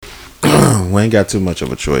We ain't got too much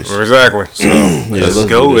of a choice. Exactly. So let's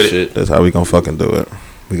go with it. That's how we gonna fucking do it.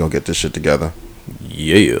 We gonna get this shit together.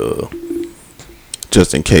 Yeah.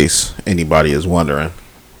 Just in case anybody is wondering,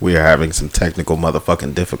 we are having some technical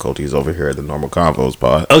motherfucking difficulties over here at the Normal Convos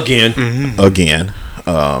pod. Again. Again.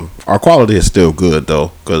 Our quality is still good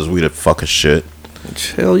though, because we the fucking shit.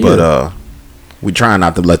 Hell yeah. But we trying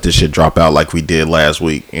not to let this shit drop out like we did last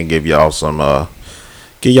week and give y'all some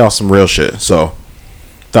real shit. So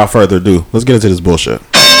without further ado, let's get into this bullshit.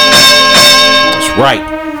 That's right.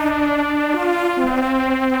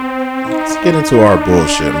 Let's get into our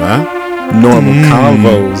bullshit, man. Normal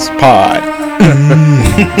Convos pod.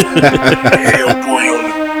 Hellboy on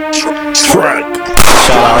the track.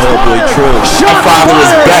 Shout out Hellboy Trill. My father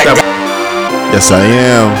is back. Yes, I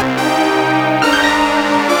am.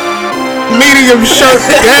 Medium shirt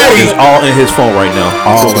daddy. He's all in his phone right now.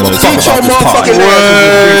 All in his phone. Teach your motherfucking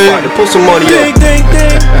ass to put some money up. Ding.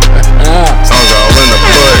 Tongue all in the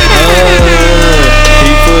butt.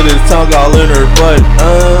 He put his tongue all in her butt.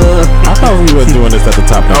 I thought we were doing this at the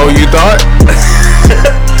top. Oh, you thought?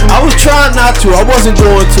 I was trying not to. I wasn't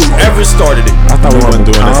going to. Ever started it. I thought we weren't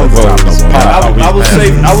doing this at the top no more.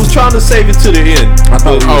 I was trying to save it to the end. I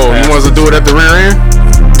thought Oh, you want to do it at the rear end?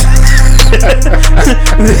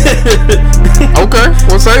 Okay,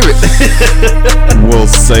 we'll save it. We'll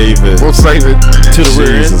save it We'll save it. To the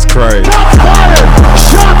rear end. Jesus Christ.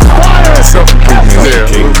 So, yeah,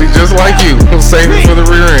 we'll be just like you. We'll save it for the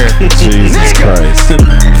rear end. Jesus Christ.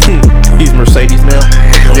 He's Mercedes now.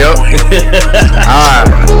 Yep. Alright,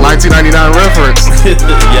 1999 reference.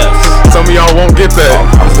 Yes. Some of y'all won't get that.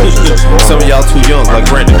 Some of y'all too young, like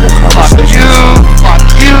Brandon. Fuck you.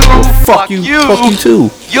 Fuck you. Fuck you too.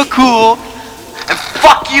 You're cool. And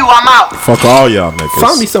fuck you, I'm out. Fuck all y'all niggas.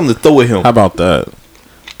 Find me something to throw at him. How about that?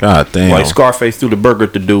 God damn. Like Scarface threw the burger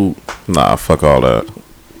at the dude. Nah, fuck all that.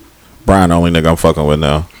 Brian, the only nigga I'm fucking with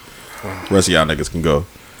now. Rest of y'all niggas can go.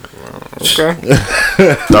 Okay.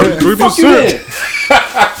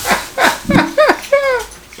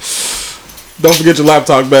 33%. Don't forget your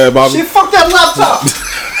laptop bag, Bobby. Shit, fuck that laptop.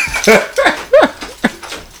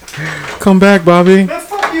 Come back, Bobby. Man,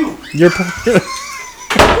 fuck you.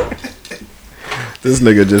 This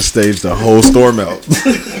nigga just staged the whole storm out.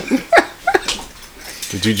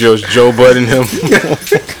 Did you just Joe Budden him?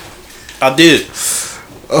 I did.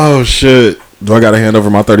 Oh shit. Do I gotta hand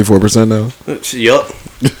over my 34% now? Yup.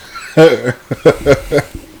 But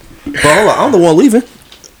hold on, I'm the one leaving.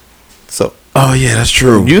 So Oh yeah, that's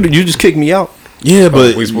true. you just kicked me out Yeah,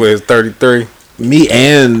 but We split 33. me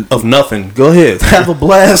and of nothing. Go ahead, have a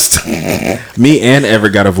blast.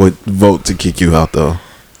 Everett gotta vote to kick you out though.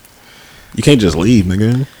 You can't just leave,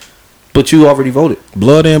 nigga. But you already voted.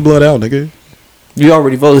 Blood in, blood out, nigga. You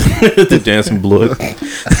already voted. The dancing blood.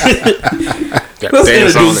 Let's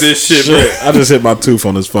introduce this shit, man. I just hit my tooth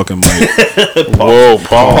on this fucking mic. Whoa,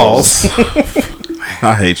 pause.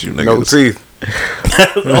 I hate you, niggas. No teeth.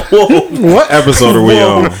 What episode are we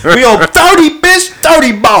on? We on 30, bitch.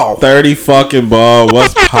 30 ball. 30 fucking ball.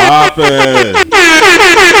 What's poppin'?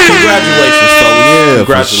 Congratulations, fellas. Yeah, for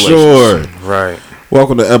Congratulations. sure. Right.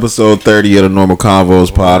 Welcome to episode 30 of the Normal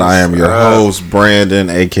Convos pod. I am your host, Brandon,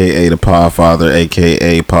 a.k.a. the Podfather,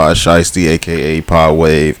 a.k.a. Pod Shiesty, a.k.a. Pod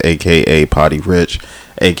Wave, a.k.a. Potty Rich,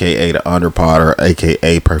 a.k.a. the Underpotter,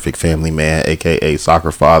 a.k.a. Perfect Family Man, a.k.a.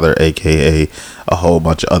 Soccer Father, a.k.a. a whole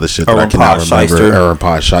bunch of other shit that I cannot remember. Aaron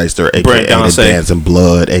Pod Shyster, a.k.a. the Dancing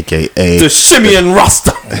Blood, a.k.a. the Simeon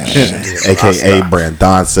Rasta, a.k.a.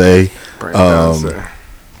 Brandonce.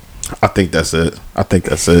 I think that's it.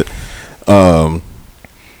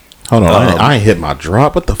 Hold on, I ain't hit my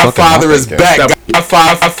drop. What the fuck? My father is back. My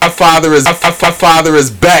father is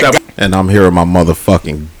back. And I'm here with my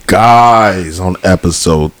motherfucking guys on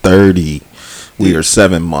episode 30. We are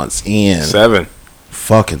 7 months in. 7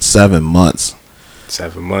 months.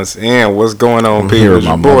 7 months in. What's going on, Here people? with It's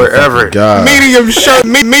my your boy motherfucking Everett. guy. Medium shirt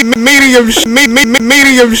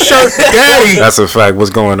daddy. That's a fact. What's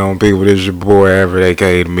going on, people? This is your boy Everett,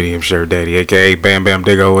 aka the Medium Shirt Daddy, aka Bam Bam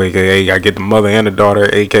Diggo, aka I get the mother and the daughter,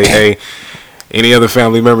 aka any other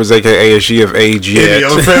family members, aka is she of age yet? Any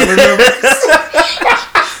other family members?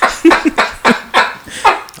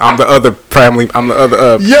 I'm the other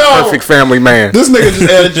perfect family man. This nigga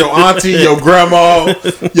just added your auntie, your grandma,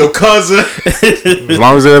 your cousin. As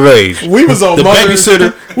long as they're of age. We was on the mother,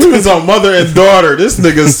 babysitter. We was on mother and daughter. This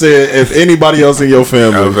nigga said if anybody else in your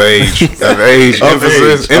family Of age.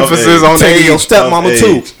 Emphasis on Taking age. your stepmama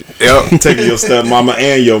too. Yep. Taking your stepmama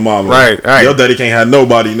and your mama. Right. Your daddy can't have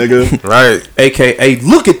nobody, nigga. Right. AKA,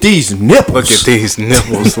 look at these nipples. Look at these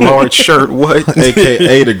nipples. Large shirt. What?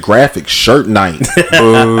 AKA the graphic shirt night.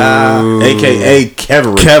 Boo. AKA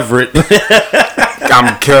Keverett.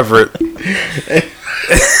 I'm Keverett.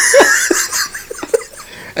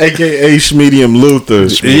 AKA Schmedium Luther.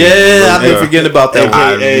 Yeah, I've been forgetting about that.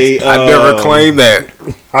 AKA I never claimed that.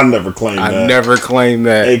 I never claimed that. I never claimed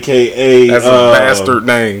that. AKA That's a bastard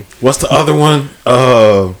name. What's the other one?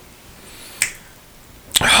 Oh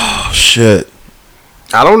shit.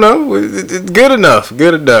 I don't know. It's good enough.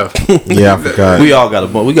 Good enough. Yeah, I forgot. We all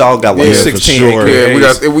got like Yeah, for 16 sure.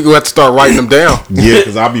 AKAs. Yeah, we got to start writing them down. Yeah,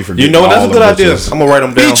 because I'll be forgetting. You know what? That's all a good them idea. bitches. I'm gonna write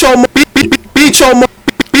them down.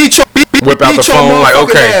 Whip out the phone like,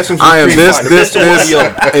 okay, I am this,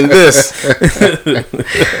 and this.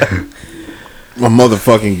 My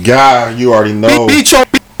motherfucking guy, you already know. Beat your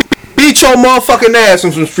motherfucking ass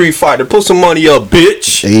in some Street Fighter. Put some money up,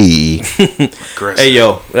 bitch. Hey, Hey,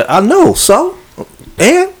 yo, I know. So,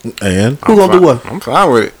 and who gonna do what? I'm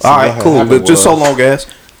fine with it. All right, cool. But just so long, ass.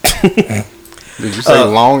 Did you say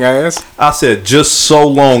long ass? I said just so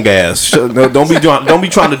long, ass. No, don't be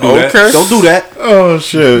trying to do that. Okay. Don't do that. oh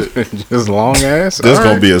shit, Just long ass? this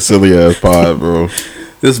gonna be a silly ass pod, bro.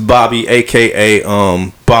 This is Bobby, aka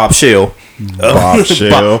Bob Shell. Bob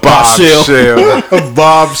Shell. Bob Shell. Shell.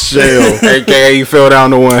 Bob Shell. AKA you fell down,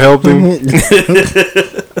 no one helped him.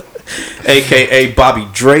 AKA Bobby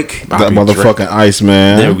Drake. That motherfucking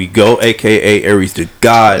Iceman. There we go. AKA Aries the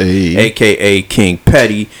God. Hey. AKA King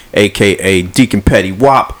Petty. AKA Deacon Petty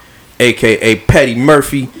Wop. AKA Petty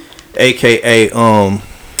Murphy. AKA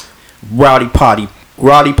Rowdy Potty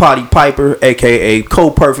Piper. AKA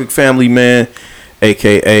Co-Perfect Family Man.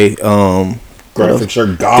 AKA graphic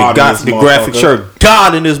shirt God. the graphic shirt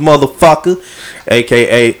God in this motherfucker.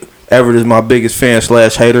 AKA Everett is my biggest fan /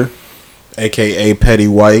 hater. AKA Petty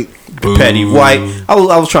White. Petty White. I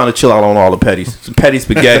was trying to chill out on all the petties. Some petty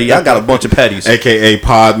spaghetti. I got a bunch of petties. AKA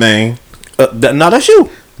Podman. No, that's you.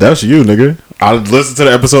 That's you, nigga. I listened to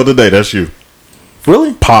the episode today. That's you.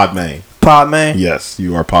 Really? Podman. Podman? Yes,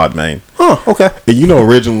 you are Podman. Huh, okay. And you know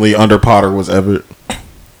originally Under Potter was Everett.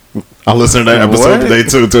 I listened to that episode What? today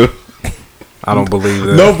too. I don't believe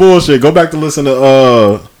that. No bullshit. Go back to listen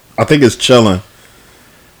to I think it's Chillin'.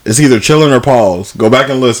 It's either Chillin' or Pause. Go back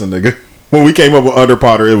and listen, nigga. When we came up with Under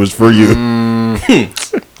Potter, it was for you. I'm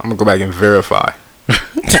gonna go back and verify.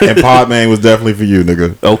 And Podman was definitely for you,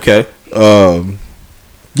 nigga. Okay.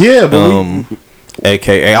 Yeah, but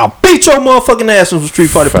AKA I'll beat your motherfucking ass in some Street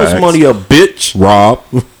Fighter. Put some Facts. money up, bitch. Rob.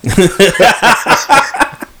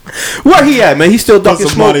 Where he at, man? He still Put ducking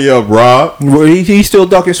some smoke. money up, Rob. Where he still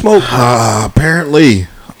ducking smoke. Apparently.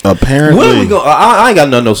 When we go? I ain't got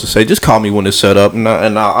nothing else to say. Just call me when it's set up, and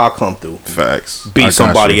I'll come through. Facts. I Beat got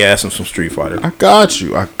somebody you. ass in some Street Fighter. I got you.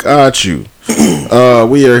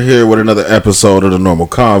 We are here with another episode of the Normal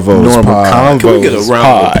Convos pod. Can we get a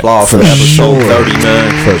round of applause for episode 30,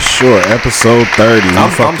 man? For sure. Episode 30.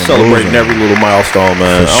 I'm celebrating every little milestone,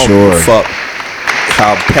 man. For I don't sure. give a fuck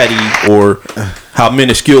how petty or how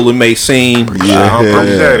minuscule it may seem.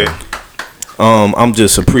 Yeah. I'm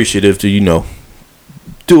just appreciative to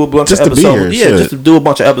do a bunch Just of to be episodes. here, Yeah, shit. just to do a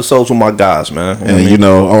bunch of episodes with my guys, man. You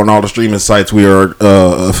know what I And mean? on all the streaming sites, we are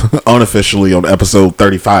unofficially on episode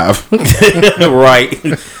 35 Right?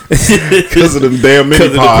 because of them damn mini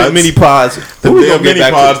Because of pods. the mini pods. The We damn gonna get mini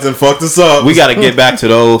back to- pods done fucked us up. We got to get back to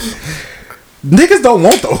those. Niggas don't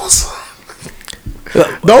want those.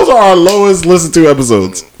 Those are our lowest listened to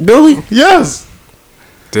episodes. Really? Yes.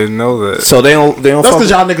 Didn't know that. So they don't. That's fuck because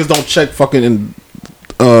y'all niggas don't check fucking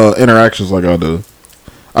interactions like I do.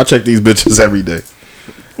 I check these bitches every day.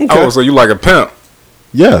 Oh, so you like a pimp?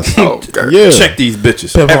 Yes. Oh, okay. Yeah. check these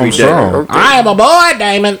bitches Pimp every on day. strong. Okay. I am a boy,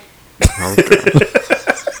 Damon.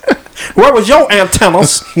 Where was your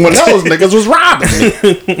antennas? When those niggas was robbing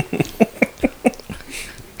me.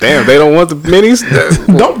 Damn, they don't want the minis?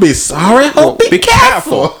 Don't be sorry. Hope be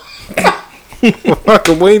careful. Fuck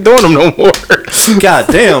 'em, we ain't doing them no more. God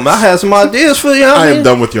damn, I had some ideas for you. I am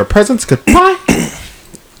done with your presence. Goodbye.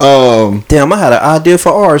 Damn, I had an idea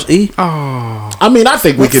for ours, E. I mean, I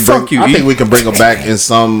think we Well, can fuck bring. you, I E. think we can bring them back in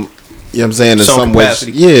some. You know what I'm saying? In Some some ways,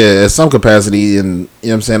 capacity. yeah, in some capacity, and you know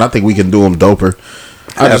what I'm saying. I think we can do them doper.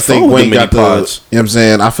 I Have just fun think with we the ain't got the. mini You know pods. what I'm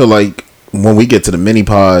saying? I feel like when we get to the mini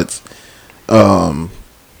pods,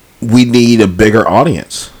 we need a bigger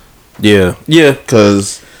audience. Yeah, yeah.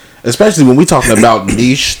 Because especially when we talking about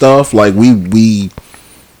niche stuff, like we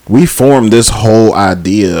formed this whole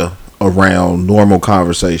idea around normal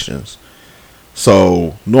conversations.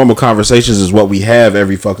 So normal conversations is what we have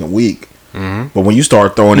every fucking week. But when you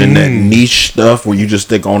start throwing in that niche stuff where you just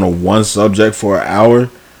stick on a one subject for an hour,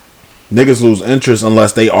 niggas lose interest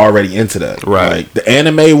unless they already into that. Right. Like the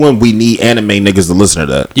anime one, we need anime niggas to listen to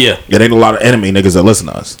that. Yeah. It ain't a lot of anime niggas that listen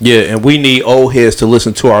to us. Yeah, and we need old heads to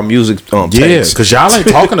listen to our music. Yeah, tapes. because y'all ain't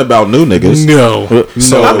talking about new niggas. No.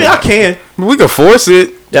 So I mean, I can. We can force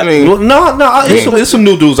it. Yeah, I mean, it's some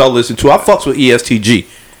new dudes I listen to. I fucks with ESTG.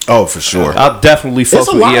 oh, for sure. I definitely fucks It's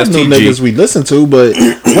a with lot of new ESTG. niggas we listen to, but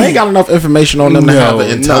we ain't got enough information on them to have an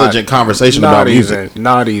intelligent conversation about music.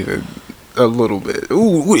 Not even a little bit.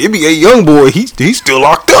 Ooh, it be a young boy. He's still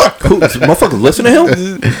locked up. Motherfuckers listen to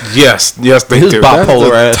him? Yes, they His do.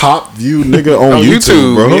 bipolar That's the ass. top view nigga on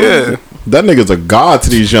YouTube, bro. Yeah. That nigga's a god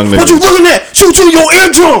to these young What you niggas. looking at? Shoot you your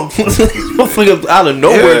eardrum. Motherfucker out of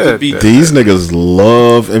nowhere Yeah, to be. These niggas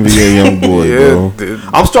love NBA Youngboy, bro. Dude.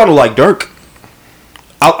 I'm starting to like Dirk.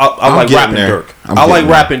 I like getting rapping there. Dirk. I'm I like getting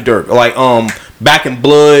there. rapping Dirk. Like Back in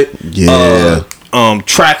Blood. Yeah.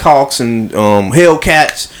 Trackhawks and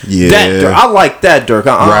Hellcats. Yeah. That Dirk. I like that Dirk.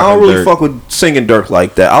 I don't Rapping really Dirk. fuck with singing Dirk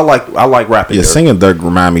like that. I like rapping Yeah, Dirk. singing Dirk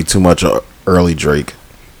remind me too much of early Drake.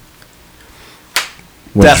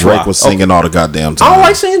 When That's Drake why. was singing all the goddamn time. I don't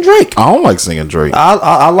like singing Drake. I don't like singing Drake.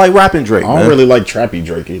 I like rapping Drake. I don't man. really like trappy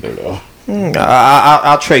Drake either, though.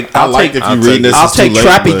 I'll take. I like if you reading this. I'll it's too take late,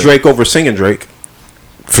 trappy but- Drake over singing Drake.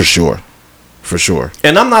 for sure, for sure.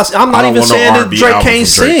 And I'm not I don't even want no saying that R&B Drake album can't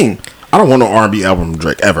from Drake. sing. I don't want no R&B album from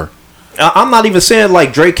Drake ever. I'm not even saying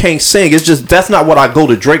like Drake can't sing. It's just that's not what I go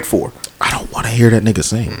to Drake for. I don't want to hear that nigga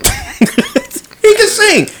sing. He can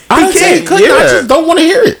sing. I He didn't say he can. couldn't. I just don't want to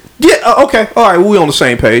hear it. Yeah. Okay. All right. We on the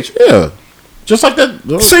same page. Yeah, just like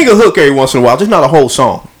that. Sing a hook every once in a while, just not a whole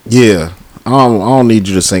song. Yeah, I don't need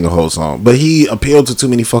you to sing a whole song, but he appealed to too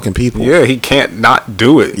many fucking people. Yeah, he can't not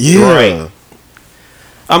do it. Yeah. Right.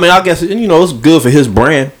 I mean, I guess it's good for his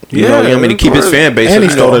brand. You know what I mean, to keep his fan base. And he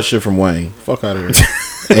you stole know. that shit from Wayne. Fuck out of here.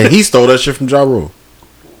 And he stole that shit from Ja Rule.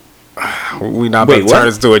 We not Wait, going to turn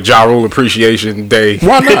this to a Ja Rule appreciation day.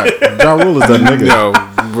 Why not? Ja Rule is that nigga. No,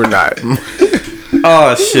 we're not.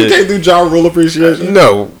 Oh You shit! can't do Ja Rule appreciation.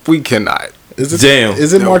 No, we cannot. Is it, Damn.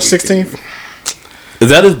 Is it No, March we 16th? Is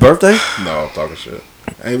that his birthday? No, I'm talking shit.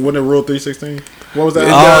 Hey, wasn't it Rule 316? What was that?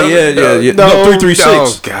 Oh yeah. No, 336.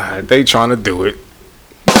 Oh God, they trying to do it.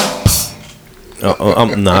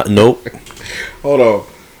 I'm not. Nope. Hold on.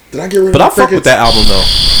 Did I get rid But of I the fuck with crickets? that album though.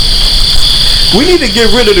 We need to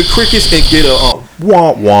get rid of the crickets and get a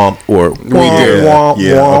womp womp or womp did. womp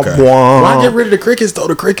Yeah, womp okay. Why get womp. rid of the crickets though?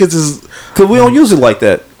 The crickets is Because we don't use it like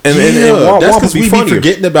that. And womp that's womp because would we be be funnier.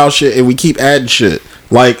 forgetting about shit and we keep adding shit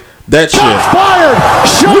like that shit.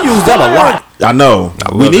 We use that a lot. I know.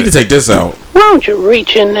 We love need it. to take this out. Why don't you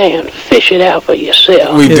reach in there and fish it out for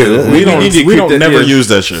yourself? We Yeah, do. We don't. need to We keep don't that- never yeah. use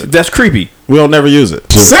that shit. That's creepy. We don't never use it.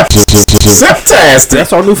 Septastic.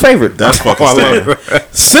 That's our new favorite. That's fucking staying.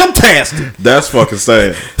 Septastic. That's fucking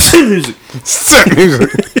staying.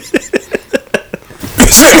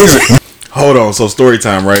 Hold on. So story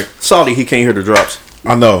time, right? Salty, he can't hear the drops.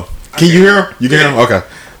 I know. Can you hear him? You can hear him? Okay.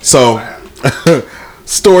 So,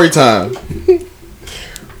 story time.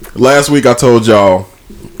 Last week I told y'all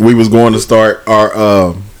we was going to start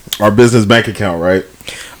our business bank account, right?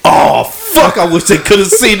 Oh fuck! I wish they could have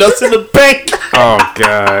seen us in the bank. Oh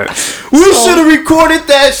God. We should have recorded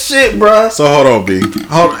that shit, bruh. So hold on, B.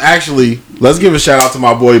 Actually, let's give a shout out to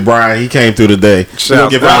my boy Brian. He came through today. We'll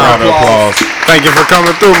give him a round of applause. Thank you for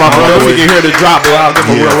coming through, my I don't know brother. if we can hear the drop, but I'll give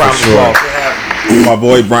him a real Yeah, round for of sure. applause. My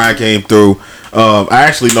boy Brian came through. I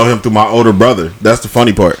actually know him through my older brother. That's the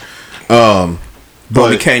funny part.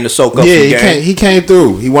 But he came to soak up Yeah, some game. he came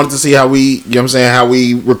through. He wanted to see how we, you know what I'm saying, how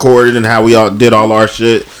we recorded and how we all did all our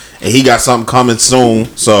shit. And he got something coming soon.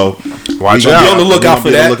 So Watch we gonna out. be on the lookout we gonna for be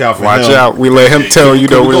on that. the lookout for Watch him. out. We let him tell you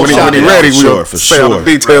though we when gonna he shout it ready. out. We'll Sure, for say all sure. the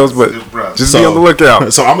details, but just be on the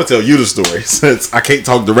lookout. So I'm gonna tell you the story since I can't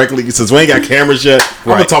talk directly since we ain't got cameras yet. I'm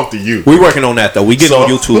gonna Right. talk to you. We working on that though. We get So- on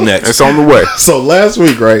YouTube next. It's on the way. So last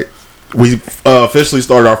week, right, we officially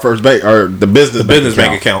started our first bank or the business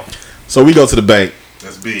bank account. So we go to the bank.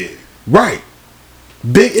 That's big. Right.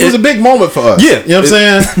 Big. It was a big moment for us. Yeah. You know what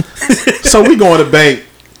I'm saying? So we go in the bank.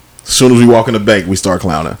 As soon as we walk in the bank, we start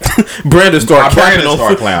clowning. Brandon start capping Brandon on.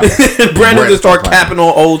 start clowning. Brandon just start clowning. capping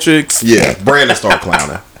on old chicks. Yeah, Brandon start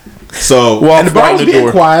clowning. So Walk but I right was in the being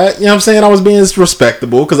door. quiet. You know what I'm saying? I was being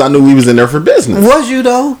respectable because I knew we was in there for business. Was you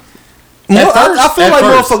though? At I first, feel at like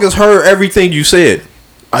first. motherfuckers heard everything you said.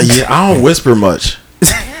 Yeah, I don't whisper much.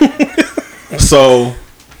 So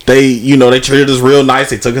they, you know, they treated us real nice.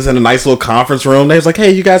 They took us in a nice little conference room. They was like,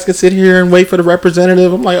 hey, you guys can sit here and wait for the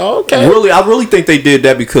representative. I'm like, oh, okay. I really think they did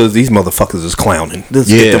that because these motherfuckers is clowning. Let's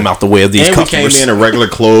get them out the way of these customers. We came in regular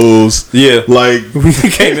clothes. Yeah. Like, we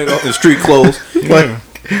came in street clothes. Like,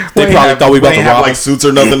 they probably thought we about to rob like suits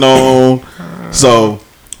or nothing on. So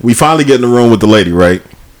we finally get in the room with the lady, right?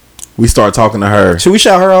 We start talking to her. Should we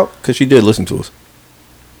shout her out? Because she did listen to us.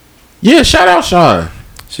 Yeah, shout out Sean.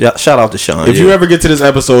 Shout out to Sean. If you ever get to this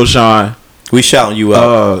episode, Sean, we shouting you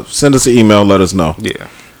out. Send us an email. Let us know.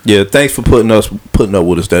 Yeah. Thanks for putting up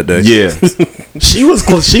with us that day. Yeah, she was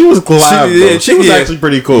glad. She was actually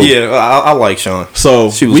pretty cool. Yeah, I like Sean. So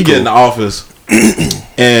we get in the office,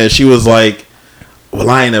 and she was like, "Well,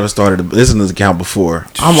 I ain't never started a business account before."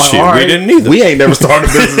 I'm like, "All right, we didn't either. We ain't never started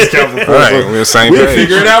a business account before. Right, we're the same We'll page.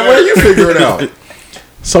 figure it out where you figure it out."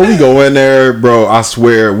 So we go in there, bro. I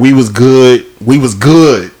swear, we was good. We was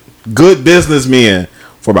good businessmen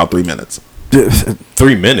for about 3 minutes.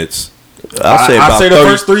 3 minutes. I'd say the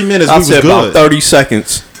first 3 minutes we was good. About 30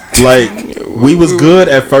 seconds. Like, we was good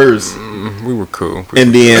at first. We were cool.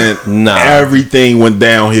 And then everything went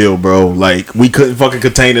downhill, bro. Like, we couldn't fucking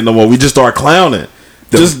contain it no more. We just started clowning.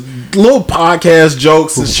 Just little podcast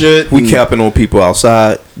jokes and shit. We capping on people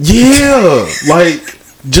outside. Yeah. Like,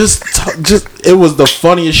 just it was the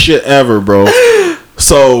funniest shit ever, bro.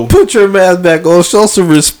 So put your mask back on, show some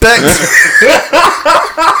respect.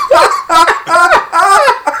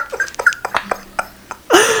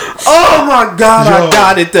 Oh my god, I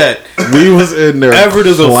got it. That we was in there. Everett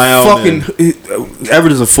is clowning.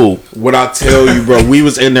 Everett is a fool. What I tell you, bro, we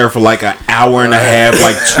was in there for like an hour and a half,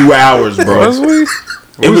 like 2 hours, bro. Was we?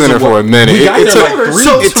 We was in there for a minute.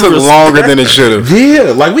 It took longer than it should have.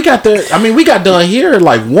 Yeah, like we got there. I mean, we got done here at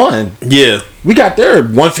like 1. Yeah, we got there at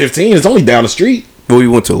 1:15. It's only down the street. But we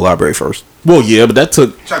went to the library first. Well, yeah, but that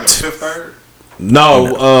took. Trying to Fifth Third?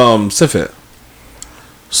 No, Sifit.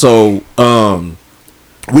 So,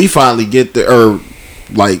 we finally get there, or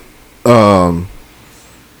like, but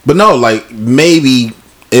no, like maybe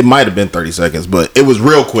it might have been 30 seconds, but it was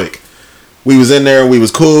real quick. We was in there, we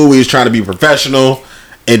was cool, we was trying to be professional,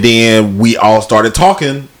 and then we all started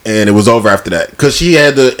talking, and it was over after that. Cause she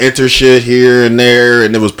had to enter shit here and there,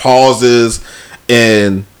 and there was pauses,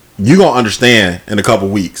 and you gonna understand in a couple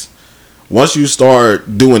weeks. Once you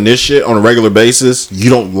start doing this shit on a regular basis, you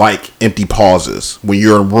don't like empty pauses when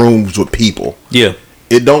you're in rooms with people. Yeah.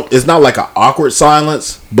 It's not like an awkward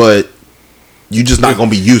silence, but you just not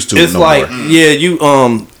gonna be used to it. It's like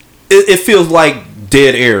more. It feels like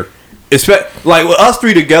dead air. Like with us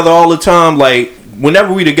three together all the time, like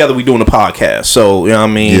whenever we together we doing a podcast. So you know what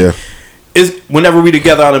I mean? Yeah. It's whenever we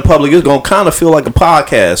together out in public, it's gonna kind of feel like a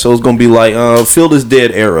podcast. So it's gonna be like fill this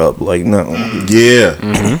dead air up. Like no. Yeah.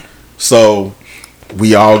 Mm-hmm. So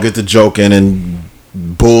we all get to joking and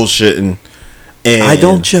bullshitting, and I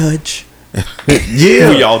don't judge. Yeah,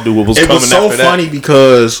 we all do what was coming. It was so funny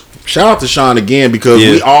because shout out to Sean again because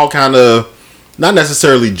we all kind of not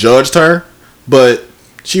necessarily judged her, but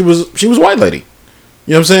she was white lady.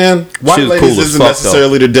 You know what I'm saying? White ladies isn't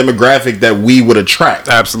necessarily the demographic that we would attract.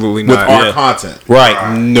 Absolutely not. With our content.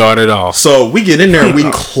 Right. Not at all. So we get in there and we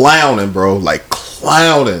clowning, bro. Like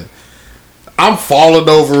clowning. I'm falling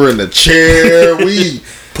over in the chair. We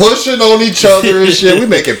pushing on each other and shit. We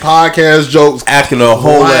making podcast jokes. Acting a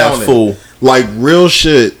whole ass fool. Like real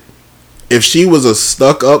shit. If she was a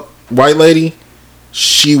stuck up white lady,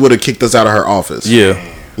 she would have kicked us out of her office.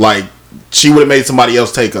 Yeah. Like she would have made somebody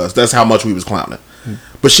else take us. That's how much we was clowning.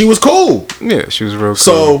 But she was cool. Yeah, she was real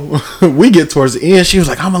cool. So we get towards the end. She was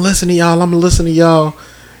like, I'm gonna listen to y'all.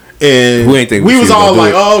 And we was all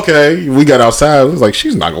like, oh, okay. We got outside. It was like,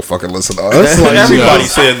 she's not gonna fucking listen to us. Like, everybody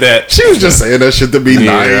said that. She was just saying that shit to be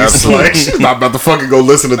nice. Like, she's not about to fucking go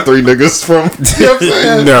listen to 3 niggas from. You know what I'm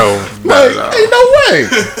saying? No. Like, ain't no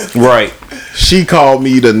way. Right. She called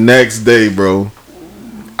me the next day, bro.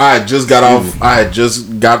 I had just got off. I had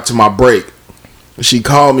just got to my break. She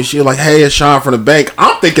called me. She was like, hey, it's Sean from the bank.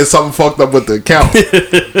 I'm thinking something fucked up with the account.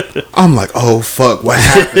 I'm like, oh, fuck. What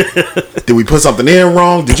happened? Did we put something in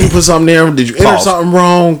wrong? Did you put something in? Did you enter something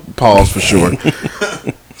wrong? Pause for sure.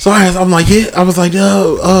 So I'm like, yeah. I was like,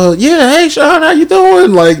 yeah, hey, Sean, how you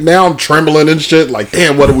doing? Like, now I'm trembling and shit. Like,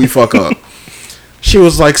 damn, what did we fuck up? She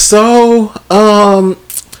was like, so,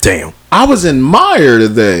 damn. I was in Meyer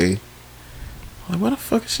today. Like, what the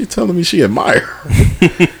fuck is she telling me she admire?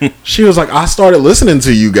 She was like, I started listening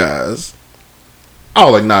to you guys. I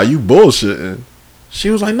was like, nah, you bullshitting. She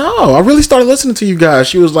was like, no, I really started listening to you guys.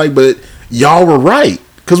 She was like, but y'all were right.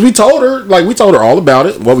 Because we told her all about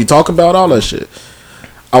it, what we talk about, all that shit.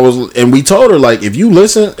 And we told her, like, if you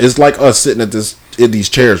listen, it's like us sitting in these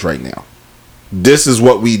chairs right now. this is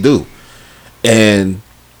what we do. And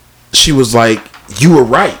she was like, you were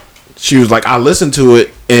right. She was like, I listened to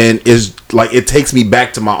it, and it's like, it takes me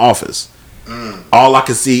back to my office. All I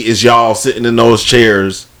can see is y'all sitting in those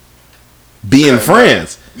chairs being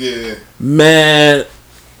friends. Yeah. Man,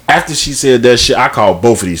 after she said that shit, I called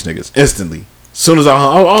both of these niggas instantly. As soon as I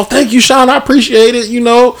hung, oh, thank you, Sean, I appreciate it. You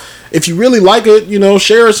know, if you really like it, you know,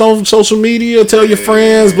 share it on social media, tell your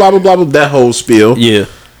friends, blah, blah, blah, blah, that whole spiel. Yeah.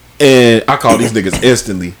 And I called these niggas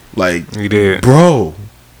instantly. Like, You did. bro,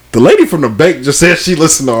 the lady from the bank just said she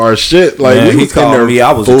listened to our shit. Like, Man, we he was in there called me.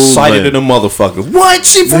 I was fooling. excited to the motherfuckers. What?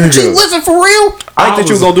 She Nigga. listen for real? I didn't think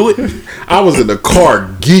you was gonna do it. I was in the car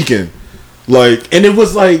geeking. Like, and it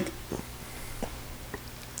was like,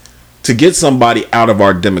 to get somebody out of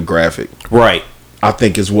our demographic, Right. I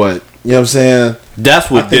think is what, you know what I'm saying?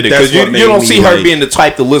 That's I what think did it. that's Because you what made don't me, see her like- being the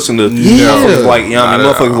type to listen to Yeah. motherfuckers like, you know what I mean, Not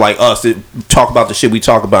at motherfuckers all. like us that talk about the shit we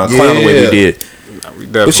talk about and clown the way Yeah. we did.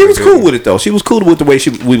 But she was cool with it though. She was cool with the way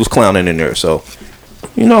we was clowning in there. So,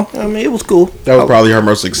 you know, I mean, it was cool. That was probably her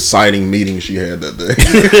most exciting meeting she had that day.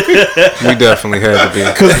 We definitely had to be.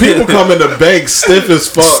 Because people come in the bank stiff as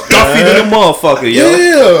fuck. Stuffy to the man. motherfucker,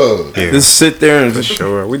 yo. Yeah. Yeah. Just sit there and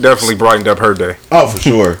Sure. We definitely brightened up her day. Oh, for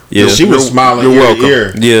sure. Yeah. She was You're- smiling you're ear welcome. to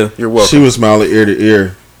ear. yeah. You're welcome. She was smiling ear to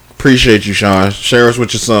ear. Appreciate you, Sean. Share us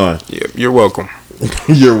with your son. Yeah, you're welcome.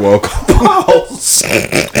 You're welcome.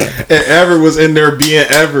 And Everett was in there being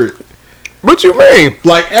Everett. What you mean?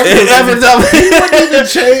 Like Everett, Every time he wouldn't even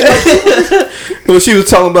change. when she was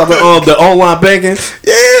talking about the online banking,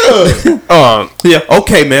 Yeah. yeah,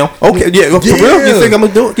 okay, man, okay, yeah, for real, you think I'm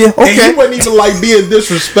gonna do it? Yeah, And he okay. wasn't even like being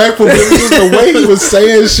disrespectful, but it was just the way he was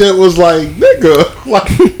saying shit was like, nigga, like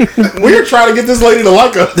we're trying to get this lady to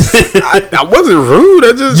like us. I wasn't rude.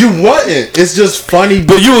 I just You wasn't. It's just funny,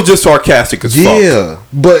 But you were just sarcastic as fuck. yeah.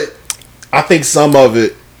 But I think some of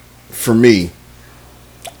it, for me,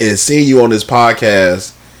 is seeing you on this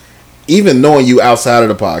podcast, even knowing you outside of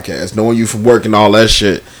the podcast, knowing you from work and all that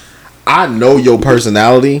shit. I know your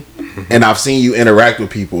personality, and I've seen you interact with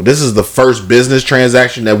people. This is the first business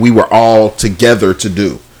transaction that we were all together to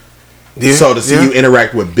do. yeah, So to see yeah. you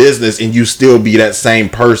interact with business and you still be that same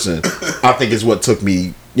person, I think is what took me.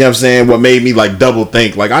 You know what I'm saying? What made me like double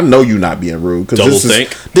think. Like, I know you not being rude because Double this think?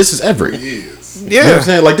 this is Everett. yeah. You know what I'm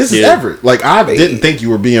saying? Like, this is Yeah. Everett. Like, I didn't think you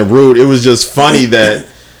were being rude. It was just funny that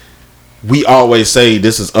we always say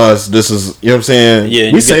this is us. This is, you know what I'm saying? Yeah,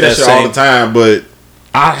 we you say get that that shit all same- the time, but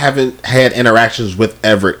I haven't had interactions with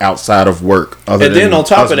Everett outside of work. Other And then than on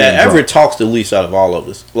top us of that, being drunk. Everett talks the least out of all of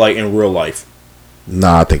us, like in real life.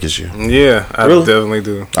 Nah, I think it's you. Yeah, I Really? definitely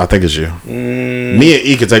do. I think it's you. Me and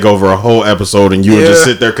E could take over a whole episode, and you would just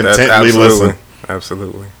sit there that's contentedly absolutely, listen.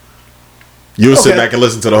 Absolutely. You would sit Okay. back and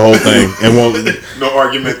listen to the whole thing, and won't. No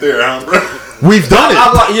argument there, huh, bro? We've done it.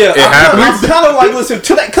 I like, yeah, happens. I kind of like listening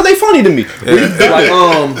to that because they funny to me.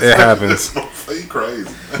 Like, It happens. You crazy.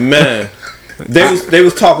 man, they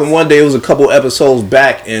was talking one day. It was a couple episodes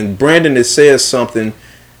back, and Brandon had said something,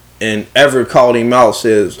 and Everett called him out.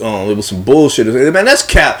 Says, it was some bullshit. He said, man, that's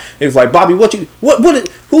cap. He was like, Bobby,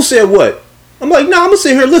 who said what? I'm like, nah, I'm gonna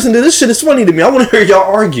sit here and listen to this shit. It's funny to me. I want to hear y'all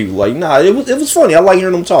argue. Like, nah, it was funny. I like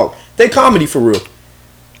hearing them talk. They comedy for real.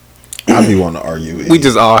 I be wanting to argue. With We you.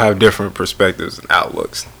 just all have different perspectives and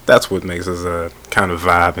outlooks. That's what makes us kind of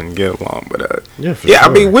vibe and get along. But Yeah, for I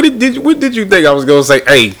sure. mean, what did you think I was gonna say?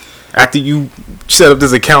 Hey, after you set up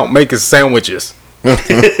this account, make us sandwiches. I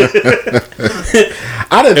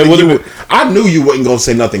didn't. Think you would, I knew you wasn't gonna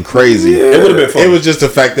say nothing crazy. It would have been fun. It was just the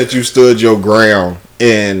fact that you stood your ground,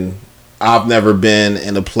 and I've never been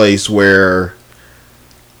in a place where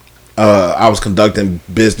I was conducting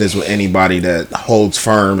business with anybody that holds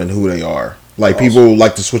firm in who they are. Like, people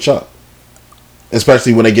like to switch up,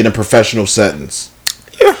 especially when they get in professional settings.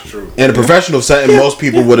 Yeah, In a professional setting, most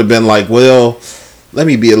people would have been like, "Well, let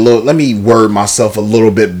me word myself a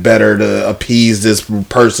little bit better to appease this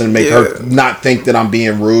person, make her not think that I'm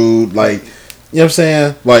being rude." Like, you know what I'm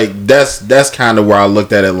saying? Like, that's kind of where I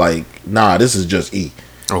looked at it. Like, nah, this is just E.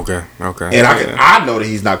 Okay. And I know that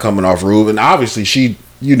he's not coming off rude, and obviously she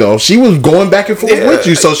was going back and forth with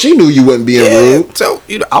you, so she knew you wasn't being rude. So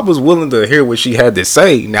I was willing to hear what she had to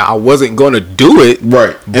say. Now I wasn't going to do it,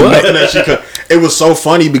 Right. And But- nothing that she could. It was so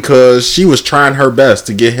funny because she was trying her best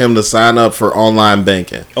to get him to sign up for online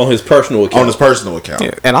banking On his personal account. on his personal account.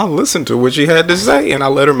 Yeah, and I listened to what she had to say, and I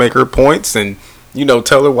let her make her points, and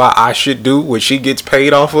tell her why I should do what she gets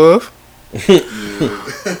paid off of.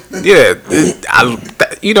 Yeah,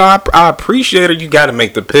 I appreciate her. You got to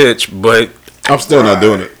make the pitch, but I'm still not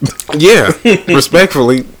doing it. yeah,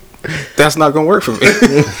 respectfully, that's not gonna work for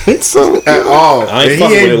me. So At all. I ain't And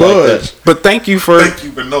fucking he with ain't it like budged. that. but thank you for Thank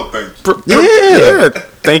you, but no thank you. Yeah.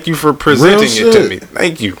 thank you for presenting Real it to shit. me.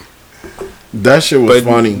 Thank you. That shit was But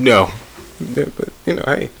funny. no. Yeah, but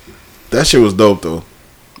hey. That shit was dope though.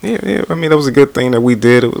 Yeah. I mean, that was a good thing that we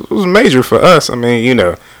did. It was major for us. I mean,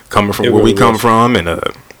 coming from It where we really come was. from, and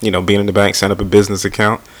being in the bank, set up a business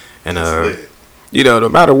account, and lit. no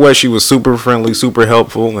matter what, she was super friendly, super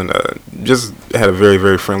helpful, and just had a very,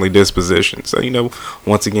 very friendly disposition. So,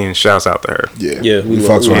 once again, shouts out to her. Yeah, we we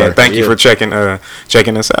fucks with love- her. Thank you Yeah. for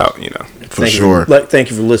checking us out. For sure. Thank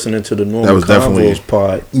you for listening to the Normal That was definitely- Convos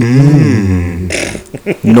pod.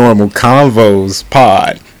 Normal Convos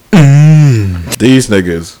pod. These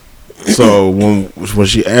niggas. So when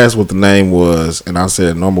she asked what the name was, and I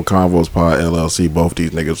said Normal Convos Pod LLC, both these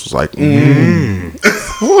niggas was like,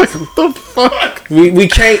 what the fuck? We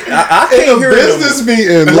can't. I can't hear Business them.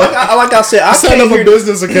 meeting. Like I said, I Set can't up hear a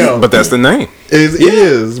business account. But that's the name. It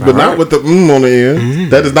is, but not with the on the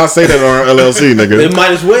end. That does not say that on our LLC, It nigga.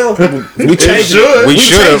 might as well. We changed should. it. We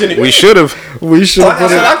should changing have. it. We should have. We should Like I put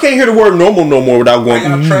said, it. I can't hear the word normal no more without I going.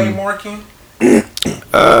 got trademarking.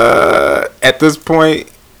 At this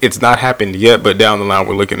point, it's not happened yet, but down the line,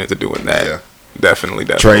 we're looking into doing that. Yeah. Definitely.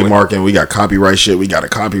 Trademarking. We got copyright shit. We got a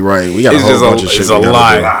copyright. We got It's a whole just bunch of shit. it's a we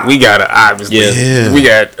gotta lot. We gotta obviously. Yeah. We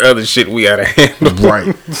got other shit we gotta handle. do.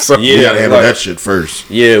 Right. So, We Yeah, gotta handle like- that shit first.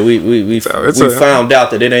 Yeah, we So it's found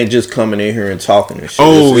out that it ain't just coming in here and talking and shit.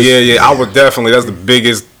 Oh It's- yeah. I would definitely. That's the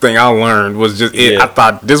biggest thing I learned was just it. Yeah. I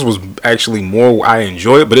thought this was actually more. I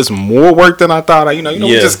enjoy it, but it's more work than I thought. We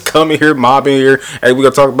Yeah. just come in here, mob in here. Hey, we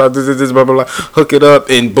gonna talk about this, blah blah blah. Hook it up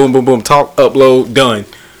and boom, boom, boom. Talk, upload, done.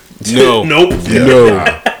 No, Nope.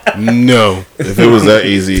 no. If it was that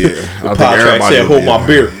easy, I think Pod track everybody said, would "Hold be my in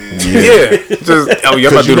beer." there. Yeah, just I'm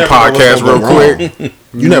about to do you the never know what's podcast gonna real go quick. wrong.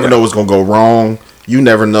 You never know what's gonna go wrong. You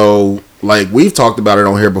never know. Like we've talked about it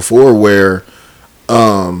on here before, where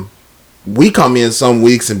we come in some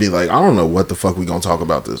weeks and be like, I don't know what the fuck we gonna talk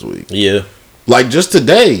about this week. Yeah. Like just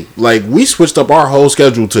today, like we switched up our whole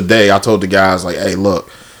schedule today. I told the guys like, hey,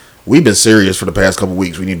 look, we've been serious for the past couple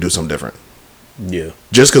weeks. We need to do something different. Yeah.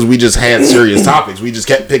 Just because we just had serious topics, we just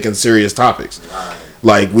kept picking serious topics.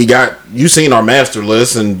 Like we got, you seen our master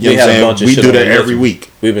list, and you know what I'm saying, we do that every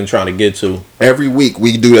week. We've been trying to get to. Every week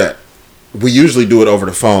we do that. We usually do it over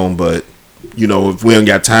the phone, but if we ain't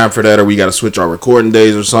got time for that, or we got to switch our recording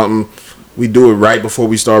days or something, we do it right before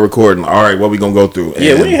we start recording. All right, what we gonna go through?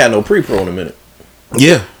 Yeah, And- we ain't had no pre-pro in a minute.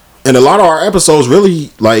 Yeah, and a lot of our episodes really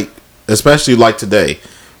like, especially like today,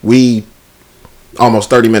 we almost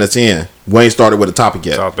 30 minutes in. We ain't started with a topic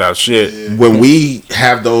yet. Talk about shit. When we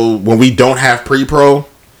have those, when we don't have pre-pro,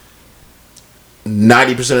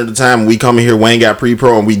 90% of the time we come in here, we ain't got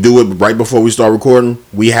pre-pro, and we do it right before we start recording.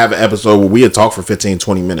 We have an episode where we had talked for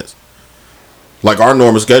 15-20 minutes. Like our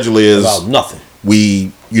normal schedule is About nothing.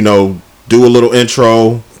 we do a little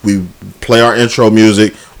intro, we play our intro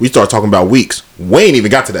music, we start talking about weeks. We ain't even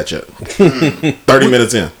got to that yet. 30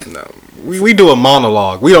 minutes in. We do a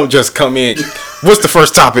monologue. We don't just come in. What's the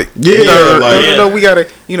first topic? Yeah, no, we gotta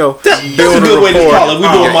build That's a good way to rapport. call it. We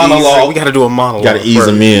do a monologue. We gotta do a monologue. Gotta ease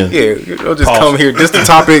them in. Yeah, you don't just Pause. come here. This the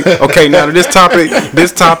topic. Okay, now to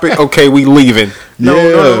this topic. Okay, we leaving.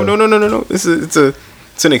 No.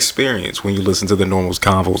 It's an experience when you listen to the Normals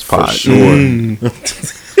Convos pod. For sure.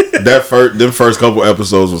 Them first couple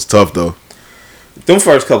episodes was tough though. Them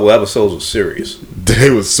first couple episodes was serious. They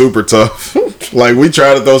was super tough. Like we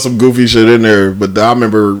tried to throw some goofy shit in there, but I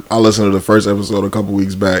remember I listened to the first episode a couple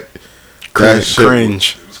weeks back. That shit-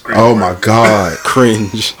 Cringe. Oh my god.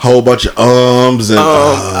 Cringe. Whole bunch of ums and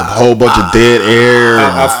whole bunch of dead air. And,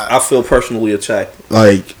 I feel personally attacked.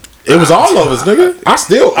 like it was all of us, nigga. I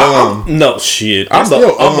still No shit. I'm still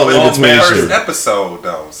in between master. shit. First episode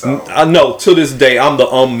though, so I know to this day I'm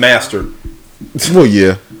the master. well,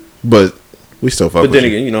 yeah, but we still fuck But with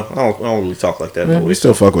then you. again, I don't really talk like that. Yeah, boy. we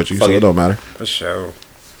still fuck with you, Fuck so it. it don't matter. For sure.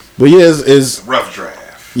 But yeah, it's rough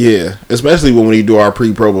draft. yeah, especially when we do our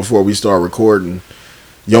pre-pro before we start recording,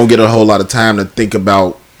 you don't get a whole lot of time to think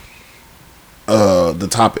about the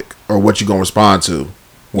topic or what you're gonna respond to.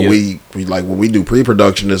 When we like when we do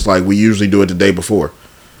pre-production, it's like we usually do it the day before,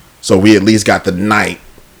 so we at least got the night.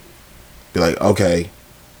 Be like, okay,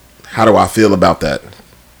 how do I feel about that?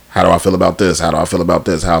 How do I feel about this? How do I feel about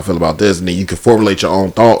this? How I feel about this? And then you can formulate your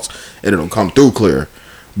own thoughts, and it'll come through clear.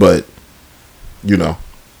 But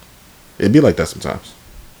it'd be like that sometimes.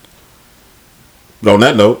 But on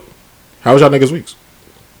that note, how was y'all niggas' weeks?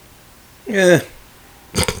 Yeah.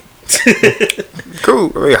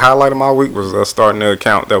 Cool. I mean, highlight of my week was starting an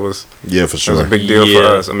account. That was Yeah, for that was sure. a big deal for Yeah,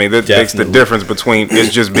 us. I mean, that makes the definitely. difference between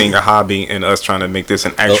it just being a hobby and us trying to make this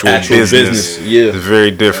an actual, actual business. yeah. It's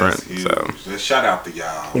very different. That's huge. So Just shout out to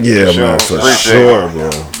y'all. Yeah, Sure. man, for Appreciate sure, bro.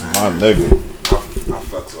 My nigga, I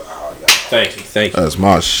fucks with all y'all. Thank you. that's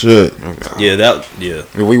my shit. Yeah.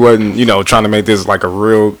 we wasn't, trying to make this like a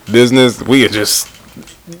real business. We had just.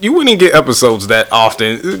 You wouldn't get episodes that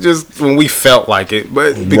often. It's just when we felt like it,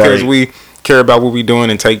 but because Right. we care about what we're doing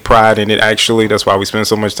and take pride in it. Actually, that's why we spend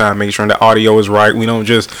so much time making sure the audio is right. We don't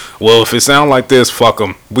just, well, if it sound like this, fuck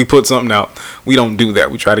them. We put something out. We don't do that.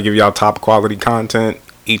 We try to give y'all top quality content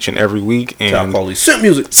each and every week. And Top quality synth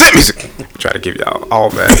music. set music. We try to give y'all all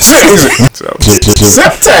that. Set music. So,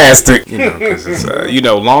 Fantastic. because it's,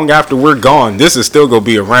 long after we're gone, this is still gonna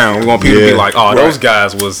be around. We want people to be Yeah. like, oh, those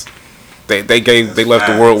guys was. They left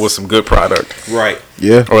the world with some good product, Right.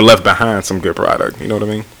 Yeah. or left behind some good product. You know what I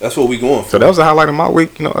mean? That's what we going for. So that was the highlight of my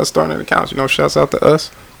week. Us starting an account. Shouts out to us.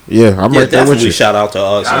 Yeah, I'm Yeah, right there with definitely you. shout out to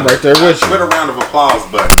us. I'm right there with Put a you. round of applause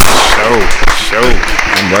button. Show.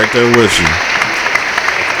 I'm right there with you.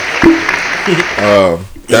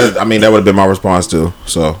 That would have been my response too.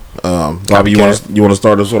 So, Bobby, you want to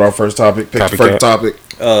start us with our first topic? Pick the Copycat. first topic.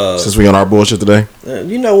 Since we on our bullshit today.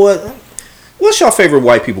 You know what? What's your favorite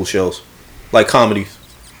white people shows? Like comedies.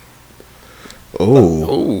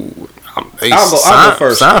 Oh, Ooh. Hey, I'll go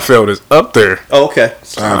first. Seinfeld is up there. Oh, okay.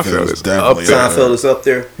 Seinfeld is is definitely up up Seinfeld is up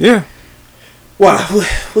there. Yeah. Wow.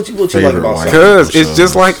 What you like Favorite about white Seinfeld? Because People it's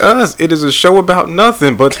just like us. It is a show about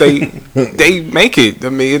nothing, but they make it. I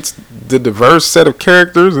mean, it's the diverse set of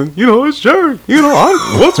characters, and it's Jerry.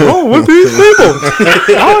 What's wrong with these people?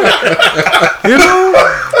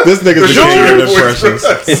 This nigga's doing impressions.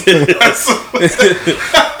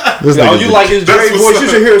 This All nigga's you like is Jerry That's voice. what's You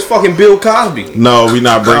should hear is fucking Bill Cosby. No, we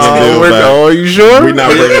not bringing Bill back. Are you sure? We not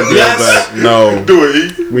bringing Bill Yes. back. No, Do it,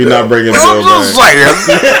 E. we not bringing Bill I'm just back.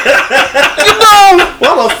 saying.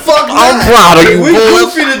 What the fuck? I'm not? proud of you, We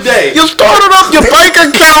boys. goofy today. You started up your bank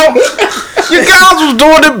account. You guys was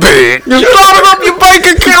doing it big. You started up your bank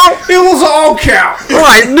account. It was all count.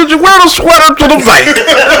 Right. Did you wear the sweater to the bank? Did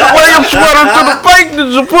you wear your sweater to the bank? Did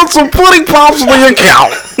you put some pudding pops in the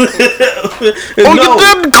account? Oh, you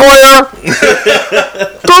didn't, Claire.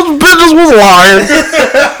 Those bitches was lying.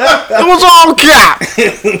 It was all cap.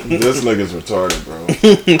 This nigga's retarded, bro.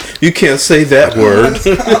 You can't say that word.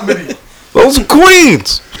 Those are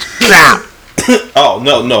queens. Cap. Oh,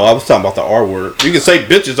 no. I was talking about the R word. You can say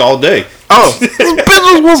bitches all day. Oh, those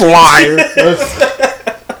bitches was lying.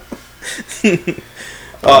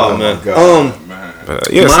 Oh, man.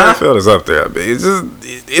 Yeah, My- Seinfeld is up there. I mean,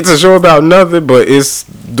 it's a show about nothing, but it's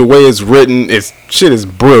the way it's written. Shit is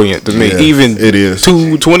brilliant to me. Yeah, Even it is.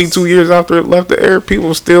 22 years after it left the air,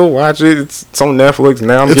 people still watch it. It's on Netflix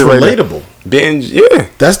now. I'm It's getting ready to relatable. binge. Yeah,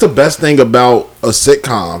 That's the best thing about a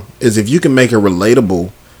sitcom is if you can make it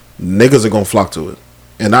relatable, niggas are gonna flock to it.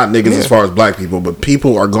 And not niggas as far as black people, but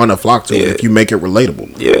people are gonna flock to it Yeah. if you make it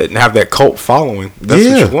relatable. yeah, and have that cult following. That's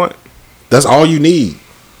Yeah. what you want. That's all you need.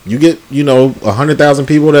 You get 100,000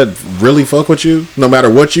 people that really fuck with you, no matter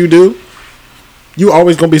what you do. You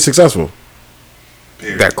always gonna be successful.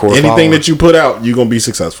 That core Anything following. that you put out, you gonna be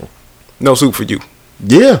successful. No soup for you.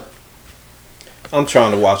 Yeah, I'm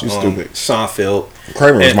trying to watch stupid. Seinfeld.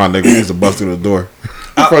 Kramer was And- my nigga. He used to bust through the door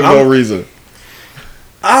for no reason.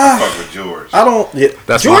 Fuck with George. I don't. Yeah.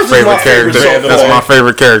 That's George my is favorite character. Seinfeld. That's my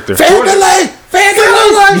favorite character. Family,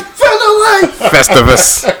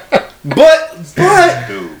 Festivus. But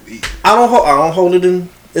Dude, I don't hold it in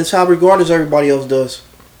as high regard as everybody else does.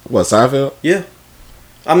 What, Seinfeld? Yeah.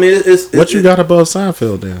 I mean, it's What you got above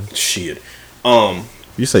Seinfeld then? Shit.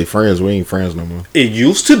 You say friends, we ain't friends no more. It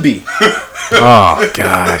used to be. Oh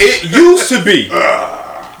gosh. It used to be.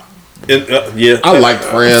 Yeah. I liked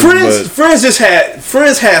Friends, but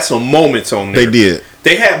Friends had some moments on there. they did.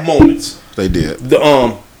 They had moments. They did.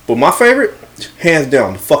 But my favorite, hands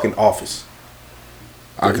down, the fucking Office.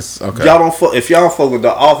 Okay. Y'all don't fuck. If y'all fuck with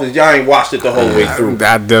the Office, y'all ain't watched it the whole way through.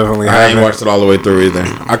 I definitely I ain't haven't. watched it all the way through either.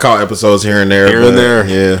 I caught episodes here and there. Here and but, there.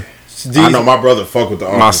 Yeah. I know my brother fuck with the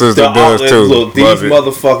My Office. sister does too. Look, these Love it.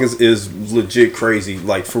 motherfuckers is legit crazy,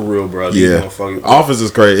 like for real, bro. These Yeah, motherfuckers. Office is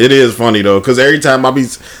crazy. It is funny though, because every time I be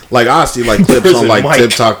like, I see like clips Prison on like Mike.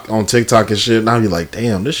 TikTok and shit, and I be like,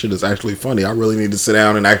 damn, this shit is actually funny. I really need to sit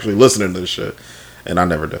down and actually listen to this shit, and I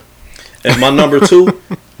never do. And my number 2,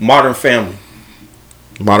 Modern Family.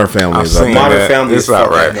 Modern Family I've is up seen there. Modern that. Family It's is all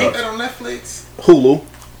fucking right. ain't nuts. that on Netflix? Hulu.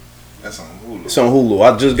 That's on Hulu. It's on Hulu.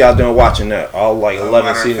 I just got done watching that. All like 11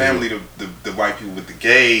 Modern seasons. Family, the white people with the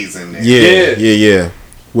gays and Yeah.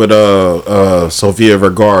 with Sofia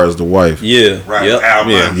Vergara's the wife. Yeah. Right. Yep. Al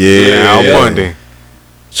Yeah. Bundy. Yeah, Al Bundy.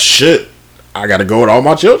 Shit, I gotta go with all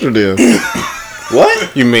my children then.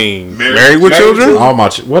 What? You mean Married- Married with Married with Children? All my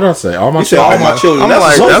what did I say? All my You said all children. my children. I'm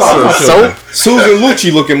That's like, a that's soap a opera. soap. Susan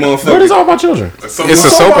Lucci looking What motherfucker. is all my children? So It's a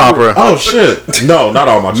soap opera. Oh shit! No, not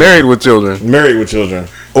all my children. Married with Children. Married with Children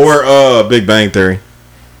or Big Bang Theory.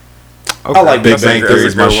 Okay. I like Big That's a- Bang that's a Theory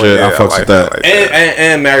is my good one. shit. I Yeah, fucks like with that. I like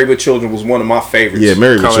And Married with Children was one of my favorites. Yeah,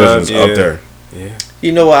 Married with Coming up, Children's yeah. up there.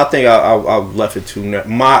 You know what? I think I left it too narrow.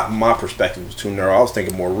 My perspective was too narrow. I was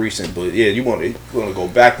thinking more recent, but yeah, you want to go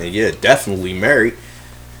back then? Yeah, definitely Married.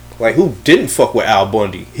 Like, who didn't fuck with Al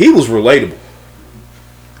Bundy? He was relatable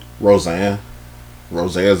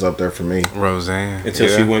Roseanne's up there for me. Roseanne. until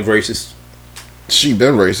she went racist. She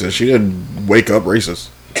been racist. She didn't wake up racist.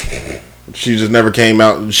 She just never came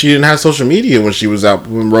out. She didn't have social media when she was out.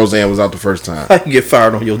 When Roseanne was out the first time. How you get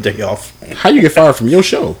fired on your day off? How you get fired from your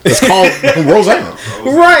show? It's called Roseanne.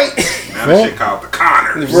 Right. Now that shit called the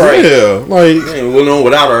Connors. Right. Yeah, like And went on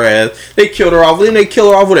without her ass. They killed her off. Didn't they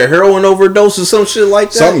kill her off with a heroin overdose or some shit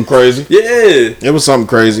like that? something crazy. Yeah. It was something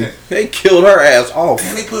crazy. They killed her ass off.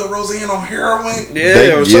 And they put Roseanne on heroin.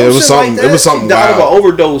 Yeah, or some it was shit something. like that. It was something She died of wild. an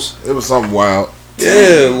overdose. It was something wild.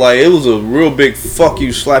 Yeah, like it was a real big fuck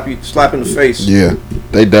you, slap in the face. Yeah,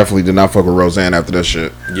 they definitely did not fuck with Roseanne after that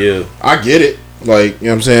shit. Yeah. I get it. Like, you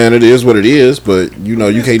know what I'm saying? It is what it is, but you know,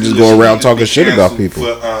 you can't just go around talking shit about people.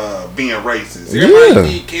 For being racist. Everybody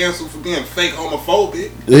Yeah. be canceled for being fake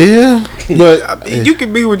homophobic. Yeah, but You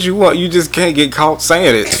can be what you want. You just can't get caught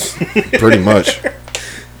saying it. pretty much.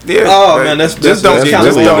 Yeah. Oh like, man, that's just don't that's get kind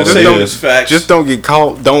of really all what it it is. is. Facts. just don't get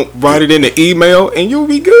caught. Don't write it in the email, and you'll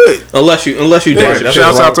be good. unless you Right, Dave that's Chappelle.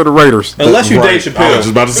 Shouts out to the Raiders. Unless you Right. Dave I was Chappelle. just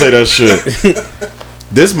about to say that shit.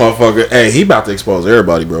 This motherfucker, hey, he about to expose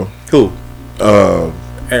everybody, bro. Who?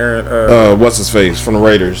 Aaron. What's his face from the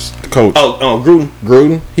Raiders? The coach, Oh, Gruden.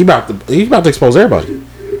 Gruden. He about to expose everybody.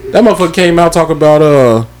 That motherfucker came out talking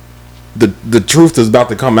about the truth is about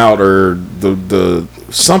to come out, or the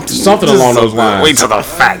something along those lines. Wait till the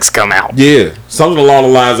facts come out. Yeah, something along the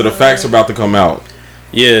lines of the facts are about to come out.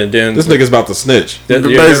 Yeah, then This nigga's about to snitch,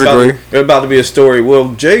 Basically. there's about to be a story. Well,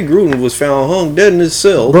 Jay Gruden was found hung dead in his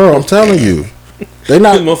cell. bro. I'm telling you, they This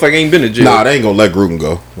not. motherfucker ain't been to jail. Nah, they ain't gonna let Gruden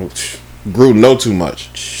go. Gruden know too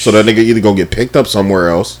much, so that nigga either gonna get picked up somewhere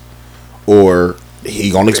else, or he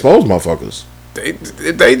gonna expose motherfuckers.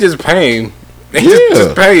 They just pay him. They Yeah.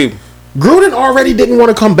 just pay him. Gruden already didn't want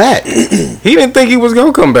to come back. He didn't think he was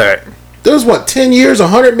gonna come back. There was what 10 years,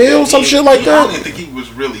 100 mil, some shit like I that. didn't think he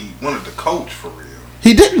was really wanted to coach for real.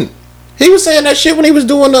 He didn't. He was saying that shit when he was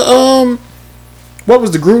doing the what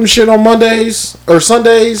was the Gruden shit on Mondays or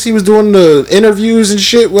Sundays? He was doing the interviews and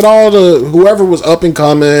shit with all the whoever was up and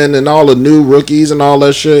coming and all the new rookies and all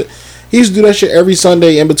that shit. He used to do that shit every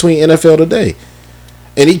Sunday in between NFL Today.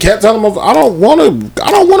 And he kept telling him, I don't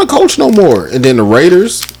want to coach no more. And then the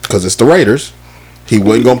Raiders, because it's the Raiders, he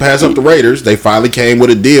wasn't gonna pass up the Raiders. They finally came with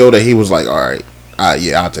a deal that he was like, all right,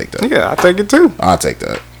 yeah, I'll take that. Yeah, I take it too. I'll take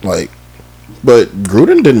that. Like, but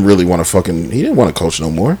Gruden didn't really want to he didn't want to coach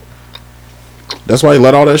no more. That's why he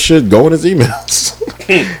let all that shit go in his emails.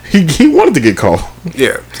 he wanted to get called.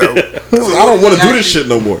 Yeah. So I don't want to do this shit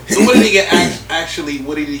no more. So what did he get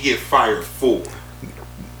what did he get fired for?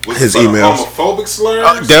 Was His it for emails. the homophobic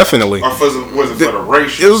slurs? definitely. Or was it for the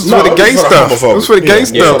racial? It was No, for the it was gay for the stuff. homophobic. It was for the gay Yeah,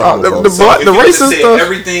 stuff. yeah, for the homophobic. So if The you would've racist said stuff.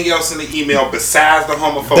 everything else in the email besides the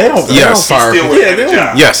homophobic They don't- stuff, they don't he fire still people. would Yeah, have they a don't.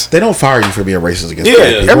 job. Yes. They don't fire you for being racist against Yeah, black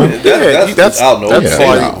people. every- That's I don't know. that's I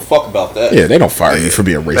fine. don't give a fuck about that. Yeah, they don't fire you for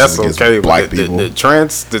being racist That's against okay. black but people. The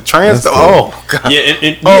trans. That's Oh God. Yeah,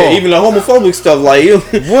 and Oh. yeah, even the homophobic stuff, like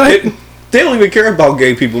What? they don't even care about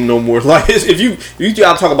gay people no more. Like if you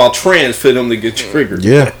gotta talk about trans for them to get triggered.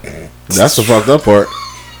 Yeah, that's the fucked up part.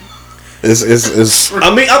 It's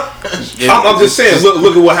I mean, I'm just saying.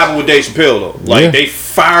 Look at what happened with Dave Chappelle though. Like Yeah. they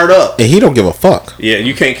fired up. and he don't give a fuck. Yeah,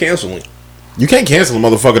 you can't cancel him. You can't cancel a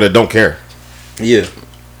motherfucker that don't care. Yeah,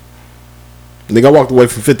 Nigga, I walked away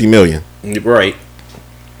from 50 million. right.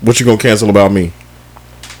 What you gonna cancel about me?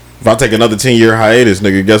 If I take another 10-year hiatus,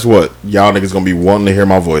 nigga, guess what? Y'all niggas gonna be wanting to hear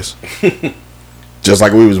my voice. Just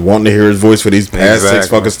like we was wanting to hear his voice for these past 6 Exactly.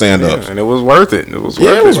 fucking stand-ups. Yeah, and it was worth it. It was worth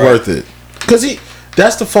Yeah, it was it. worth it. Cause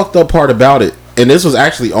that's the fucked up part about it. And this was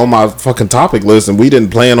actually on my fucking topic list, and we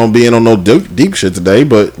didn't plan on being on no deep shit today,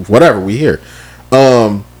 but whatever, we here.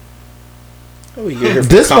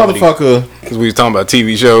 This motherfucker, Because we was talking about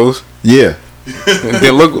TV shows. yeah. And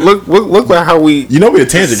then look at how we. You know we the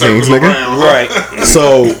Tangent Kings, Circle nigga. around. Right.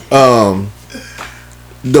 So,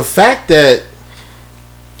 the fact that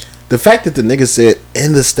the nigga said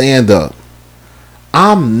in the stand up,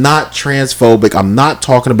 I'm not transphobic. I'm not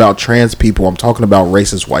talking about trans people. I'm talking about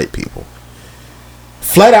racist white people.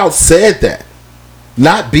 Flat out said that.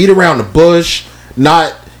 Not beat around the bush,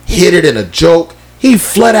 not hit it in a joke. He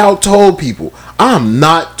flat out told people, I'm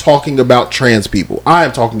not talking about trans people. I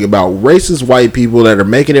am talking about racist white people that are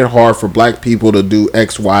making it hard for black people to do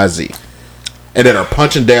X, Y, Z. And that are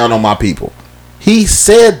punching down on my people. He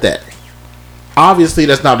said that. Obviously,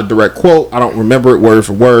 that's not a direct quote. I don't remember it word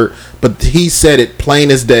for word. But he said it plain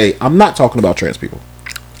as day. I'm not talking about trans people.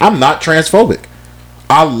 I'm not transphobic.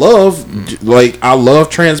 I love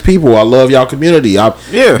trans people. I love y'all community.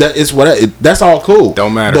 That's all cool.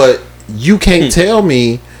 Don't matter. But you can't tell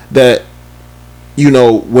me that,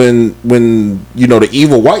 when the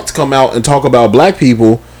evil whites come out and talk about black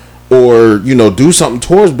people or, do something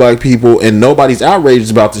towards black people and nobody's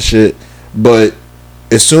outraged about the shit. But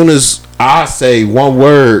as soon as I say one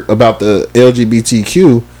word about the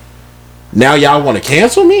LGBTQ, now y'all want to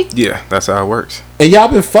cancel me? Yeah, that's how it works. And y'all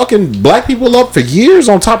been fucking black people up for years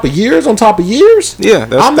on top of years on top of years? Yeah,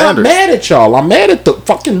 that's I'm standard. not mad at y'all. I'm mad at the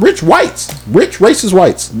fucking rich whites. Rich racist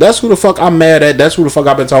whites. That's who the fuck I'm mad at. That's who the fuck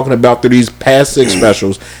I've been talking about through these past 6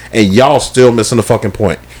 specials. And y'all still missing the fucking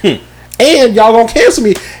point. And y'all gonna cancel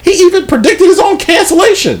me. He even predicted his own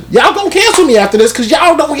cancellation. Y'all gonna cancel me after this because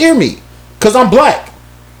y'all don't hear me. Because I'm black.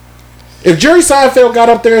 If Jerry Seinfeld got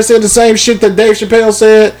up there and said the same shit that Dave Chappelle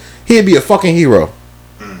said, he'd be a fucking hero.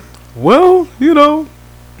 Well,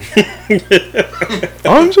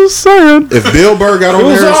 I'm just saying. If Bill Burr got on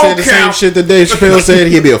there and said the same shit that Dave Chappelle said,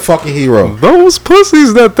 he'd be a fucking hero. Those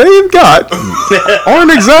pussies that they've got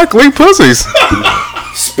aren't exactly pussies.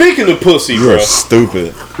 Speaking of pussy, You're bro.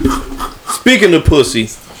 stupid. Speaking of pussy.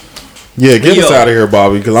 Yeah, get us out of here,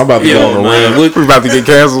 Bobby, because I'm about to get on a rant. We're about to get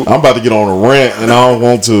canceled. I'm about to get on a rant, and I don't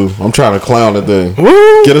want to. I'm trying to clown today.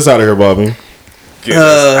 Woo. Get us out of here, Bobby. Get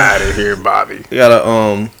us out of here, Bobby. I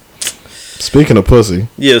gotta Speaking of pussy.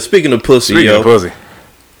 Yeah, speaking of pussy, Speaking of pussy.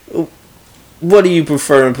 What do you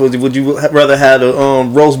prefer in pussy? Would you rather have the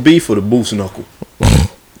roast beef or the moose knuckle?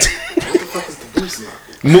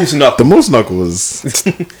 Moose knuckle. The moose knuckle is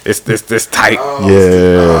it's this tight.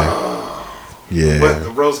 Yeah. But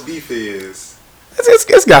the roast beef is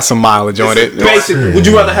It's got some mileage on it. Basically, would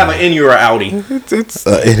you rather have an innie or an outie? It's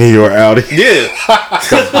innie or outie. Yeah.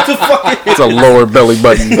 It's a lower belly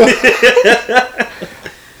button.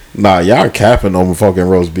 Nah, y'all capping on fucking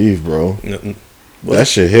roast beef, bro. That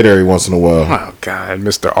shit hit every once in a while. Oh God,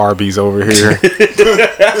 Mr. Arby's over here.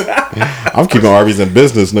 I'm keeping Arby's in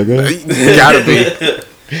business, nigga. You gotta be.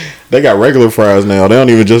 They got regular fries now. They don't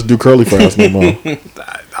even just do curly fries no more.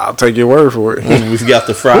 I'll take your word for it. We've got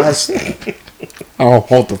the fries. I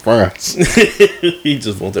don't want the fries. He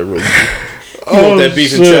just want that roast beef. You want that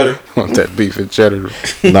beef and cheddar? Want that beef and cheddar?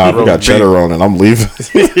 Nah, we got cheddar on it. I'm leaving.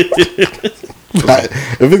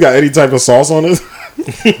 If it got any type of sauce on it.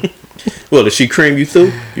 Well, did she cream you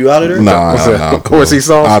through? You out of there? Nah, cool. Horsey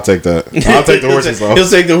sauce? I'll take that. I'll take the horsey sauce. He'll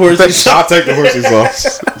take the horsey sauce. I'll take the horsey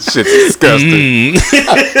sauce. Shit's disgusting.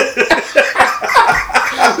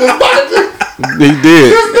 He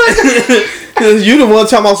did. You the one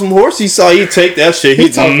talking about some horsey sauce. He take that shit. He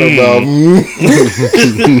talking about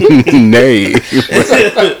nay.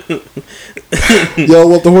 Yo,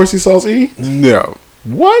 want the horsey sauce, E? No.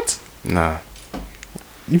 What? Nah.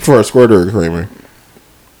 You prefer a squirt or a creamer?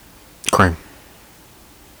 Cream.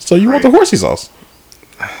 So you want the horsey sauce?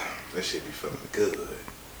 that shit be feeling good.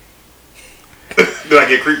 Did I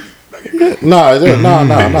get creepy? Nah.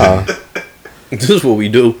 This is what we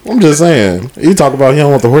do. I'm just saying. You talk about he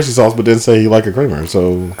don't want the horsey sauce, but then say you like a creamer.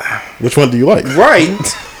 So, which one do you like? Right.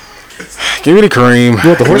 Give me the cream. You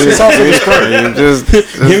want the horsey sauce or the cream? Just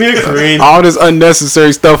give me the cream. All this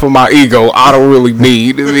unnecessary stuff for my ego, I don't really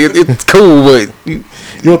need. It's cool, but you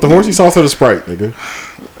want the horsey sauce or the Sprite, nigga?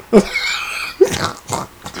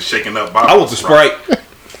 The shaking up bottle. I want the Sprite.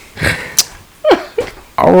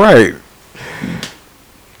 All right.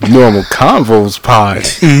 Normal Convos pod.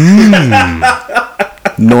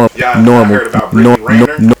 Normal Convos. We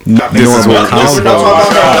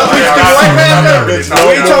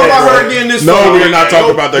ain't talking about her again this No, we're not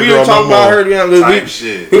talking about that girl. We ain't talking about her again. We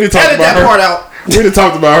Shit. edit that part out. We done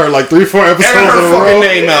talked about her like 3-4 episodes Edit in her a fucking row.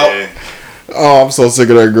 name out. Oh, I'm so sick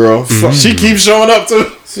of that girl. She keeps showing up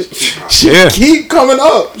too. She keep coming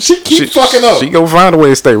up. She keep fucking up. She gonna find a way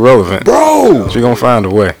to stay relevant. Bro, She gonna find a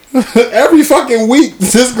way. every fucking week,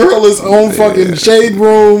 this girl is on fucking Shade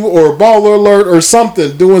Room or Baller Alert or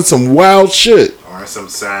something, doing some wild shit. Or some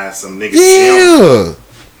size, some niggas. Yeah.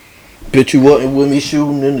 Bitch, you wasn't with me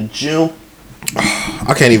shooting in the gym.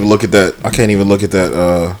 I can't even look at that. I can't even look at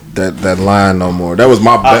that. That line no more. That was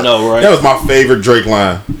my. I know, right? That was my favorite Drake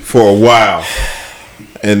line for a while.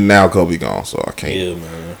 And now Kobe gone, so I can't. Yeah,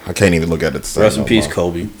 man. I can't even look at it the same. Rest in no peace, more.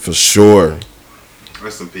 Kobe. For sure.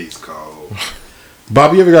 Rest in peace, Cole.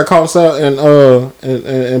 Bobby, you ever got caught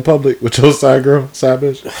in public with your side girl, side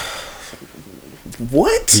bitch?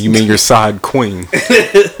 What? You mean your side queen?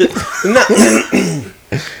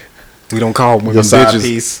 We don't call women Your side bitches.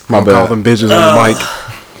 piece. We My don't call bad. them bitches on the mic.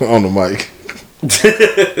 On the mic.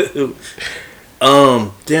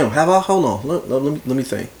 Damn. Have I? Hold on. Let me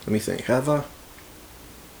think. Have I?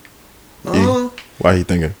 Why he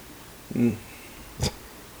thinking?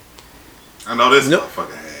 I know this Nope.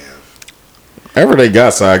 motherfucker have. Ever they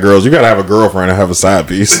got side girls, you gotta have a girlfriend and have a side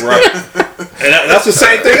piece. Right. And that's the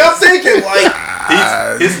same thing I'm thinking.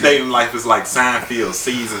 Like, His dating life is like Seinfeld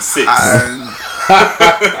season 6.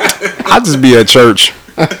 I just be at church.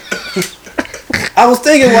 I was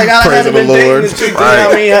thinking, like, I Praise haven't the been dating Lord. this chick. Right.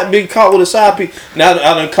 I mean, I've been caught with a side piece. Now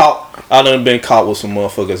I done been caught with some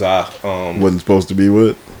motherfuckers. Wasn't supposed to be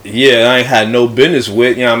with. Yeah, I ain't had no business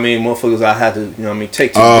with. You know what I mean? Motherfuckers, I had to. You know what I mean?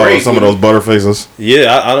 Take to the Oh, grave some of with those butterfaces.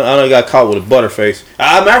 Yeah, I done got caught with a butterface.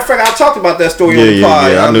 Matter of fact, I talked about that story on the Yeah,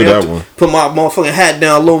 pod. I knew that one. Put my motherfucking hat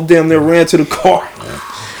down low, damn near ran to the car.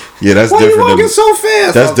 Yeah, that's Why you different. walking so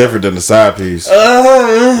fast? That's different than the side piece.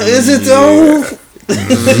 Is it though?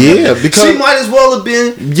 Yeah, because She might as well have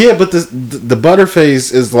been yeah, but the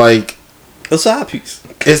butterface is like a side piece.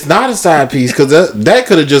 it's not a side piece because that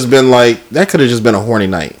could have just been like that could have just been a horny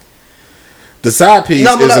night. The side piece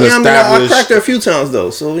No, but is an I established. cracked her a few times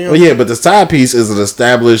though. So you know. Well, yeah, but the side piece is an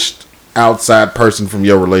established outside person from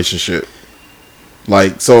your relationship.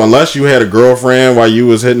 Like, so unless you had a girlfriend while you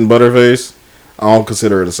was hitting butterface, I don't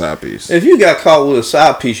consider it a side piece. If you got caught with a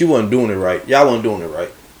side piece, you wasn't doing it right. Y'all wasn't doing it right.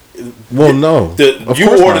 Well, no, Of You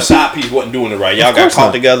course or the not. side piece wasn't doing it right. Y'all Of got course caught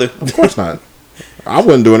not. together. Of course not. I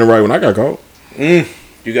wasn't doing it right when I got caught.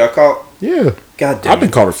 You got caught. Yeah, God damn I've been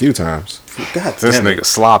it. caught a few times. God This damn it. nigga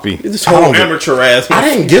sloppy. This whole amateur ass. I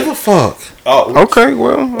didn't give a fuck. Oh, Okay,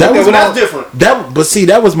 well. That was that's different. But see,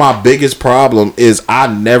 that was my biggest problem. Is I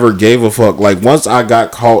never gave a fuck. Like once I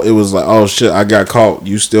got caught, it was like, oh shit, I got caught.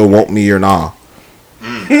 You still want me or nah?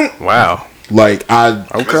 Wow. Like It's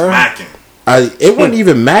macking. it wasn't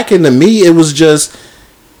even macking to me. It was just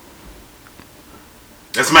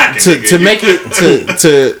That's macking. to make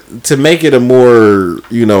it to make it a more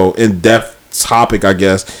in depth topic. I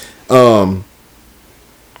guess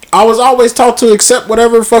I was always taught to accept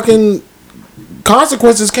whatever fucking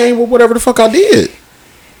consequences came with whatever the fuck I did.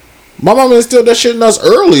 My mom instilled that shit in us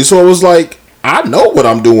early, so it was like I know what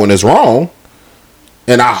I'm doing is wrong,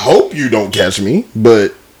 and I hope you don't catch me.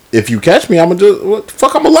 But if you catch me, I'm gonna do what the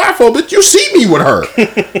fuck I'm gonna lie for. But you see me with her,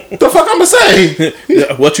 the fuck I'm gonna say?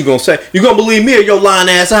 Yeah, what you gonna say? You gonna believe me or your lying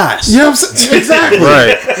ass eyes? You know what I'm saying? Exactly.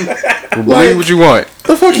 Right. Believe what you want.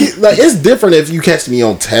 The fuck like it's different if you catch me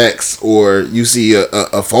on text or you see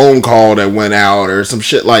a phone call that went out or some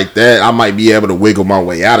shit like that. I might be able to wiggle my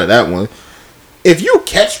way out of that one. If you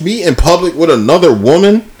catch me in public with another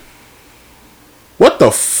woman, what the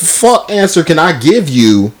fuck answer can I give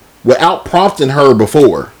you without prompting her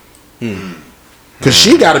before? Because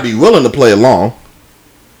she got to be willing to play along.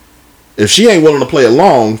 If she ain't willing to play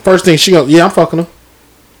along, first thing she gonna, yeah, I'm fucking her.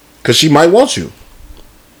 Because she might want you.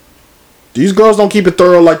 These girls don't keep it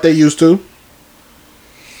thorough like they used to.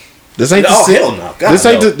 This ain't Oh, the hell no. God, this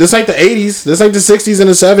ain't no. this ain't the 80s. This ain't the 60s and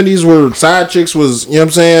the 70s where side chicks was, you know what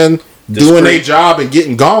I'm saying, doing their job and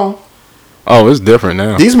getting gone. Oh, it's different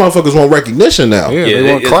now. These motherfuckers want recognition now. Yeah, Yeah,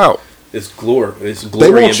 they want it- clout. It's glory. It's They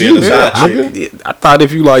glory want in being you. a side Yeah, chick. nigga. I thought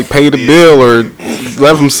if you like paid a bill or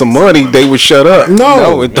left them some money, they would shut up.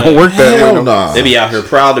 No. it don't work that way. Hell no. nah. They be out here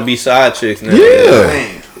proud to be side chicks. Now.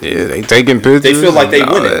 Yeah. Yeah, they taking pictures. They feel like they and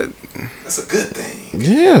all winning. that. That's a good thing.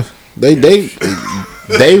 Yeah.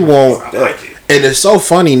 They want, I like it. and it's so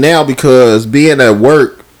funny now because being at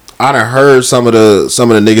work, I done heard some of the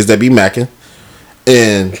niggas that be macking,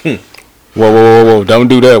 and Whoa. Don't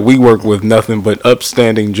do that. We work with nothing but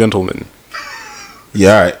upstanding gentlemen.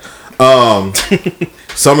 yeah, all right.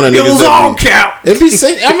 Some of the niggas It was that all be, count. it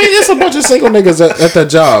be I mean, it's a bunch of single niggas at that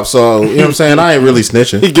job, so you know what I'm saying. I ain't really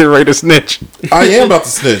snitching. He get ready to snitch. I am about to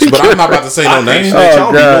snitch, but I'm not about to say no name. I Oh,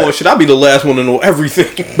 don't be God. knowing shit. I be the last one to know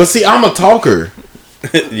everything. But see, I'm a talker.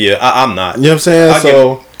 Yeah, I'm not. You know what I'm saying?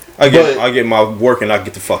 I but- I get my work and I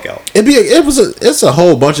get the fuck out. It's a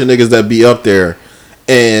whole bunch of niggas that be up there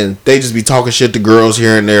and they just be talking shit to girls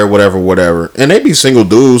here and there, whatever. And they be single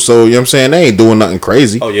dudes, so you know what I'm saying, they ain't doing nothing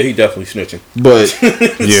crazy. Oh yeah, he definitely snitching. But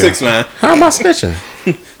 6'9". how am I snitching?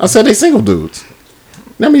 I said they single dudes. You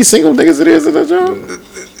know how many single niggas it is in that job?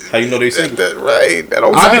 How you know they single? Right. That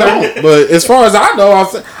don't I don't. But as far as I know,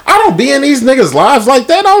 I don't be in these niggas' lives like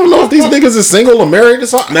that. I don't know if these niggas are single or married or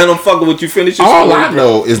something. Man, I'm fucking with you. Finish your All story, I bro.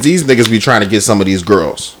 know is these niggas be trying to get some of these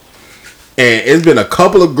girls. And it's been a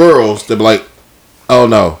couple of girls that be like, oh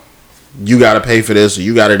no, you gotta pay for this, or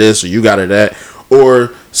you gotta this, or you gotta that.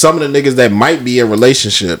 Or some of the niggas that might be in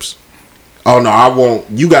relationships. Oh no, I won't.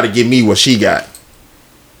 You gotta give me what she got.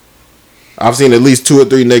 I've seen at least 2 or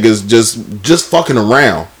 3 niggas just fucking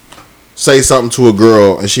around. Say something to a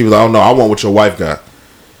girl and she was like, oh no, I want what your wife got.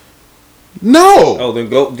 No. Oh, then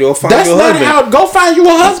go find That's your not husband. how. Go find you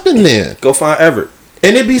a husband then. Go find Everett.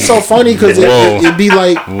 And it'd be so funny because it'd be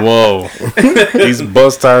like, Whoa. These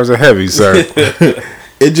bus tires are heavy, sir.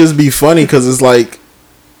 it just be funny because it's like,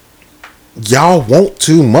 y'all want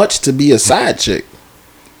too much to be a side chick.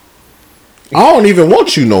 I don't even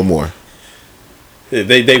want you no more.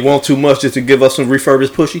 They want too much just to give us some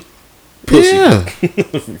refurbished pussy. Yeah.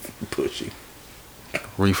 Pushy.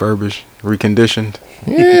 Refurbished, reconditioned,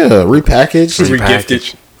 Yeah. Repackaged.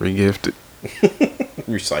 Regifted. regifted,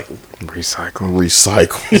 Recycled. recycled.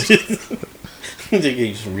 Recycled. They give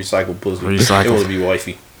you some recycled pussy. Recycled. It want to be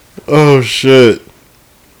wifey. Oh shit.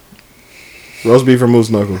 Roast beef or moose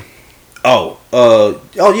knuckle? Oh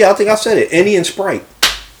yeah, I think I said it. Annie and Sprite.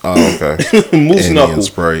 Oh, okay. Moose Andy knuckle. and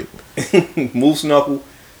Sprite. Moose knuckle.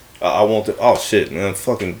 I want the. Oh shit, man!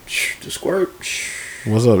 Fucking the squirt.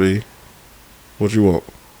 What's up, E? What you want?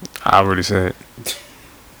 I already said.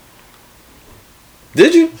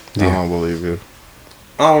 Did you? I don't believe you.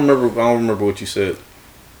 I don't remember what you said.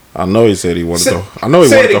 I know he said he wanted Say- the. I know he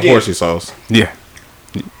say wanted it the again. horsey sauce. Yeah.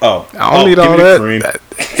 Oh, I don't need give all me the that. cream.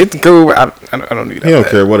 It's cool. I don't need He all don't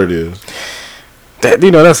that. care what it is.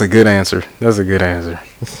 That's a good answer. That's a good ansher.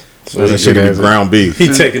 So that That's shit a good be answer. ground beef. He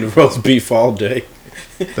taking the roast beef all day.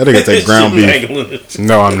 That nigga take ground beef. Dangling it.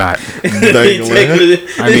 No, I'm not. He taking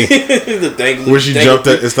it. I mean, the dangling. Where she jumped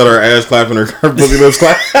at instead of her ass clapping, her pussy lips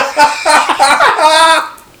clap.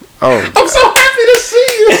 oh, I'm so happy to see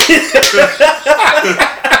you.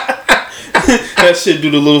 That shit do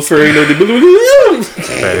the little fairy note.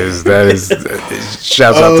 that is.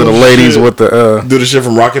 Shouts out to the ladies shit. with the. Do the shit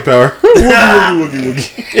from Rocket Power.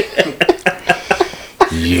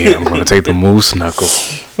 Yeah, I'm gonna take the moose knuckle.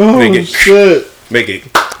 Oh Make it- shit. Make it.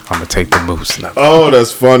 I'm gonna take the moose knuckle. Oh,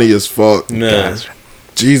 that's funny as fuck. Nah.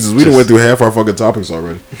 Jesus, we done went through half our fucking topics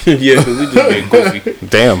already. Yeah, because we just get goofy.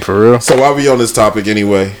 Damn, for real. So why we on this topic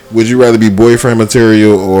anyway? Would you rather be boyfriend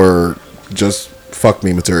material or just fuck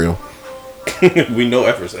me material? We know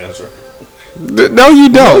Effort's answer. No, you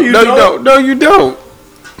don't. you No, you don't. don't. No, you don't.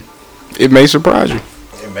 It may surprise you.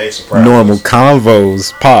 It may surprise Normal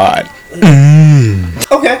Convos pod.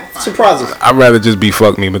 Okay, surprises. I'd rather just be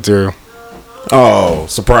fuck me material. Oh,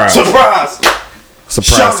 surprise. Surprise.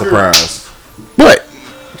 Surprise, Shocker. surprise. What?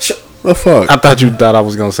 The fuck? I thought you thought I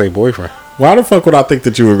was gonna say boyfriend Why the fuck would I think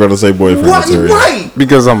that you were going to say boyfriend What? material? Right.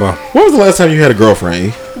 because I'm a. When was the last time you had a girlfriend,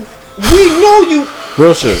 E? We know you.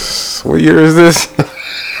 Real shit. What year is this?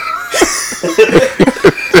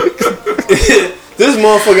 This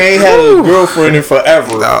motherfucker ain't had a girlfriend in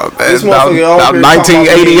forever. This about motherfucker over here talking about he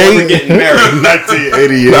ain't 1988? never getting married.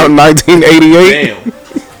 1988. About 1988. Damn.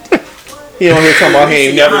 He on here talking about he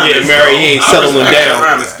ain't never getting married. He ain't settling down.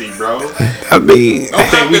 Honesty, bro. I mean,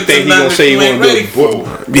 We think he gonna say he wanna go.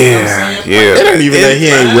 yeah, It yeah. ain't even that he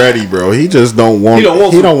ain't ready, bro. He just don't want. He don't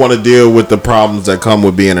want He to. don't want to deal with the problems that come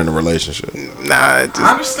with being in a relationship. Nah, it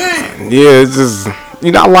I just, understand. yeah, it's just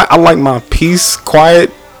I like my peace,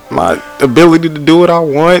 quiet, my ability to do what I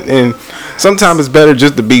want, and sometimes it's better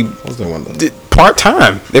just to be What's that one? part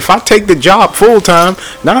time. If I take the job full time,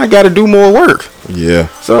 now I got to do more work. Yeah.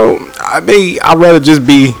 So I'd rather just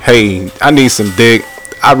be, hey, I need some dick.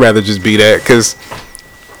 I'd rather just be that because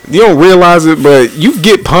you don't realize it, but you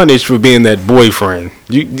get punished for being that boyfriend.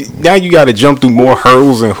 Now you got to jump through more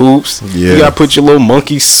hurdles and hoops. Yeah. You got to put your little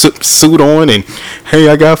monkey suit on, and hey,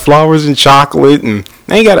 I got flowers and chocolate, and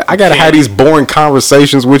I gotta have these boring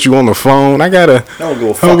conversations with you on the phone. I gotta. don't give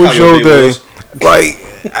a fuck How was how your your day day? was.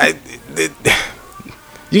 Like,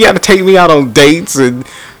 you gotta take me out on dates, and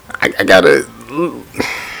I gotta.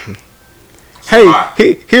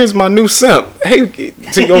 Hey, here's my new simp. Hey,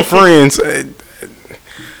 to your friends.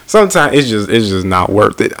 Sometimes it's just not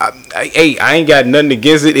worth it. I ain't got nothing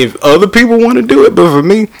against it if other people want to do it, but for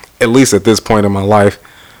me, at least at this point in my life,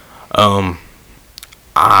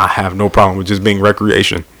 I have no problem with just being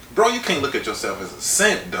recreation. Bro, you can't look at yourself as a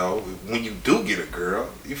simp, though, when you do get a girl.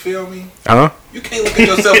 You feel me? Huh? You can't look at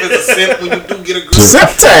yourself as a simp when you do get a girl.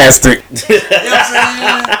 Fantastic. You know what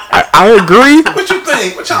I'm saying? I agree. What you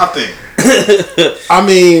think? What y'all think? I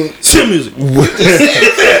mean, Simp music.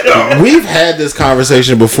 we've had this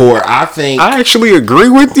conversation before. I think I actually agree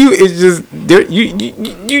with you. It's just there,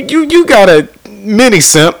 you got a mini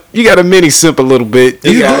simp. You got a mini simp a little bit.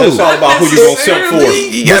 It's all about who you gonna simp for.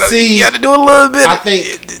 You gotta do a little bit. I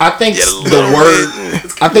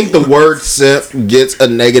think the word simp gets a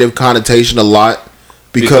negative connotation a lot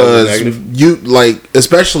because you like,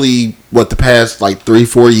 especially the past like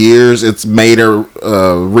 3-4 years, it's made a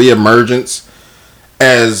reemergence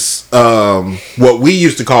as what we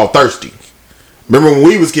used to call thirsty. Remember when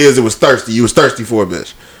we was kids, it was thirsty. You was thirsty for a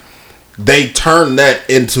bitch. They turned that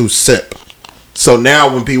into simp. So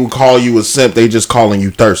now when people call you a simp, they just calling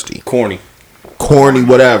you thirsty, corny,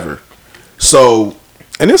 whatever. So,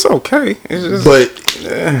 and it's okay. It's just, but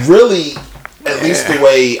really, at least the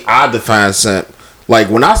way I define simp, like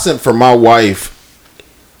when I simp for my wife,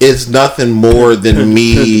 it's nothing more than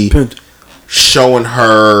me showing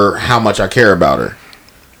her how much I care about her.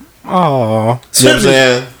 Oh, you know what I'm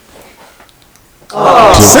saying?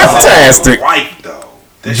 Simptastic. Wife though.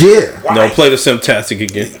 Yeah. No, play the Simptastic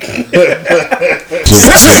again.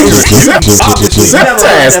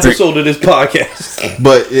 Simptastic. Episode of this podcast.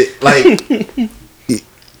 But it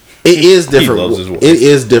is different. He loves his wife. It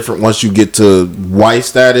is different once you get to wife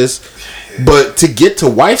status. But to get to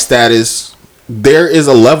wife status, there is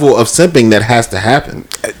a level of simping that has to happen.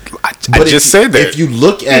 I just said that. If you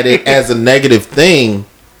look at it as a negative thing,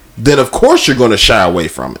 then of course you're going to shy away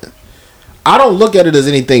from it. I don't look at it as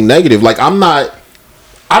anything negative. Like I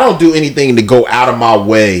don't do anything to go out of my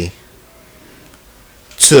way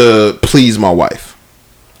to please my wife.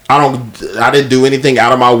 I didn't do anything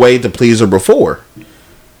out of my way to please her before.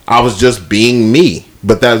 I was just being me,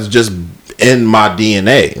 but that's just in my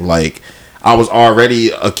DNA. Like I was already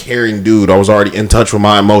a caring dude. I was already in touch with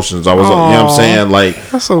my emotions. I was, you know what I'm saying? Like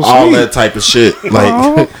so all sweet. that type of shit.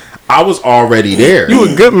 Like I was already there.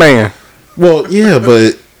 You a good man. Well, yeah,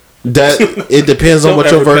 but that it depends on what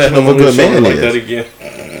your version of a good man like is. that again.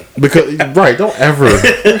 Because don't ever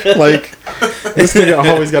like this nigga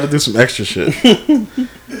always got to do some extra shit.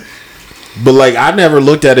 But like I never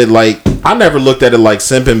looked at it like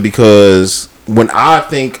simping, because when I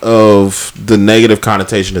think of the negative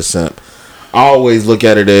connotation of simp, I always look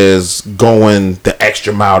at it as going the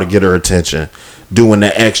extra mile to get her attention, doing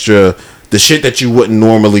the shit that you wouldn't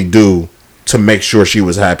normally do to make sure she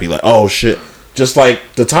was happy. Like, oh shit, just like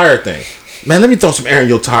the tire thing. Man, let me throw some air in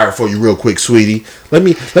your tire for you real quick, sweetie. Let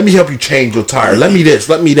me help you change your tire. Let me this,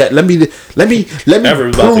 let me that, let me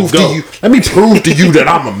prove to you. Let me prove to you that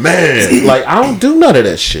I'm a man. Like I don't do none of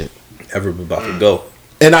that shit. Ever about to go.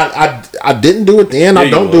 And I didn't do it then. I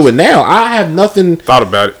don't do it now. I have nothing. Thought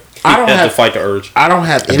about it. I don't have to fight the urge. I don't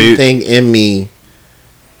have anything in me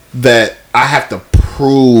that I have to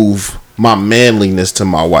prove my manliness to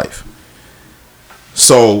my wife.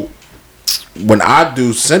 So when I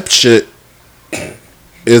do simp shit,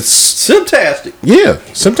 it's Simptastic. Yeah,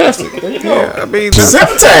 Simptastic. There you go. Yeah, I mean,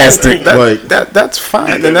 Simptastic. That's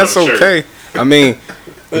fine, and that's okay. I mean,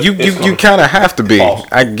 you kind of have to be.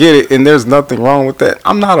 I get it, and there's nothing wrong with that.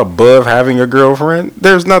 I'm not above having a girlfriend.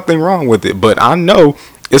 There's nothing wrong with it, but I know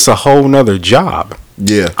it's a whole nother job.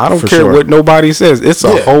 Yeah, I don't care what nobody says. It's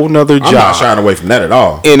a whole nother job. I'm not shying away from that at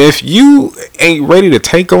all. And if you ain't ready to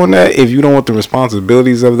take on that, if you don't want the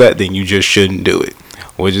responsibilities of that, then you just shouldn't do it.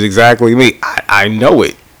 Which is exactly me. I know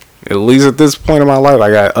it. At least at this point in my life,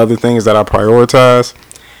 I got other things that I prioritize.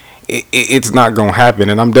 It's not gonna happen,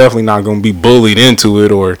 and I'm definitely not gonna be bullied into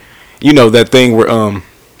it, or that thing where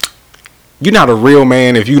you're not a real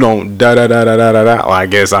man if you don't da da da da da da. Well, I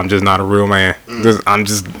guess I'm just not a real man. I'm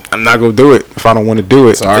not gonna do it if I don't want to do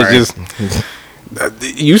it. It's just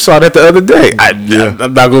you saw that the other day. I'm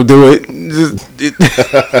not gonna do it.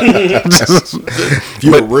 If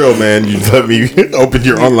you're a real man, you let me open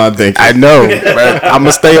your online thing. I know. I'm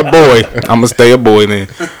gonna stay a boy. I'm gonna stay a boy then.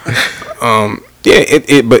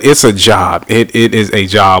 But it's a job. It is a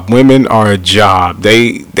job. Women are a job.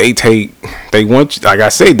 They want, like I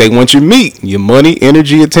say, they want your meat, your money,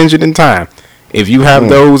 energy, attention, and time. If you have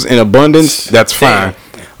those in abundance, that's fine.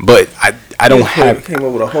 But I don't have. Came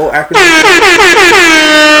up with a whole acronym.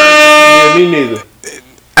 Yeah, me neither.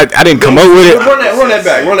 I didn't come up with it. Run that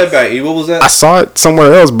back. E, what was that? I saw it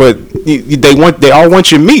somewhere else, but they all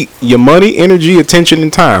want your meat, your money, energy, attention,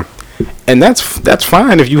 and time. And that's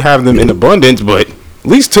fine if you have them in abundance, but at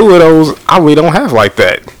least two of those I really don't have like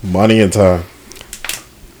that. Money and time.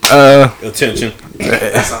 Attention.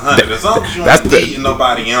 That's 100. As long as you ain't leading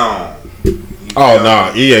nobody on. Oh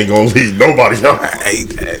no, he ain't gonna lead nobody on.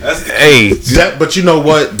 But you know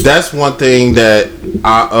what? That's one thing that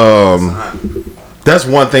I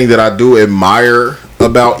do admire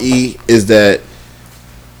about E is that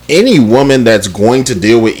any woman that's going to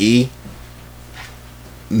deal with E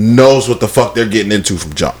knows what the fuck they're getting into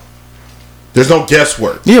from jump. There's no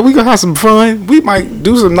guesswork. Yeah, we gonna have some fun. We might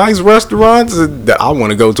do some nice restaurants that I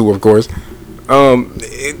want to go to, of course.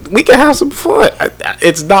 We can have some fun.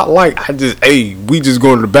 It's not like we just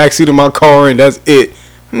go in the backseat of my car and that's it.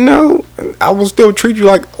 No, I will still treat you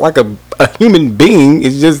like a human being.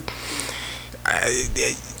 It's just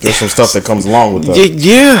there's some stuff that comes along with that.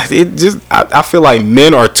 Yeah, it just I feel like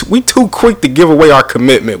men are we too quick to give away our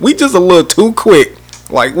commitment. We just a little too quick.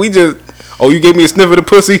 Like we just, you gave me a sniff of the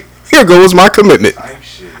pussy. Here goes my commitment.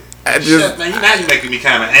 Shit, man, now you making me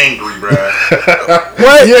kind of angry, bro.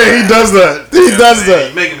 What? Yeah, he does that. He does that.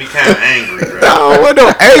 You making me kind of angry, bro. No, what no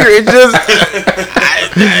angry. It's just,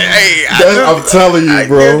 I'm telling you,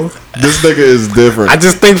 bro. This nigga is different. I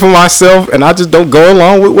just think for myself, and I just don't go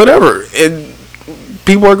along with whatever. And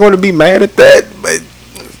people are going to be mad at that. But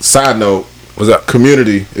side note, what's up?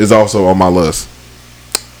 Community is also on my list.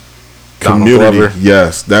 Community,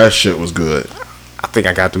 yes, that shit was good. I think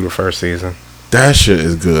I got through the first season. That shit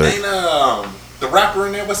is good. Ain't the rapper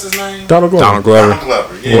in there? What's his name? Donald Glover. Donald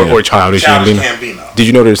Glover. Yeah. Or Childish Gambino. Did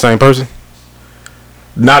you know they're the same person?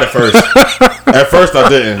 Not at first. At first I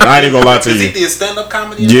didn't. I ain't even gonna lie to you. Is he a stand-up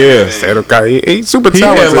comedy? Yeah, stand-up guy. He's super he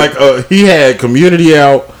talented. He had Community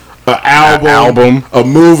out, an album, a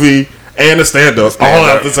movie, and a stand-up all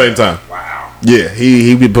at the same time. Wow. Yeah,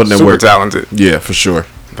 he be putting in super work. Talented. Yeah, for sure.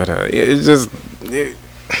 But it's just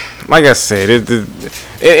like I said,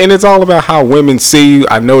 and it's all about how women see you.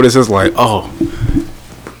 I notice it's like,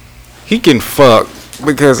 he can fuck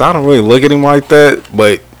because I don't really look at him like that.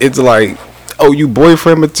 But it's like, you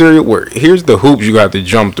boyfriend material. Where here's the hoops you got to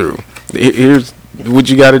jump through. Here's what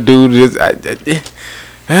you got to do. It's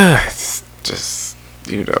just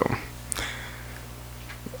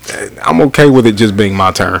I'm okay with it just being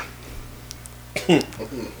my turn.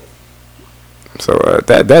 So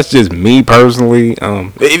that's just me personally.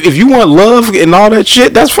 If you want love and all that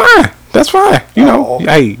shit, that's fine. That's fine.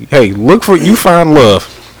 Hey, look for you find love.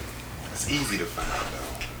 It's easy to find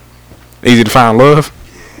though. Easy to find love.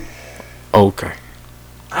 Okay.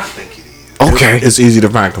 I think it is. Okay. It's easy to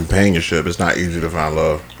find companionship. It's not easy to find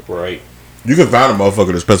love. Right. You can find a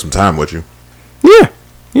motherfucker to spend some time with you.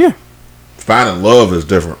 Yeah. Finding love is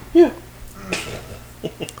different. Yeah.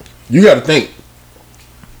 You got to think.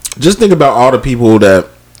 Just think about all the people that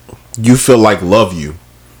you feel like love you.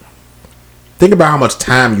 Think about how much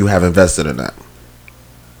time you have invested in that.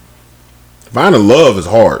 Finding love is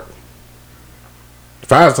hard.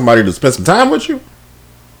 Finding somebody to spend some time with you,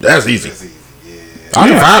 that's easy. I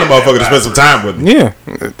can find a motherfucker to spend some time with me. Yeah.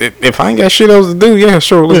 If I ain't got shit else to do, yeah,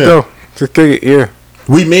 sure, let's go. Just kick it, yeah.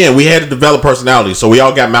 We had to develop personality, so we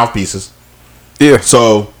all got mouthpieces. Yeah.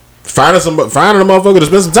 So finding a motherfucker to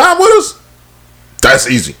spend some time with us, that's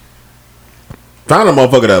easy. Finding a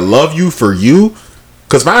motherfucker that love you for you,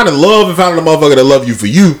 because finding love and finding a motherfucker that love you for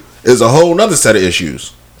you is a whole nother set of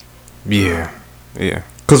issues. Yeah.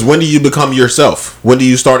 Because when do you become yourself? When do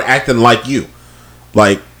you start acting like you?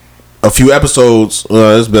 Like a few episodes,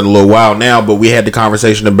 it's been a little while now, but we had the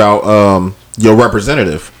conversation about your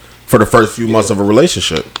representative for the first few months of a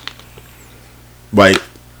relationship. Like,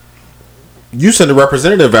 you send a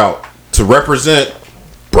representative out to represent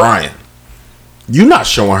Brian. You're not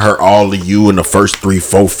showing her all of you in the first 3,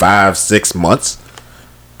 4, 5, 6 months.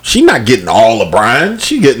 She not getting all of Brian.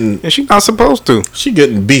 She getting. And she not supposed to. She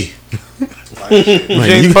getting B. She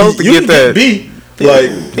ain't supposed to get that. B.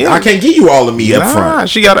 Like, I can't give you all of me up front.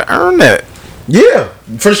 She got to earn that. Yeah,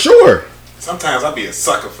 for sure. Sometimes I be a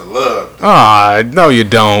sucker for love. No, you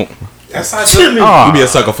don't. That's how I do. You be a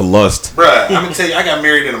sucker for lust. Bruh, I'm gonna tell you, I got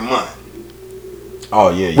married in a month. Oh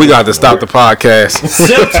yeah. We got to stop the podcast.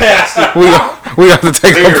 we got to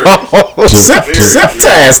take a pause.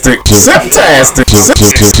 Septastic. Shots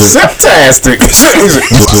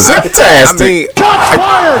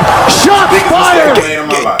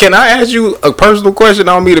fired. Can I ask you a personal question?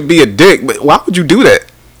 I don't mean to be a dick, but why would you do that?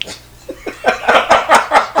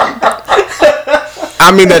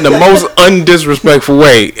 I mean that in the most undisrespectful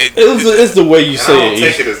way. It's the way you say I don't it.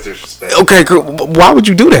 take it as disrespect. Okay, cool. Why would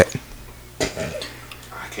you do that?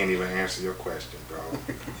 I can't even answer your question, bro.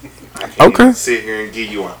 I can't Okay. even sit here and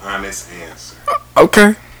give you an honest answer.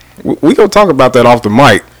 Okay, we gonna talk about that off the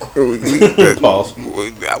mic. Pause.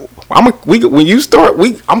 When you start,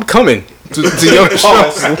 I'm coming to your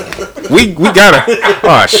show. We gotta.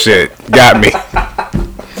 Oh shit, got me.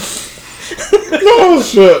 Oh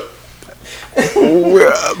shit.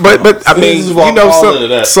 But I mean, you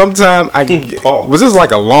know, sometimes was this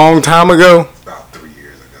like a long time ago? About 3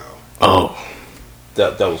 years ago. Oh,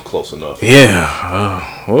 That was close enough. Yeah.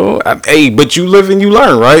 Hey, but you live and you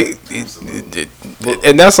learn, right?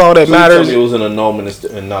 And that's all that matters. It was an annulment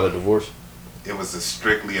and not a divorce. It was a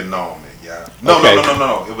strictly annulment. Yeah. No.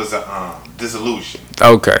 It was a dissolution.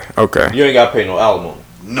 Okay. You ain't got to pay no alimony.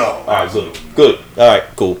 No. All right, good. All right,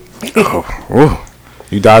 cool.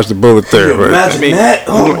 You dodged the bullet there. But, imagine that?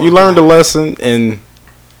 You learned a lesson, and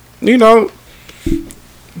you know.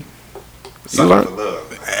 Something for love.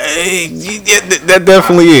 Hey, that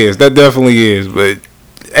definitely is. But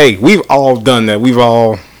hey, we've all done that.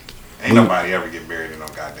 Ain't nobody ever get married in no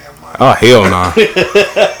goddamn money. Oh hell no.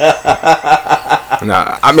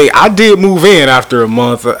 Nah, I mean I did move in after a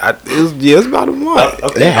month. It was about a month.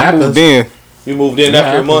 Okay. I moved in. You moved in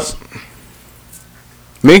after a month.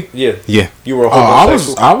 Me? Yeah. You were a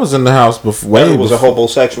homosexual. I was in the house before. It was a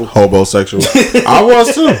homosexual. Homosexual. I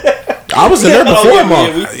was too. I was in there before a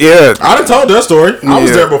month. Yeah. I done told that story. I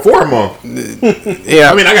was there before a month.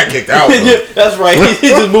 Yeah. I mean, I got kicked out. Yeah, that's right. He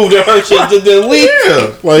just moved in her shit to the leave.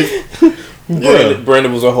 Yeah. Like,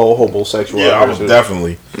 Brandon was a whole homosexual. yeah, I was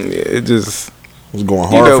definitely. Yeah, it just was going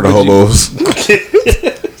hard for the hobos.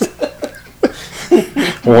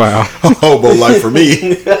 Wow. Hobo life for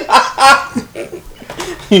me.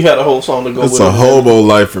 You had a whole song to go with. It's a hobo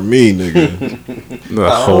life for me, nigga. The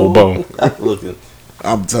hobo. Looking.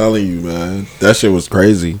 I'm telling you, man. That shit was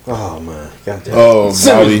crazy. Oh, man. Goddamn. Oh,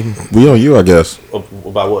 Bobby. We on you, I guess.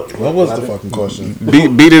 About what? What was the fucking question?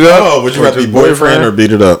 Beat it up? Oh, would you rather be boyfriend or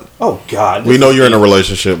beat it up? Oh, God. We know you're in a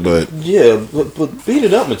relationship, but... Yeah, but beat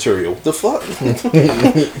it up material. The fuck?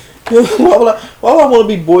 Why would I want to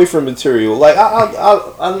be boyfriend material? Like,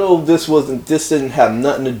 I know this didn't have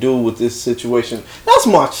nothing to do with this situation. That's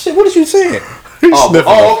my shit. What are you saying? Okay. Fuck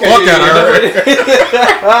out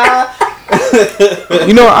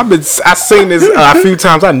You know, I've seen this a few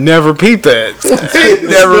times. I never peeped that.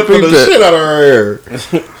 Never peeped the that. shit out of her hair.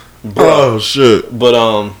 Oh shit. But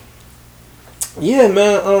yeah,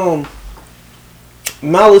 man.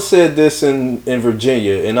 Malice said this in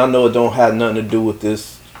Virginia, and I know it don't have nothing to do with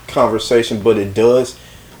this conversation, but it does.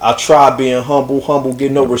 I try being humble,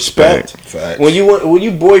 get no respect. Facts. When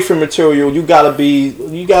you boyfriend material, you gotta be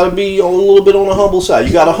a little bit on the humble side.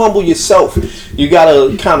 You gotta humble yourself. You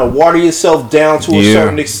gotta kind of water yourself down to a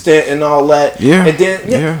certain extent and all that. Yeah. And then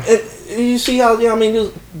and you see how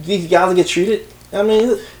these guys get treated. I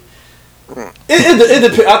mean. It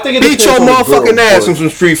depends. I think it Beat depends your on the motherfucking girl, ass in some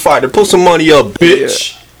Street Fighter. Put some money up,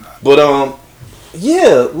 bitch. But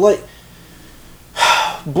yeah, like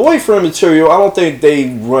boyfriend material. I don't think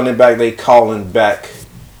they running back. They calling back,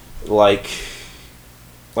 like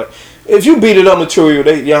if you beat it up material.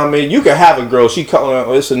 You know what I mean, you can have a girl. She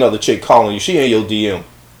calling. It's another chick calling you. She in your DM.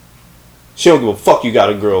 She don't give a fuck. You got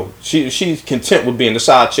a girl. She's content with being the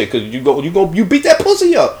side chick because you beat that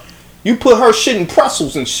pussy up. You put her shit in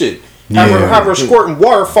pretzels and shit. Have her squirting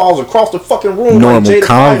waterfalls across the fucking room. Normal like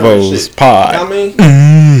Convos pod. You know what I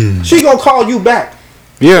mean, she gonna call you back.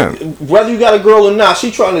 Yeah. Whether you got a girl or not,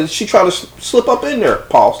 she trying to slip up in there,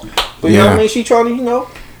 pause. But you know what I mean, she trying to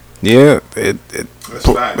Yeah.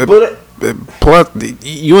 Plus,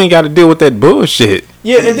 you ain't got to deal with that bullshit.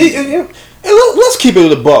 Yeah, and let's keep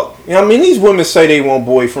it a buck. You know what I mean, these women say they want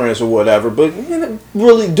boyfriends or whatever, but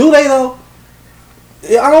really, do they though?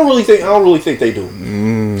 I don't really think they do.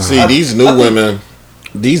 See, these new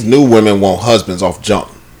women want husbands off jump.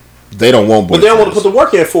 They don't want boyfriends. But they don't want to put the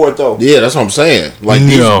work in for it though. Yeah, that's what I'm saying. Like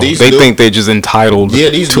these they think they're just entitled. Yeah,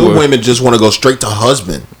 these new women just want to go straight to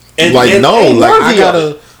husband. And I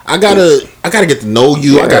gotta get to know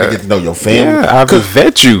you. Yeah. I gotta get to know your family. Yeah, I have to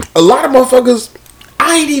vet you. A lot of motherfuckers,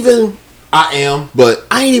 I ain't even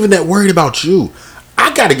that worried about you.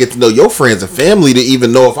 I gotta get to know your friends and family to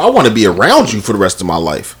even know if I want to be around you for the rest of my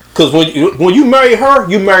life. Because when you marry her,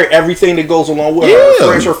 you marry everything that goes along with her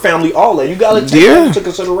friends, her family, all that. You gotta take that into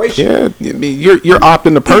consideration. Yeah, you're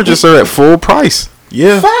opting to purchase her at full price.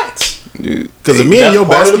 Yeah, facts. Because if me and your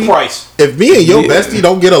bestie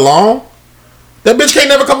don't get along, that bitch can't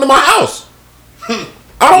never come to my house. I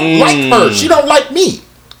don't like her. She don't like me.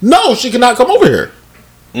 No, she cannot come over here.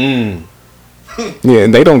 Yeah,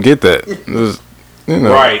 and they don't get that.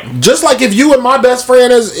 Right. Just like if you and my best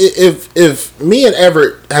friend if me and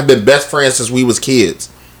Everett have been best friends since we was kids,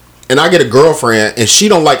 and I get a girlfriend and she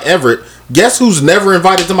don't like Everett, guess who's never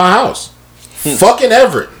invited to my house? Fucking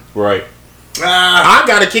Everett. Right. I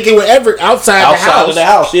gotta kick it with Everett outside of the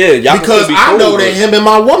house. Yeah, y'all because I know that him and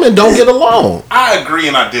my woman don't get along. I agree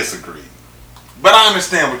and I disagree, but I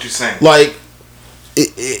understand what you're saying. Like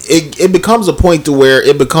it becomes a point to where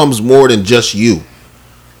it becomes more than just you.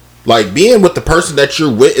 Like being with the person that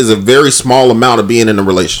you're with is a very small amount of being in a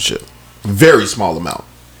relationship. Very small amount.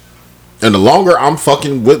 And the longer I'm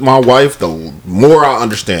fucking with my wife, the more I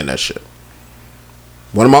understand that shit.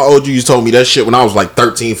 One of my OGs told me that shit when I was like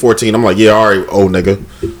 13, 14. I'm like, yeah, all right, old nigga.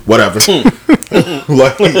 Whatever.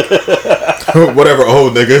 Like, whatever,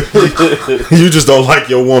 old nigga. You just don't like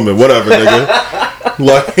your woman. Whatever, nigga.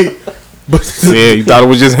 Like, but Yeah, you thought it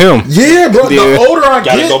was just him. yeah, bro. Yeah. The older I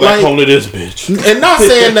Gotta get, go back like, home to this bitch. and not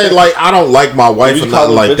saying that like I don't like my wife You or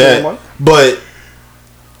call nothing her like bitch on that, the mic? but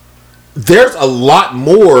there's a lot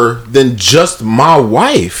more than just my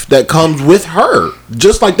wife that comes with her.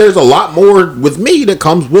 Just like there's a lot more with me that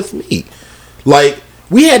comes with me. Like,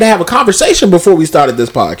 we had to have a conversation before we started this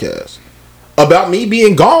podcast about me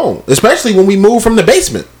being gone, especially when we moved from the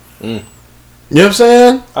basement. You know what I'm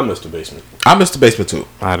saying? I miss the basement. I miss the basement too,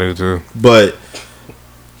 I do too. but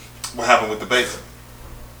What happened with the basement?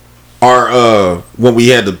 our when we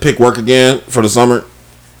had to pick work again for the summer,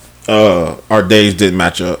 our days didn't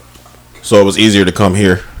match up, so it was easier to come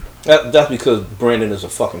here That's because Brandon is a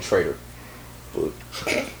fucking traitor.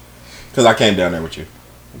 because I came down there with you.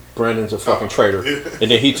 Brandon's a fucking traitor, and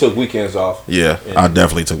then he took weekends off. Yeah, I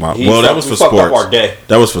definitely took my. He Well, that fuck- was he for fucked up sports. our day.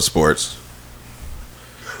 That was for sports.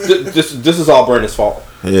 This is all Brandon's fault.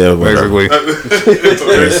 Yeah, whatever. Basically.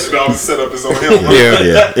 All the setup is on him. Yeah.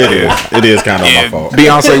 Yeah, it is. It is kind of my fault.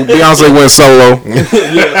 Beyonce went solo.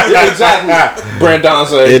 Yeah, exactly. Brandon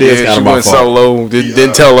said, It is Yeah, kind she of my went fault. solo.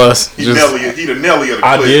 Didn't tell us. He Just the Nelly of the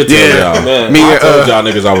I clique. did tell Yeah, y'all. man. me I and told y'all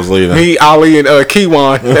niggas I was leaving. me, Ali, and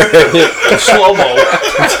Kiwan. slow mo.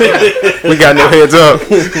 We got no heads up.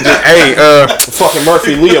 Just, hey, Fucking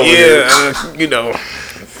Murphy Leo. yeah, you know.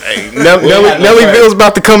 Hey, had no Nellyville's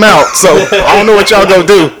about to come out, so I don't know what y'all gonna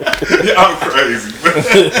do. Yeah, I'm crazy.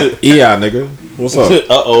 Yeah, nigga. What's up?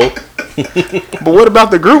 But what about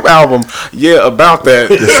the group album? Yeah, about that.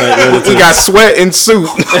 We got Sweat and Suit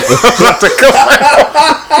about to come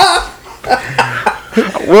out.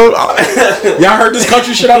 Well, Y'all heard this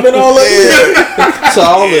country shit I've been on lately? It's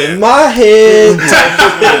all in my head.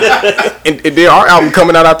 and then our album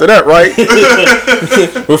coming out after that, right?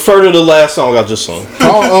 Refer to the last song I just sung.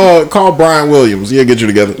 Call Brian Williams. He'll get you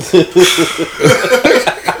together.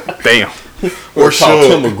 Damn. Or Call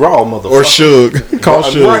Tim Suge. McGraw, motherfucker. Or Suge. Call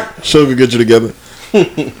Right. Suge. Suge will get you together.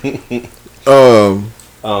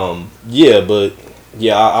 Yeah, but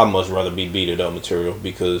yeah, I much rather be beated up material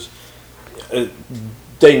because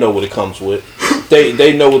they know what it comes with.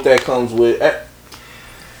 They know what that comes with.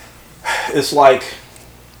 It's like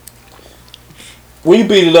when you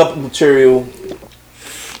beat it up material,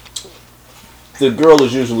 the girl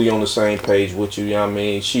is usually on the same page with you. You know what I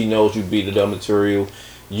mean? She knows you beat it up material.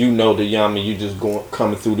 You know that, you know what I mean, you just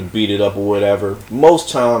coming through to beat it up or whatever. Most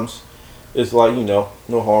times, it's like, you know,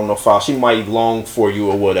 no harm, no foul. She might long for you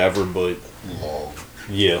or whatever, but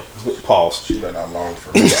yeah, pause. She better not long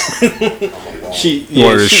for me. You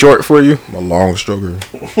wanted it short for you? I'm a long stroker.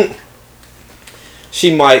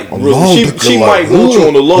 She might long really, dick she like, might want you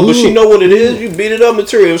on the low, but she ugh. know what it is. You beat it up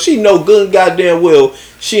material. She know good and goddamn well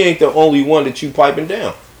she ain't the only one that you piping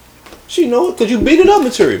down. She know it because you beat it up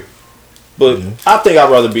material. But I think I'd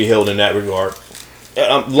rather be held in that regard.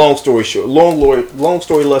 Long story short, long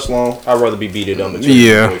story less long. I'd rather be beat it up material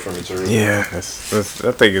Yeah. than away from material. Yeah, that's,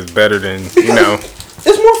 I think it's better than, you know.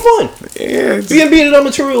 It's more fun. Yeah. It's, Being beat up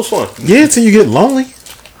material is fun. Yeah, till you get lonely.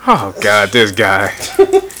 oh God, this guy.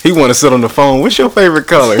 He want to sit on the phone. What's your favorite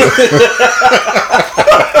color?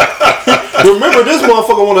 Remember, this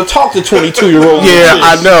motherfucker want to talk to 22-year-olds. Yeah,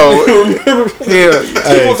 I know. Remember, Yeah.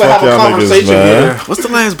 he wants to have a y'all niggas, conversation man. with him. What's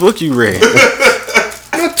the last book you read?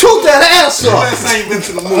 Toot that ass up. ain't been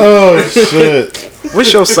to the movie. Oh shit!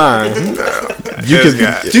 What's your sign? You This can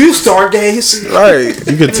guy. Do you stargaze? Right.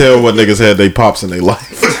 you can tell what niggas had they pops in their life.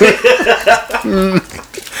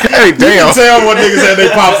 Hey, You damn. can tell what niggas had they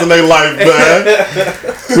pops in their life, man.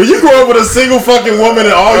 When you grow up with a single fucking woman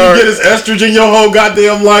and all you get is estrogen your whole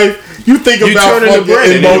goddamn life, you think You about turn into fucking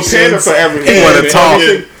Brandon. You pander emotions, for everything. He wanna and talk.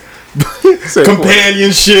 fucking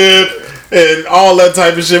companionship and all that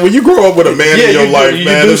type of shit. When you grow up with a man in your life, you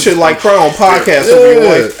man, do it's- shit like cry on podcasts over your Yeah.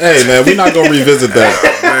 wife. Hey man, we're not gonna revisit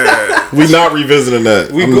that. We not revisiting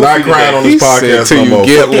that. We I'm goofy not crying today. on He this said podcast till no you more.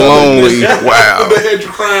 get Fuck y'all lonely. Wow. Had you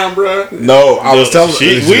crying, bro? No, I was telling.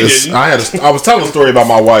 we didn't. I was telling a story about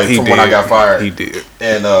my wife from when I got fired, He did.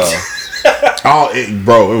 and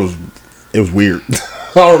bro, it was weird.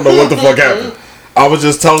 I don't know what the fuck happened. I was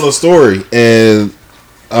just telling a story, and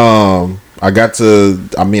I got to.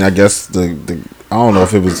 I mean, I guess the I don't know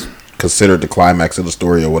if it was considered the climax of the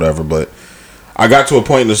story or whatever, but I got to a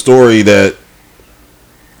point in the story that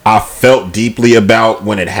I felt deeply about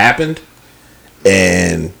when it happened,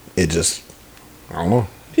 and it just, I don't know.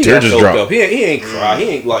 He Tear got just choked dropped. up. He ain't cry. He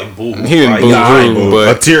ain't like boo. He didn't cry. boo. I ain't boo.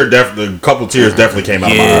 but- A tear definitely, a couple tears definitely came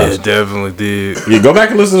out of my Yeah, eyes. definitely did. Yeah, go back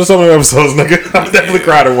and listen to some of the episodes, nigga. I definitely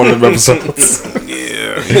cried in one of them episodes.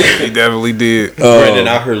 Yeah, he definitely did. Brandon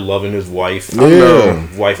out here loving his wife. Yeah.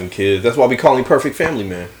 Wife and kids. That's why we call him perfect family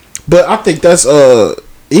man. But I think that's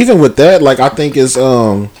even with that, like I think it's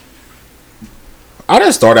I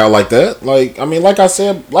didn't start out like that. Like I mean, like I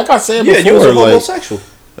said Yeah, before, you was a like homosexual.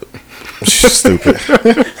 stupid.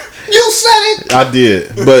 You said it. I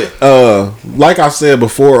did, but like I said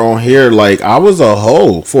before on here, like I was a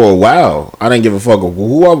hoe for a while. I didn't give a fuck of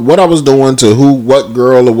what I was doing to what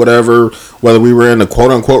girl or whatever, whether we were in a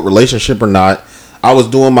quote unquote relationship or not. I was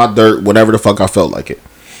doing my dirt, whatever the fuck I felt like it.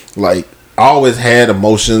 Like I always had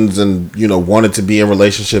emotions and wanted to be in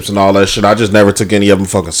relationships and all that shit. I just never took any of them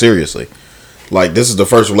fucking seriously. Like this is the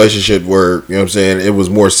first relationship where what I'm saying, it was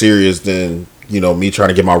more serious than me trying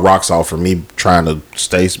to get my rocks off or me trying to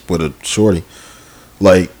stay with a shorty.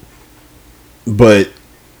 Like, but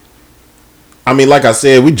I mean, like I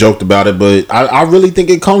said, we joked about it, but I really think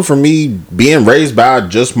it comes from me being raised by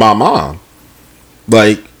just my mom.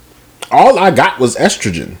 Like, all I got was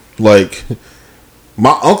estrogen. Like,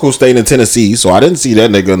 my uncle stayed in Tennessee, so I didn't see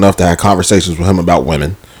that nigga enough to have conversations with him about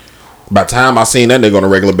women. By the time I seen that nigga on a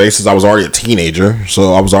regular basis, I was already a teenager,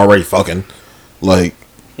 so I was already fucking. Like,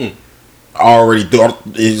 already do,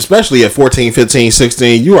 especially at 14, 15,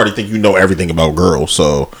 16, you already think you know everything about girls,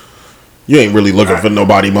 so you ain't really looking for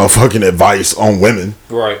nobody motherfucking advice on women.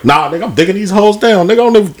 Right. Nah, nigga, I'm digging these hoes down. Nigga, I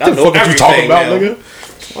don't know what the fuck you talking about, now.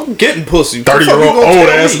 nigga. I'm getting pussy. 30-year-old old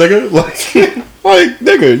ass nigga. Like,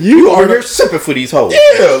 nigga, you Are are here sipping for these hoes.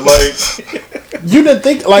 yeah, like you didn't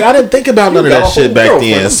think I didn't think about none of that shit back then. I'm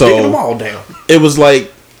digging them So all down. it was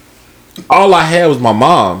like all I had was my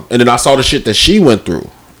mom, and then I saw the shit that she went through,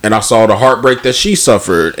 and I saw the heartbreak that she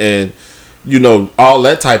suffered, and all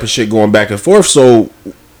that type of shit going back and forth. So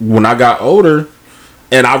when I got older,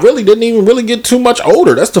 and I really didn't even really get too much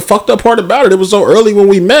older. That's the fucked up part about it. It was so early when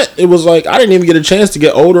we met. It was like I didn't even get a chance to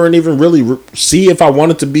get older and even really see if I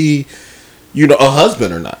wanted to be, a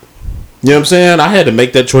husband or not. You know what I'm saying? I had to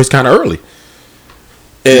make that choice kind of early,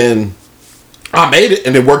 and I made it,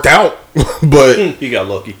 and it worked out. But You got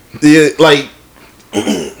lucky. yeah, like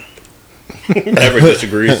Never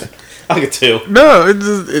disagrees. I can tell. No,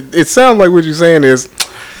 it sounds like what you're saying is,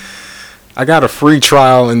 I got a free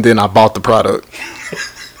trial and then I bought the product.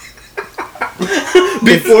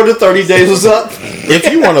 Before the 30 days was up,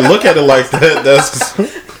 if you want to look at it like that, that's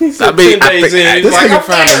I mean, 10 days in, this like, nigga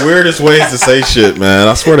found the weirdest ways to say shit, man.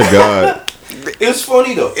 I swear to God. it's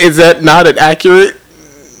funny though. is that not an accurate?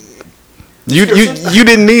 You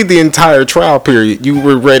didn't need the entire trial period. You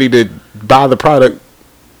were ready to buy the product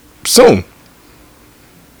soon.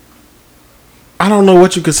 I don't know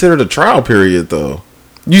what you consider the trial period though.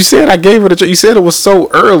 You said I gave it a. You said it was so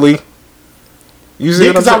early. You said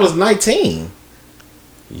Yeah, because I was 19.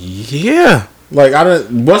 Yeah. Like I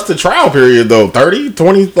didn't. What's the trial period though? 30,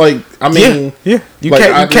 20? Like I mean, Yeah. You like,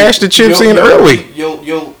 you cashed the chips in early.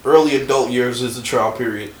 Your early adult years is the trial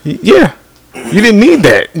period. Yeah. You didn't need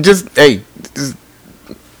that. Just 18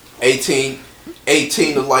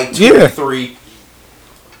 to like Yeah. 23.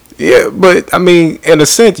 Yeah, but I mean, in a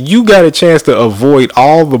sense, you got a chance to avoid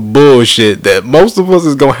all the bullshit that most of us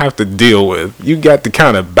is gonna have to deal with. You got to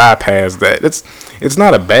kind of bypass that. It's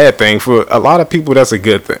not a bad thing for a lot of people. That's a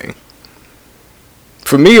good thing.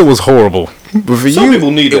 For me, it was horrible, but for Some you,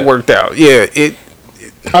 people need it that. worked out. Yeah,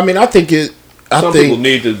 I mean, I think it. I Some think people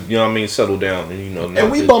need to, settle down and not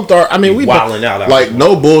and we just bumped our. I mean, we wilding out. like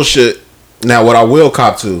no bullshit. Now, what I will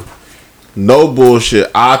cop to, no bullshit.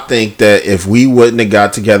 I think that if we wouldn't have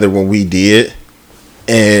got together when we did,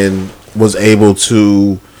 and was able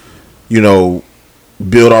to,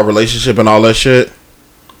 build our relationship and all that shit,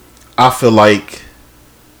 I feel like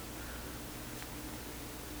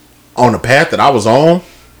on the path that I was on,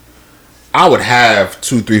 I would have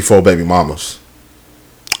 2, 3, 4 baby mamas.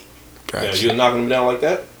 Yeah, you're knocking them down like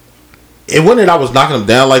that. It wasn't that I was knocking them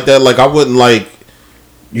down like that. Like I wouldn't like,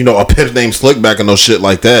 a pimp named Slickback and no shit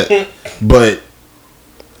like that. But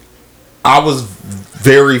I was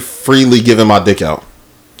very freely giving my dick out.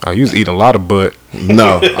 Oh, you was eating a lot of butt.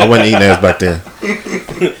 No, I wasn't eating ass back then.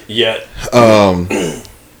 Yeah.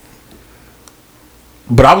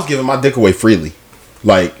 But I was giving my dick away freely.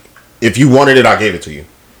 Like, if you wanted it, I gave it to you.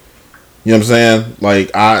 You know what I'm saying? Like,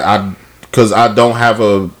 because I don't have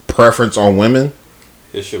a preference on women.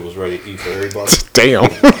 This shit was ready to eat for everybody. Damn.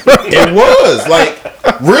 It was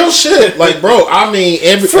like real shit. Like, bro, I mean,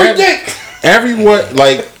 everyone,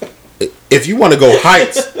 like, if you want to go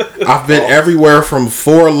heights, I've been everywhere from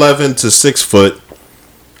 4'11" to 6 foot.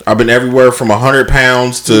 I've been everywhere from 100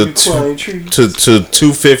 pounds to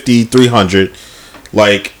 250, 300.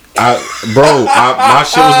 Like, my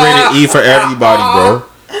shit was rated E for everybody, bro.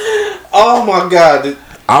 Oh my god.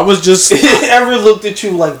 I was just ever looked at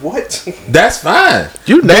you like, what? That's fine.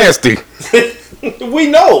 You nasty. We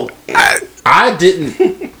know. I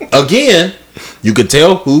didn't. Again, you could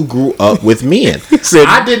tell who grew up with men.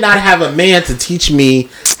 I did not have a man to teach me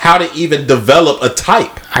how to even develop a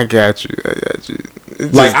type. I got you.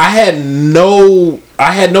 Like I had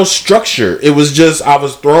no structure. It was just I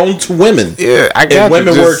was thrown to women. Yeah, I got and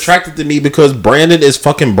women you. were attracted to me because Brandon is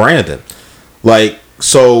fucking Brandon. Like,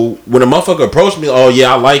 so when a motherfucker approached me, oh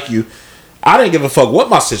yeah, I like you, I didn't give a fuck what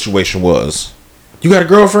my situation was. You got a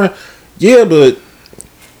girlfriend? Yeah, but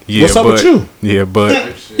what's up with you? Yeah, but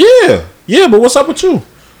Yeah, but what's up with you?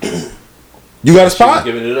 You got a spot?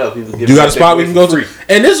 Giving it up. You got a spot we can go to?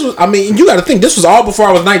 And this was, I mean, you got to think, this was all before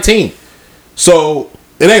I was 19. So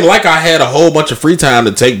it ain't like I had a whole bunch of free time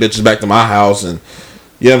to take bitches back to my house and,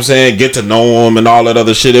 you know what I'm saying, get to know them and all that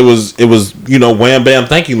other shit. It was, you know, wham, bam,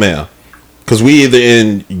 thank you, ma'am. Because we either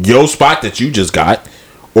in your spot that you just got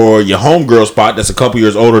or your homegirl spot that's a couple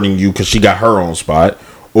years older than you because she got her own spot,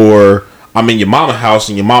 or I'm in your mama's house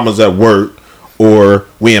and your mama's at work, or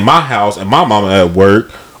we in my house and my mama at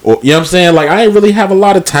work, or, you know what I'm saying? Like, I ain't really have a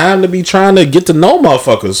lot of time to be trying to get to know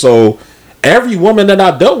motherfuckers. So every woman that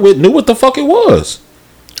I dealt with knew what the fuck it was.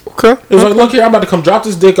 Okay. It was like, look here, I'm about to come drop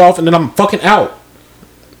this dick off and then I'm fucking out.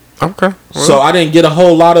 Okay. Well, so I didn't get a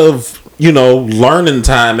whole lot of, you know, learning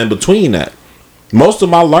time in between that. Most of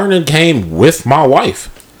my learning came with my wife.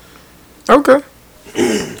 Okay.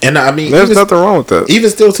 And I mean, there's nothing wrong with that. Even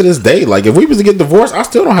still to this day, like if we was to get divorced, I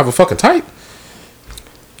still don't have a fucking type.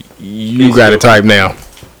 You got a type now.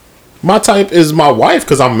 My type is my wife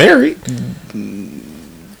because I'm married.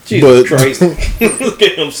 Jesus Christ. Look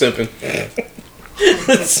at him simping.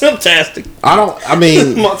 Simptastic. I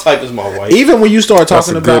mean, my type is my wife. Even when you start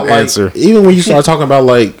talking about like, even when you start talking about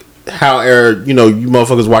like how you know, you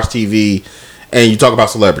motherfuckers watch TV and you talk about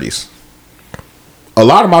celebrities. A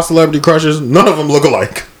lot of my celebrity crushes, none of them look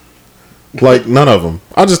alike. Like none of them.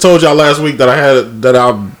 I just told y'all last week that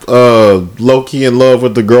I'm low key in love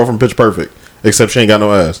with the girl from Pitch Perfect, except she ain't got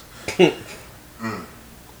no ass. Ass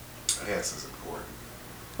is important.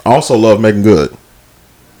 I also love Megan Good.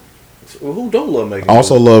 Well, who don't love Megan?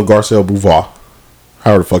 Also love Garcelle Beauvoir.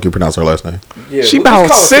 How the fuck you pronounce her last name? Yeah, she about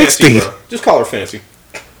 60. Fancy, just call her Fancy.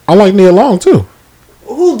 I like Nia Long too.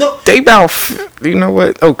 Who don't? They about. You know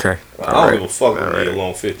what? Okay. I don't give a fuck with Nia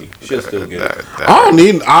Long 50. She'll still get it. I don't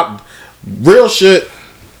need. Real shit.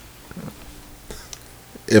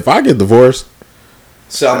 If I get divorced,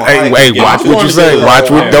 hey, watch what you say.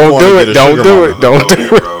 Watch what. Don't do it. Don't do it. Don't do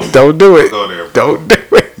it. Don't do it. Don't do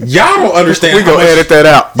it. Y'all don't understand. We gonna edit that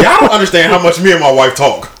out. Y'all don't understand how much me and my wife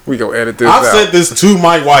talk. We gonna edit this out. I've said this to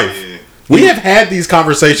my wife. We have had these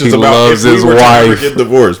conversations he about loves if we his were wife. to get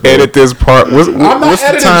divorced. Bro. Edit this part. I'm not what's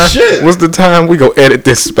editing the time? shit. What's the time? We go edit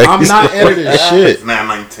this space. I'm not editing shit. It's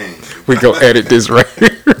 9:19. We go edit this right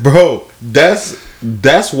here. Bro, that's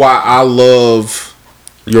why I love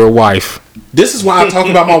your wife. This is why I talk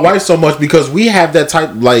about my wife so much, because we have that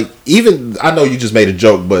type, like, even, I know you just made a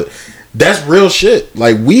joke, but that's real shit.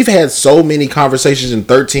 Like, we've had so many conversations in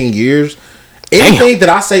 13 years. Anything that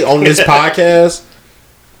I say on this podcast,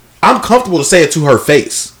 I'm comfortable to say it to her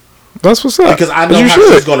face. That's what's up. Because I know how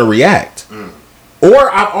she's going to react. Or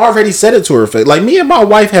I've already said it to her face. Like, me and my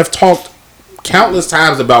wife have talked countless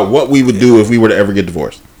times about what we would do if we were to ever get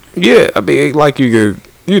divorced. Yeah, I mean, like you could,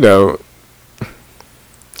 you know,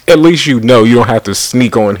 at least you know you don't have to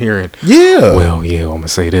sneak on here and well, yeah, I'm gonna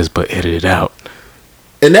say this, but edit it out.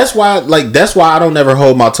 And that's why I don't never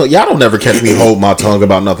hold my tongue. Y'all don't never catch me hold my tongue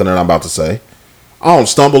about nothing that I'm about to say. I don't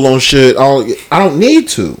stumble on shit. I don't need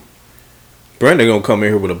to. Brandon gonna come in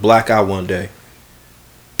here with a black eye one day.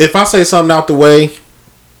 If I say something out the way,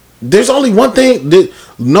 there's only one thing.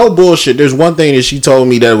 No bullshit. There's one thing that she told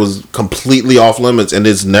me that was completely off limits, and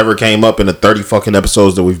it's never came up in the 30 fucking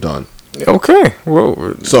episodes that we've done. Okay,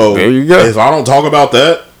 well, so there you go. If I don't talk about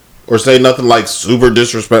that or say nothing like super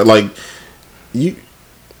disrespect, like you,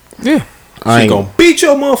 yeah, I ain't gonna beat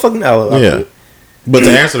your motherfucking out. Yeah, but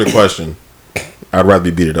to answer the question, I'd rather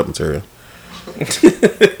be beaten up material.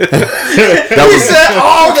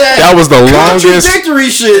 That was the longest contradictory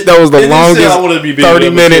shit. That was the longest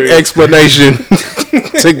 30-minute explanation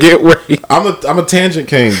to get where I'm a tangent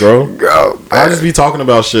king, bro. Oh, I just be talking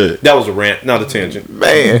about shit. That was a rant, not a tangent,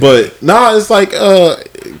 man. But nah, it's like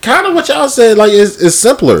kind of what y'all said. Like it's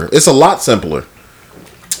simpler. It's a lot simpler.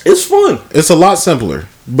 It's fun. It's a lot simpler.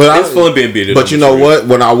 But it's fun being beaten. But you know what?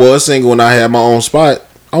 When I was single and I had my own spot,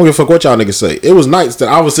 I don't give a fuck what y'all niggas say. It was nights that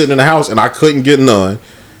I was sitting in the house and I couldn't get none.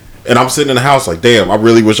 And I'm sitting in the house like, damn, I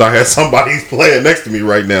really wish I had somebody playing next to me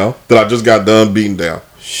right now that I just got done beating down.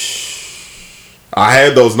 I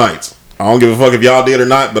had those nights. I don't give a fuck if y'all did or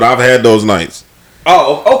not, but I've had those nights.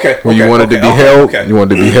 Oh, okay. When you wanted to be held? You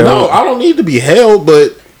wanted to be held? No, I don't need to be held,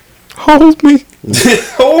 but hold me.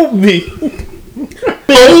 Hold me.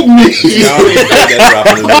 hold me. Y'all ain't got that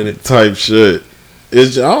drop in a minute. Type shit.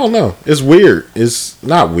 It's just, I don't know. It's weird. It's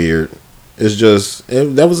not weird. It's just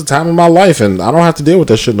that was a time in my life, and I don't have to deal with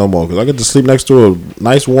that shit no more because I get to sleep next to a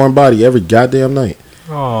nice warm body every goddamn night.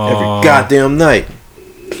 Every goddamn night.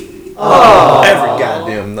 Every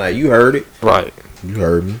goddamn night. You heard it. Right. You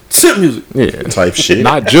heard me. Sit music. Yeah. Type shit.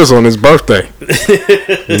 Not just on his birthday.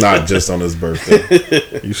 Not just on his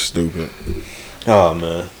birthday. You stupid. Oh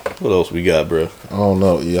man. What else we got, bro? I don't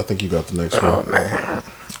know. Yeah, I think you got the next one. Oh, man.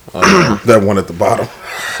 That one at the bottom.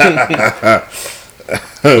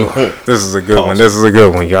 This is a good one. This is a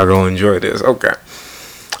good one. Y'all gonna enjoy this. Okay.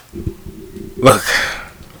 Look.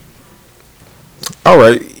 All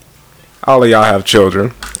right. All of y'all have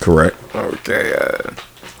children. Correct. Okay.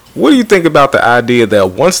 What do you think about the idea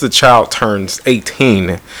that once the child turns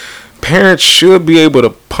 18, parents should be able to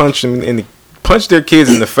punch their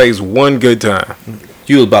kids in the face one good time?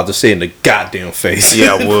 You was about to say in the goddamn face.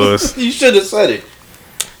 Yeah, I was. You should have said it.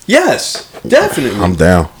 Yes, definitely. I'm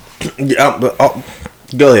down. Yeah,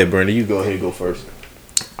 go ahead, Brandon. You go ahead. Go first.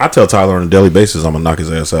 I tell Tyler on a daily basis I'm gonna knock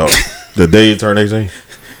his ass out the day he turned 18.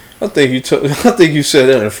 I think you said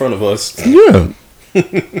that in front of us. Yeah.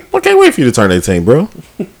 I can't wait for you to turn 18, bro.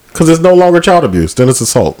 Because it's no longer child abuse. Then it's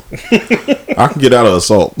assault. I can get out of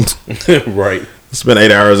assault. Right. Spend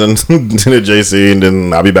 8 hours in the JC and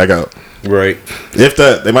then I'll be back out. Right. If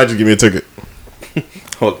that, they might just give me a ticket.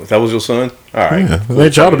 Oh, that was your son? All right. Yeah, it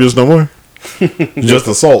ain't child abuse no more. Just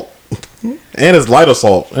assault. And it's light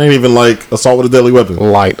assault. It ain't even like assault with a deadly weapon.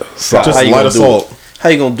 Light assault. Just light assault. How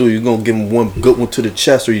you gonna do it? You gonna give him one good one to the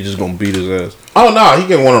chest, or you just gonna beat his ass? Oh, no. He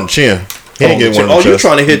getting one on the chin. He ain't getting one on the chest. You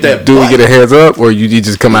trying to hit that Do we butt. get a heads up, or you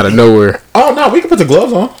just come out of nowhere? Oh, no. We can put the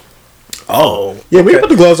gloves on. Oh. Yeah, we can put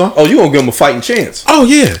the gloves on. Oh, you gonna give him a fighting chance? Oh,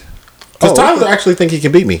 yeah. Because Tyler okay. actually think he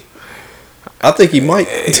can beat me. I think he might.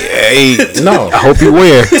 Hey, No. I hope you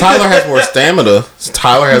win. Tyler has more stamina.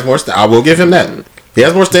 I will give him that. He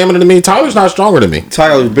has more stamina than me. Tyler's not stronger than me.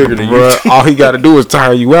 Tyler's bigger than you. Bruh, all he got to do is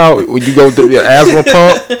tire you out when you go through your asthma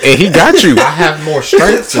pump, and he got you. I have more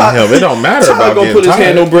strength than him. It don't matter Tyler about gonna getting put his tired.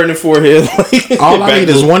 hand on Brandon's forehead. All I need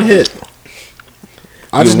is one hit.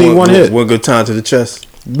 I just need one hit. One good time to the chest.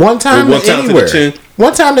 One time One to time to the anywhere. chin.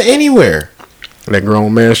 One time to anywhere. That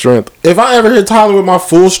grown man strength. If I ever hit Tyler with my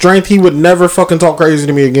full strength, he would never fucking talk crazy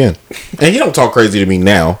to me again. And he don't talk crazy to me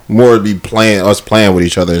now. More to be playing with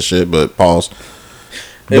each other and shit. But pause.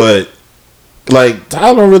 But like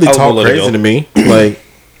Tyler don't really talk crazy to me. Like,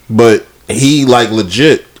 but he like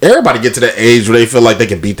legit. Everybody get to that age where they feel like they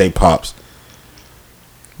can beat their pops.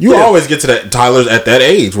 You always get to that. Tyler's at that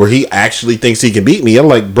age where he actually thinks he can beat me. I'm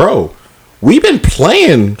like, bro, we've been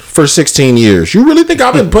playing for 16 years. You really think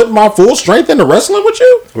I've been putting my full strength into wrestling with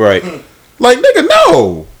you? Right. Like, nigga,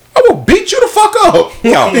 no. I will beat you the fuck up.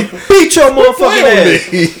 Yo, beat your motherfucking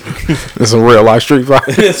ass. It's a real life street fight.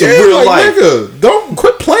 It's a real like, life. nigga, don't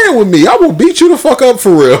quit playing with me. I will beat you the fuck up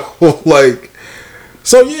for real. Like,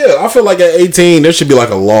 so yeah, I feel like at 18 there should be like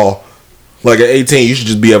a law. Like at 18, you should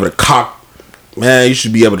just be able to cock. Man, you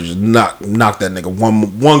should be able to just knock that nigga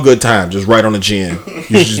one good time, just right on the chin.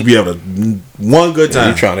 You should just be able to one good time.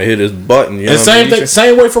 You trying to hit his button? You know And same thing,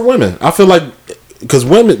 same way for women. I feel like because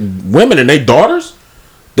women and their daughters,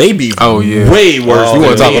 they be way worse. You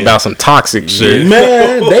want to talk men. about some toxic shit?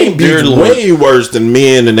 Man, they be way worse than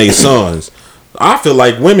men and their sons. I feel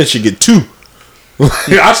like women should get two.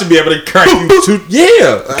 I should be able to crank you two.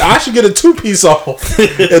 Yeah, I should get a 2-piece off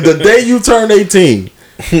the day you turn 18.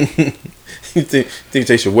 You think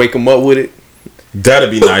they should wake him up with it?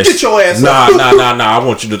 That'd be nice. Get your ass nah, up. nah. I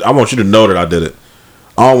want you to know that I did it.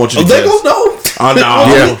 I don't want you to. They gonna know. Oh no,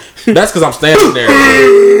 yeah. That's because I'm standing there.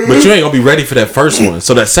 But you ain't gonna be ready for that first one.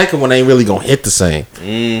 So that second one ain't really gonna hit the same.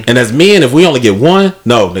 And as men, if we only get one,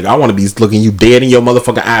 no, nigga, I want to be looking you dead in your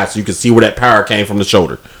motherfucking eyes so you can see where that power came from the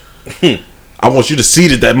shoulder. I want you to see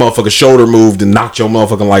that motherfucking shoulder moved and knocked your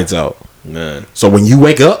motherfucking lights out. Man. So when you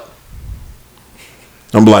wake up,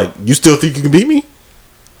 I'm like, you still think you can beat me?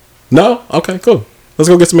 No? Okay, cool. Let's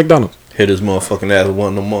go get some McDonald's. Hit his motherfucking ass with one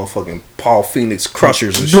of them motherfucking Paul Phoenix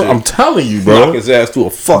crushers and Bro, shit. I'm telling you, bro. Knock his ass to a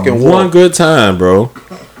fucking one wall. good time, bro.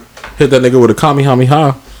 Hit that nigga with a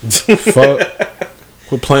Kamehameha. Fuck.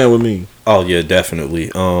 Quit playing with me. Oh yeah, definitely.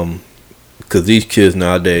 Because these kids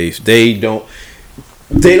nowadays, they don't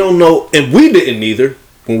know, and we didn't either.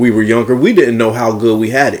 when we were younger, we didn't know how good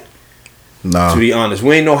we had it. Nah. To be honest,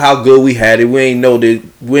 we ain't know how good we had it. We ain't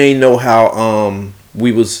know how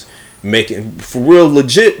we was making for real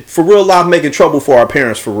life making trouble for our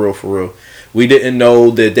parents for real. We didn't know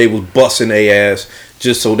that they was busting their ass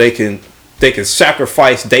just so they can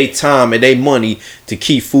sacrifice their time and their money to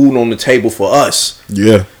keep food on the table for us.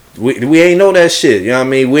 Yeah. We ain't know that shit. You know what I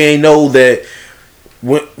mean? We ain't know that.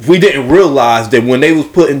 We didn't realize that when they was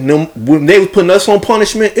putting us on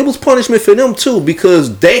punishment, it was punishment for them too,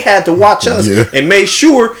 because they had to watch us and make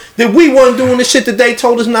sure that we weren't doing the shit that they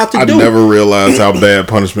told us not to do. I never realized how bad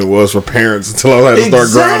punishment was for parents until I had to start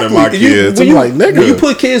grounding my kids. I'm like, nigga, when you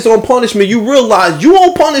put kids on punishment, you realize you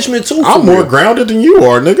on punishment too. I'm more grounded than you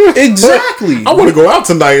are, nigga. Exactly. I want to go out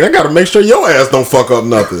tonight. I got to make sure your ass don't fuck up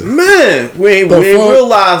nothing. Man, we ain't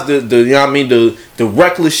realized the you know what I mean, the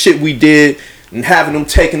reckless shit we did. And having them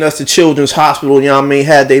taking us to Children's Hospital, you know what I mean,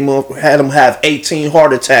 had them have 18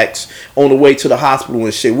 heart attacks on the way to the hospital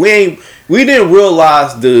and shit. We didn't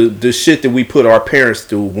realize the shit that we put our parents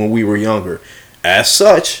through when we were younger. As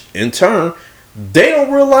such, in turn, they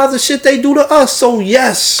don't realize the shit they do to us. So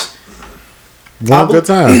yes, one good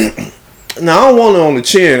time. Now I don't want it on the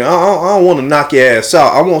chin. I don't want to knock your ass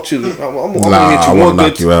out. I want you to. I'm gonna hit you I want to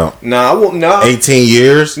knock you out. Nah, I won't. Nah. 18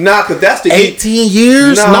 years. Nah, cause that's the 18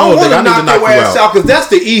 years. Nah, No, I want nigga, I to need to knock your ass out, cause that's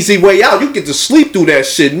the easy way out. You get to sleep through that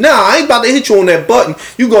shit. Nah, I ain't about to hit you on that button.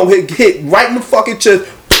 You gonna hit right in the fucking chest.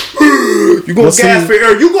 You gonna gasp for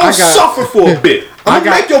air. You gonna suffer for a bit. I'm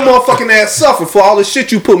gonna make your motherfucking ass suffer for all the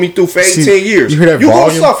shit you put me through for 18 years. You hear that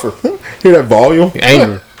volume? Gonna suffer. Hear that volume?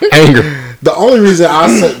 Anger. The only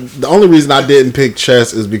reason I didn't pick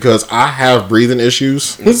chess is because I have breathing issues.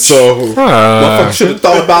 So motherfucker should have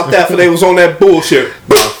thought about that when they was on that bullshit.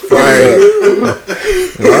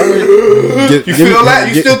 You feel that?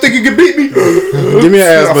 You still think you can beat me? Give me an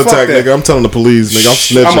asthma attack, nigga. I'm telling the police, nigga. I'm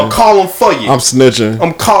snitching. I'm gonna call them for you. I'm snitching.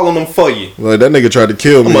 I'm calling them for you. Like, that nigga tried to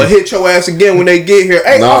kill me. I'm gonna hit your ass again when they get here.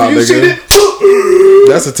 Hey, you see that?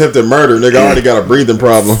 That's attempted murder, nigga. I already got a breathing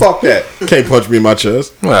problem. Fuck that. Can't punch me in my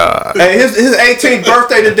chest. Hey, his 18th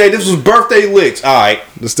birthday today. This was birthday licks. All right.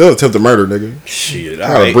 It's still attempted murder, nigga. Shit. I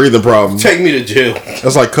got a breathing problem. Take me to jail.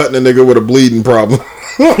 That's like cutting a nigga with a bleeding problem.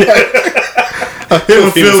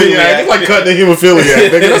 Hemophiliac. It's like cutting a hemophiliac,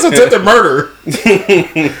 nigga. That's attempted murder.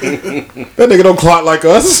 That nigga don't clot like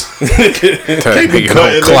us. Can't be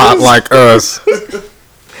cutting clot like us.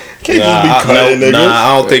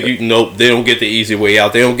 I don't think you. Nope, they don't get the easy way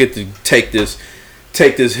out. They don't get to take this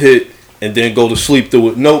hit and then go to sleep through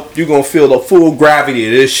it. Nope, you gonna feel the full gravity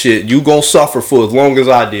of this shit. You gonna suffer for as long as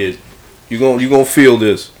I did. You gonna feel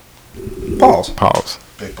this. Pause.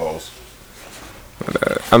 Big pause.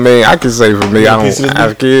 I mean, I can say for me, I don't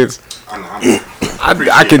have kids.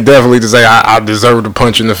 I can definitely just say I deserve the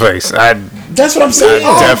punch in the face. That's what I'm saying.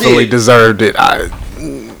 I definitely deserved it.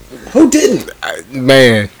 Who didn't?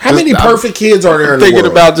 Man, how many perfect kids are there in the world?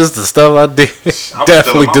 Thinking about just the stuff I did,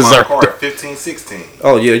 definitely deserved it. At 15, 16.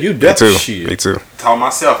 Oh yeah, you definitely. Me too. Taught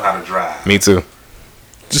myself how to drive. Me too.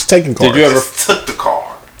 Just taking cars. Did you ever took the car?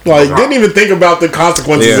 Like, didn't even think about the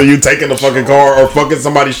consequences of you taking the fucking car or fucking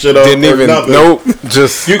somebody's shit up. Didn't even. Nothing. Nope.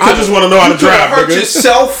 Just. I just want to know how to drive. You could have hurt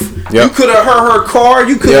yourself. Yep. You could have hurt her car.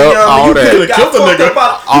 You could have. You could have killed the nigga.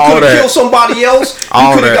 You could have killed somebody else.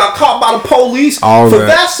 You could have got caught by the police. For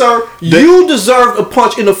that, sir, you deserved a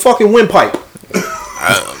punch in the fucking windpipe.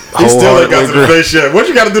 He still ain't got the face yet. What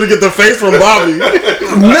you got to do to get the face from Bobby?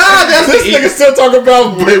 That's this nigga still talking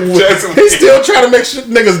about. He's still trying to make sure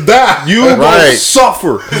niggas die. You gonna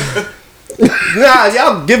suffer. Nah,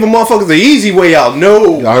 y'all giving motherfuckers the easy way out.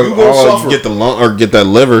 No, you gonna suffer. Get the lung or get that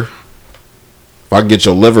liver. If I can get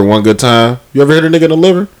your liver one good time. You ever hit a nigga in the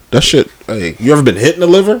liver? That shit. Hey, you ever been hit in the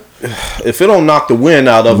liver? If it don't knock the wind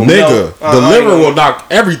out of him, nigga, the liver will knock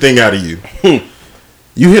everything out of you.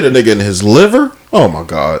 You hit a nigga in his liver? Oh my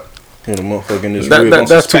god. Hit a motherfucker in his rib.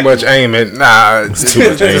 That's too much aiming. Nah, it's too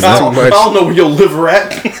much aiming. I don't know where your liver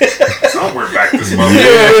at. Somewhere back this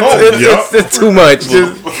motherfucker. It's too much.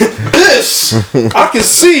 This I can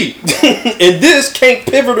see, and this can't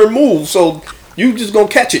pivot or move. So you just gonna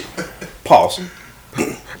catch it. Pause.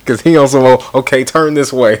 Because he also okay. Turn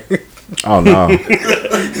this way. Oh no.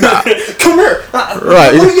 Come here.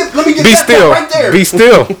 Right. Let me get Be that still. right there. Be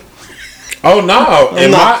still. Oh no!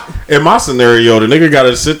 In my scenario, the nigga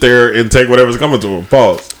gotta sit there and take whatever's coming to him.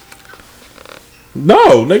 Pause.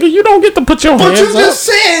 No, nigga, you don't get to put your hands up. But you just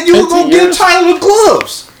said you were gonna get entitled to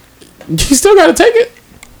gloves. You still gotta take it.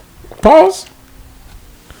 Pause.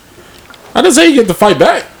 I didn't say you get to fight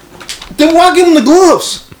back. Then why give him the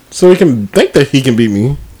gloves? So he can think that he can beat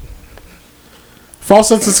me. False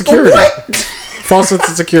sense of security. What? False sense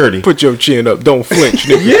of security. Put your chin up. Don't flinch,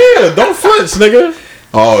 nigga. Yeah, don't flinch, nigga.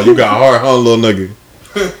 Oh, you got hard, huh, little nigga?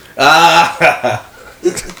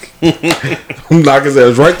 Knock his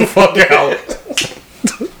ass right the fuck out.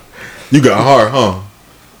 You got hard, huh?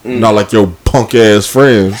 Not like your punk ass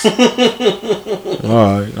friends.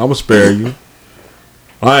 Alright, I'ma spare you.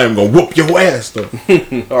 I am gonna whoop your ass though.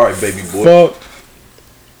 Alright, baby boy. Fuck.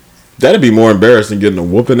 That'd be more embarrassing getting a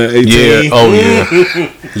whooping at 18. Yeah. Oh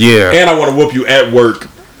yeah. Yeah. And I want to whoop you at work.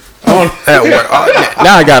 At work.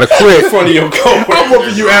 Now I gotta quit. In front of your coworker. I'm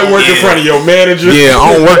whooping you at work in front of your manager. Yeah,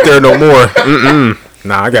 I don't work there no more.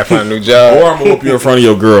 Nah, I gotta find a new job. Or I'm gonna whoop you in front of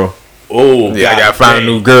your girl. Oh, Yeah, I gotta find a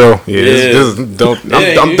new girl. Yeah,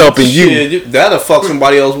 I'm dumping you. Shit, that'll fuck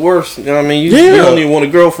somebody else worse. You know what I mean? You Yeah. don't even want a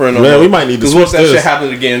girlfriend no Man, more. we might need to Because switch once that this. shit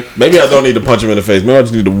happens again, Maybe I don't need to punch him in the face. Maybe I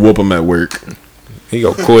just need to whoop him at work. He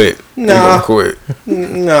gonna quit. He Nah. gonna quit.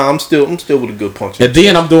 nah, I'm still with a good punch. And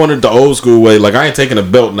then I'm doing it the old school way. Like, I ain't taking a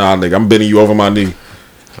belt now, nigga. I'm bending you over my knee.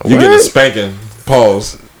 You getting a spanking.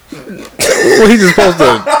 Pause. Well, he just supposed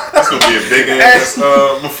to. It's gonna be a big ass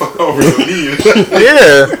motherfucker over your knee.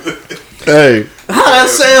 Yeah. Hey. How that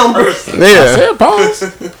sound, bro? Yeah. Said pause.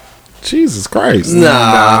 Jesus Christ.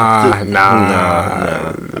 Nah.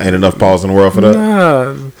 Ain't enough pause in the world for that.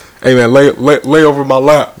 Nah. Hey man, lay over my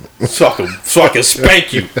lap. So I can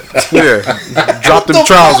spank you. Yeah. Drop them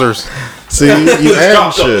trousers. See, you adding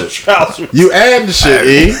Drop those shit. trousers. You adding shit,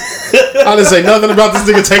 E. I didn't say nothing about this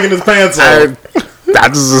nigga taking his pants off. I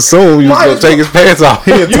just assumed you was gonna take his pants off.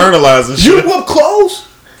 He internalizing You shit. whoop clothes?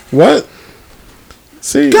 What?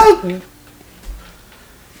 See? Go.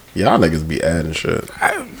 Y'all niggas be adding shit.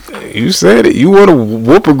 You said it. You want to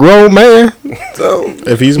whoop a grown man? So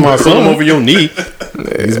If he's my Put him son, over your knee.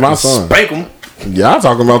 he's my son. Spank him. Y'all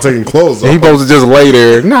talking about taking clothes he off. supposed to just lay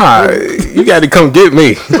there. Nah, you got to come get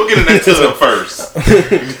me. Go get in that tub first.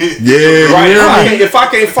 Yeah, Right. you hear me? If I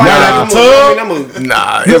can't fight, Nah, I'm tub? gonna.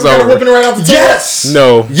 Nah, You it's got over. whipping right out the tub? Yes.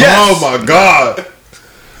 No. Yes. Oh my god.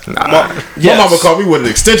 My Yes. mama called me with an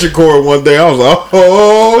extension cord one day. I was like,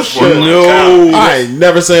 oh shit. No. I ain't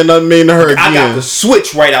never saying nothing mean to her I got again. the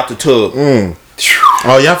switch right out the tub.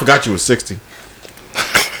 Oh yeah, I forgot you was 60.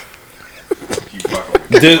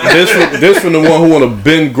 This from the one who want to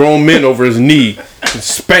bend grown men over his knee and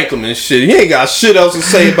spank them and shit. He ain't got shit else to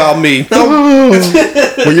say about me. No.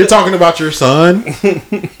 When you're talking about your son,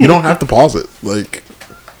 you don't have to pause it. Like,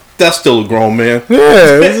 That's still a grown man.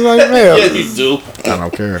 Yeah, it's like man. Yeah, you do. I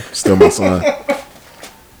don't care. Still my son.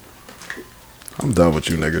 I'm done with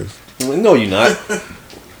you niggas. No, you're not.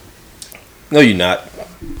 No, you're not.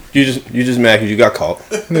 You just mad because you got caught.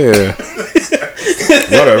 Yeah,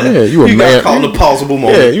 Whatever. yeah. You a You man. got caught in a pausable Yeah,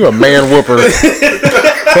 moment. you a man whooper.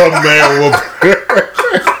 Oh man,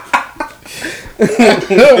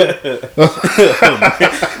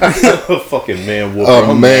 Fucking man whooper.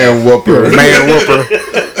 a man whooper. Man whooper.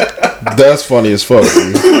 That's funny as fuck.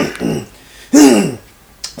 Dude.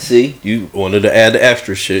 See, you wanted to add the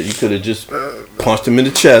extra shit. You could have just punched him in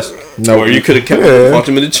the chest. No. Or you could have kept Yeah. punched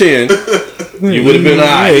him in the chin. You would have been Hey,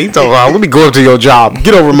 alright. he talking about, let me go up to your job.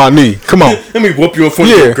 Get over my knee. Come on. Let me whoop you in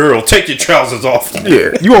front of Yeah. your girl. Take your trousers off.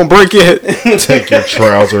 Yeah, you won't break it. Take your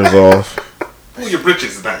trousers off. Pull your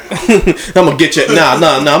britches down. I'm gonna get you. Nah.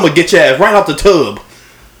 I'm gonna get your ass right out the tub.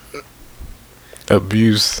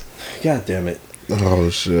 Abuse. God damn it. Oh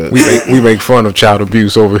shit. We make fun of child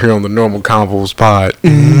abuse over here on the Normal Convos pod.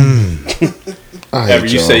 I hate Ever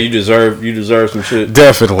you y'all. say you deserve some shit.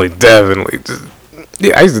 Definitely. Just,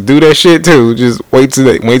 yeah, I used to do that shit too. Just wait till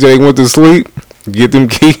they went to sleep. Get them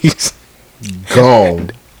keys. gone.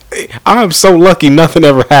 I'm so lucky nothing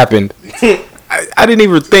ever happened. I didn't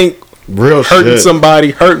even think Real hurting shit.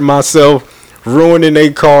 somebody, hurting myself, ruining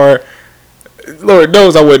their car. Lord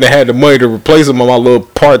knows I wouldn't have had the money to replace them on my little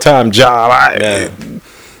part-time job.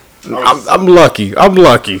 I'm lucky. I'm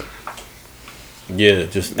lucky. Yeah,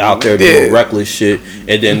 just out there doing reckless shit,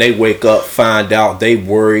 and then they wake up, find out they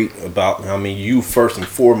worried about. I mean, you first and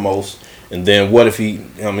foremost, and then what if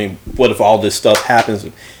what if all this stuff happens?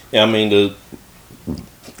 I mean,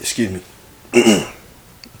 excuse me.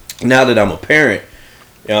 Now that I'm a parent,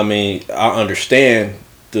 I mean, I understand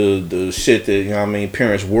the shit that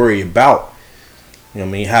parents worry about. I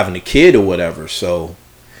mean, having a kid or whatever. So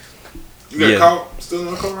You got Yeah. caught still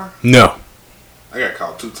in the car? No. I got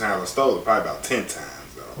caught 2 times. I stole it probably about 10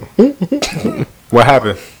 times though. What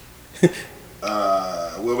happened?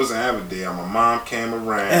 Well, it was in Avondale. My mom came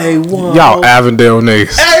around. Y'all Avondale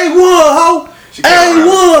niggas. ho! She came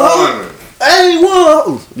around the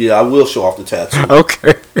corner. Yeah, I will show off the tattoo.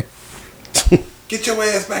 Okay. Get your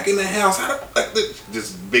ass back in the house.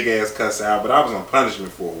 This big ass cuss out, but I was on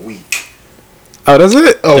punishment for a week. Oh, that's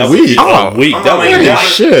it. A week. Oh, A week. I'm That like, was never-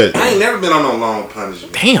 shit. I ain't never been on no long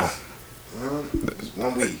punishment. damn. It's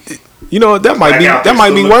 1 week. You know that might be out that there might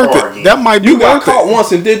be stealing worth car it. again. That might be You got worth caught it.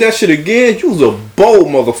 once and did that shit again. You was a bold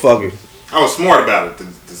motherfucker. I was smart about it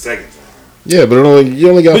the second time. Yeah, but you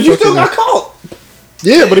only got. But you still fucking- got caught.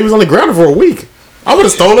 Yeah, but he was only grounded for a week. I would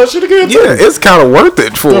have stole that shit again. Too. Yeah, it's kind of worth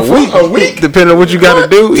it for a week. A week, depending on what you got to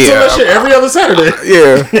do. Steal that Yeah, shit every other Saturday.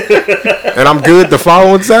 yeah. And I'm good the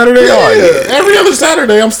following Saturday. Oh, Yeah, every other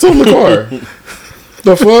Saturday, I'm still in the car.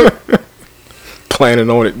 The fuck? Planning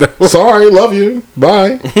on it though. Sorry, love you.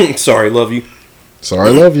 Bye. Sorry, love you.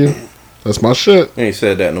 Sorry, love you. That's my shit. I ain't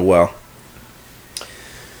said that in a while.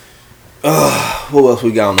 What else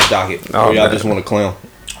we got on the docket? Oh, Or y'all man. just want to clown?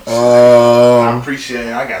 I appreciate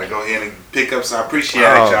it. I gotta go ahead and pick up. So I appreciate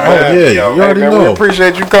y'all. yeah, you already man, know. we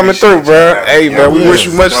appreciate you coming through, bro. Hey, man, we wish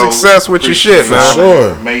you much success with your shit, Appreciate man. all the Sure.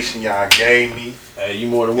 Information y'all gave me. Hey, you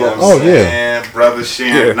more than You know welcome. what Oh, I'm yeah. saying? Brother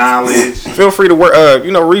sharing Yeah. knowledge. Feel free to work.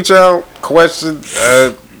 Reach out, question.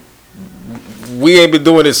 We ain't been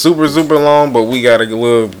doing it super long, but we got a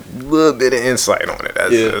little bit of insight on it.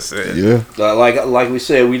 That's it. Yeah. Like we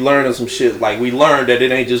said, we learning some shit. Like we learned that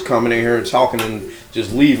it ain't just coming in here and talking and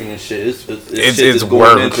just leaving and shit. It's shit that's going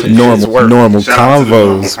work. into the Normal shit. Shout out to the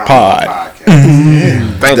Convos Normal pod.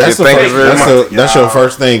 Podcast. Thank That's you very much. That's your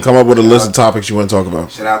first thing. Come up with a list of topics you want to talk about.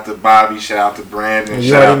 Shout out to Bobby. Shout out to Brandon. You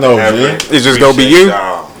Shout already out know, to Everett. G. It's just gonna be Appreciate you?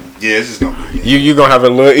 y'all. Yeah, it's just gonna be me. You gonna have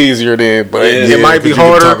it a little easier then, but Yeah, it might be 'cause you can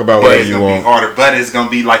harder. talk about but whatever It's you gonna be want. harder, but it's gonna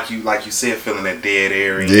be like you said, feeling that dead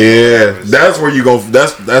air. Yeah, that's where you go.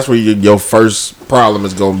 That's where your first problem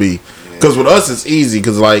is gonna be. Because with us, it's easy.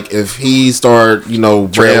 Because like if he start,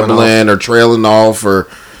 rambling or trailing off or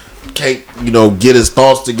can't, get his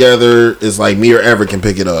thoughts together, it's like me or Everett can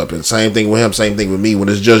pick it up. And same thing with him. Same thing with me. When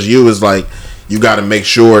it's just you, it's like you got to make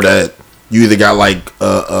sure that you either got like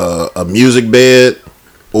a music bed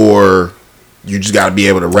or you just got to be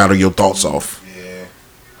able to rattle your thoughts off.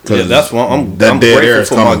 Yeah, that's why I'm that dead air grateful is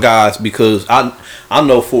for my coming. guys because I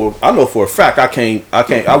know for a fact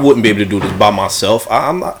I wouldn't be able to do this by myself.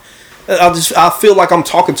 I feel like I'm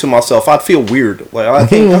talking to myself. I'd feel weird. Like I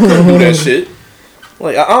couldn't do that shit.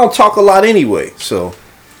 Like I don't talk a lot anyway, so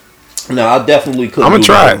no, I definitely couldn't. I'm gonna do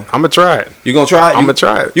try that. it. I'm gonna try it. You gonna try it? I'm gonna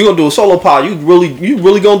try it. You gonna do a solo pod? You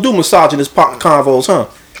really gonna do misogynist convos, huh?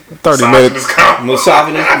 30 minutes.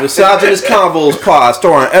 Misogynist convos pod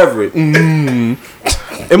starring Everett.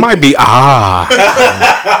 It might be I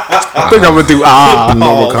think I'm gonna do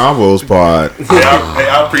Normal Convos pod.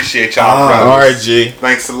 I appreciate y'all. brothers. All right, G.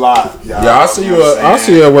 Thanks a lot. Y'all. Yeah, I'll see you. know what I'm I'll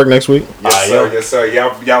see you at work next week. Yes, sir. Yes, sir.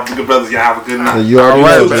 Y'all be good brothers. Y'all have a good night. You already All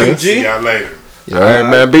right, know, man. G. See y'all later. All right,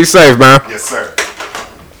 man. Be safe, man. Yes, sir.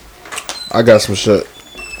 I got some shit.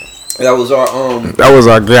 That was our That was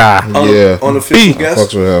our guy. Yeah. unofficial Fucks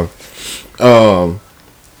guest. with him.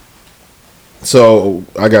 So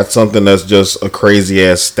I got something that's just a crazy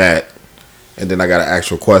ass stat, and then I got an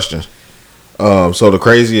actual question. So the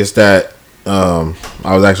craziest stat, I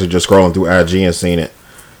was actually just scrolling through IG and seen it.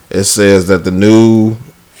 It says that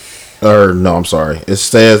it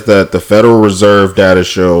says that the Federal Reserve data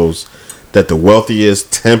shows that the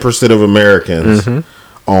wealthiest 10% of Americans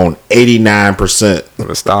own 89%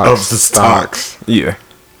 The stocks. of the stocks. Yeah.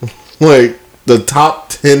 Like the top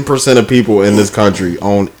 10% of people in this country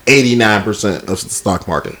own 89% of the stock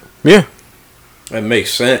market. Yeah. That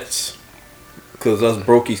makes sense. Cause us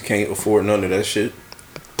brokies can't afford none of that shit.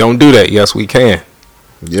 Don't do that. Yes, we can.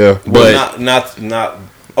 Yeah, But not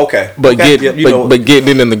okay. But Okay, get yeah, you know, but getting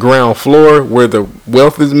it in the ground floor where the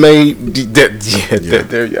wealth is made. There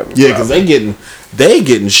you have a yeah, because they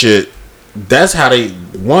getting shit. That's how they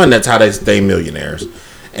stay millionaires,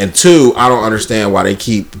 and two, I don't understand why they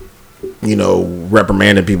keep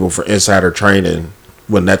reprimanding people for insider trading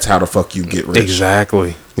when that's how the fuck you get rich.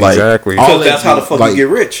 Exactly. Like, Exactly. all because that's how the fuck like- you get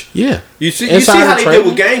rich. Yeah, You see Insider how they did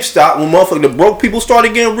with GameStop when motherfucking the broke people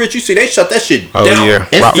started getting rich. You see they shut that shit Oh down. yeah.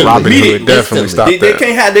 Instantly. Robin Immediately. Hood definitely Instantly. stopped They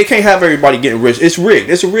that. can't have everybody getting rich. It's rigged.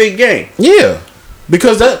 It's a rigged game. yeah,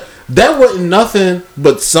 because that wasn't nothing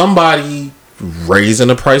but somebody raising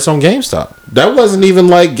the price on GameStop. That wasn't even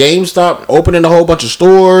like GameStop opening a whole bunch of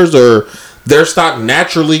stores or their stock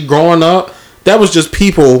naturally growing up. That was just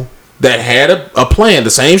people that had a plan. The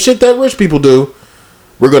same shit that rich people do.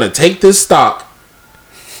 We're going to take this stock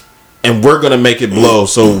and we're going to make it blow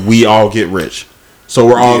so we all get rich. So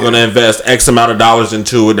we're all going to invest X amount of dollars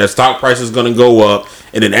into it. That stock price is going to go up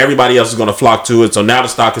and then everybody else is going to flock to it. So now the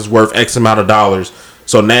stock is worth X amount of dollars.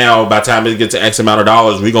 So now by the time it gets to X amount of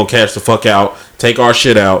dollars, we're going to cash the fuck out, take our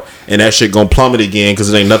shit out, and that shit going to plummet again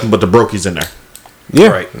because it ain't nothing but the brokies in there. Yeah.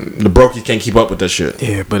 Right. The brokies can't keep up with that shit.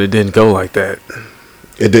 Yeah, but it didn't go like that.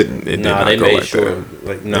 It didn't. It did Nah, not they go made like sure. that.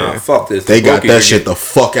 Like, nah, Yeah. fuck this. They The got brokies that are shit getting- the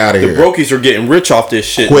fuck out of The here. brokies are getting rich off this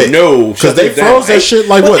shit. Quick. No, 'Cause they froze that shit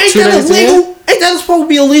like, what, Ain't 2 that days in? illegal? Ain't that supposed to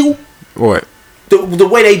be illegal? What? The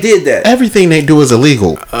way they did that. Everything they do is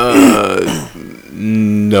illegal.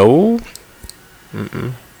 No.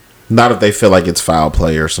 Not if they feel like it's foul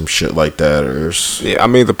play or some shit like that. Yeah, I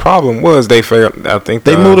mean the problem was they failed. I think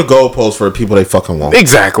They moved the goalposts for the people they fucking want.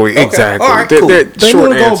 Exactly. Exactly. All right, cool. They're They short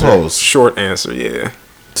moved the answer. goalposts. Short answer. Yeah.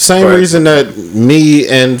 Same Right. reason that me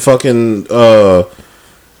and fucking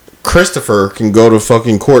Christopher can go to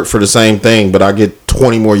fucking court for the same thing, but I get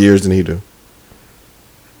 20 more years than he do.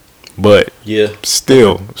 But Yeah.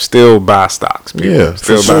 still buy stocks. People. Yeah,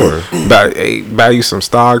 for still buy you some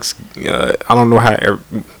stocks. I don't know how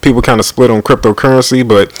people kind of split on cryptocurrency,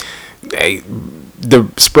 but hey,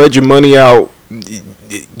 spread your money out.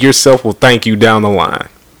 Yourself will thank you down the line.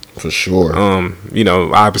 For sure.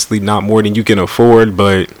 Obviously not more than you can afford,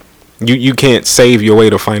 but you can't save your way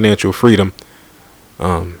to financial freedom.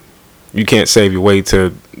 You can't save your way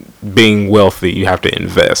to being wealthy. You have to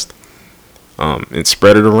invest. And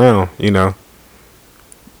spread it around,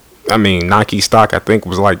 I mean, Nike stock I think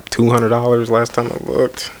was like $200 last time I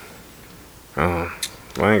looked. I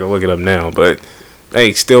ain't gonna look it up now, but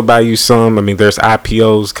hey, still buy you some. I mean, there's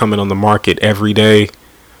IPOs coming on the market every day.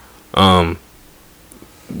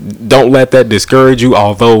 Don't let that discourage you,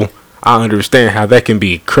 although I understand how that can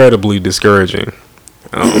be incredibly discouraging.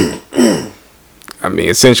 I mean,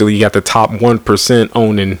 essentially, you got the top 1%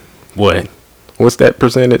 owning what? What's that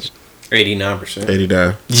percentage? 89%.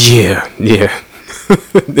 89. Yeah.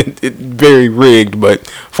 It very rigged, but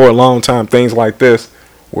for a long time, things like this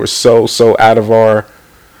were so out of our.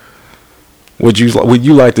 Would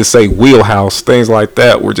you like to say wheelhouse? Things like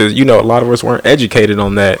that were just, a lot of us weren't educated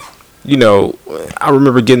on that. I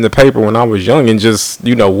remember getting the paper when I was young and just,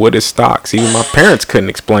 what is stocks? Even my parents couldn't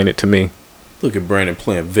explain it to me. Look at Brandon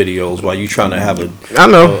playing videos while you trying to have I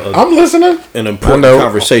know. I'm listening. an important I know,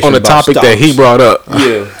 conversation on the about topic that he stocks. brought up.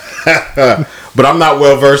 Yeah. But I'm not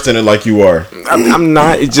well versed in it like you are. I'm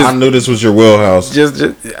not. It's I just knew this was your wheelhouse.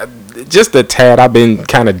 just a tad. I've been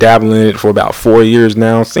kind of dabbling in it for about 4 years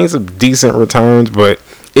now. Seen some decent returns, but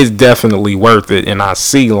it's definitely worth it. And I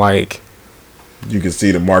see like You can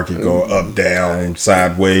see the market go up, down,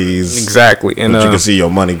 sideways. exactly, and But you can see your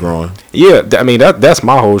money growing. yeah. I mean that's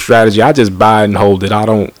my whole strategy. I just buy and hold it. I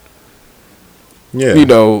don't, Yeah.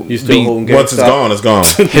 You still holding GameStop? Once it's gone, it's gone.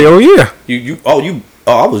 hell yeah.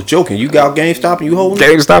 I was joking. You got GameStop and you holding it?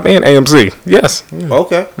 GameStop and AMC. Yes.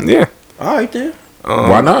 Okay. Yeah. All right then.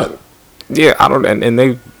 Why not? Yeah. I don't. And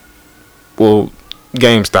they, well,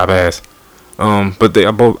 GameStop has. But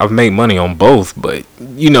I've made money on both, but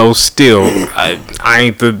still, I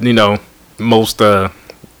ain't the most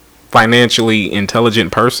financially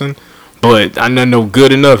intelligent person, but I know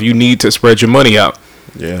good enough. You need to spread your money out.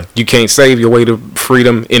 Yeah. You can't save your way to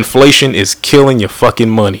freedom. Inflation is killing your fucking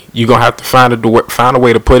money. You're gonna have to find a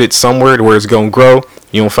way to put it somewhere to where it's gonna grow.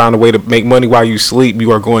 You don't find a way to make money while you sleep,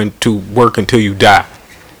 you are going to work until you die.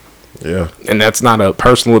 Yeah. And that's not a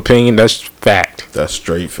personal opinion, that's fact. That's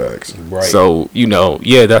straight facts. Right. So,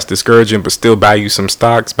 that's discouraging, but still buy you some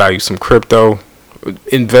stocks, buy you some crypto,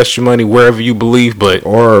 invest your money wherever you believe, but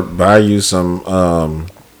Or buy you some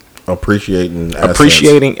appreciating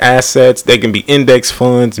assets. They can be index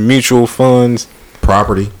funds, mutual funds,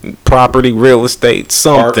 property. real estate,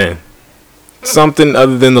 something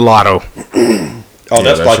other than the lotto. Oh,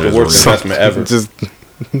 that's that like shit the is worst ridiculous. investment ever. Just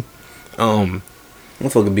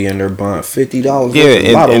Motherfucker be in there buying $50. yeah, worth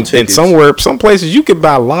of lotto and tickets. some places you could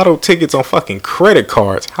buy lotto tickets on fucking credit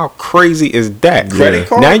cards. How crazy is that? Credit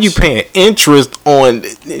cards? Now you paying interest on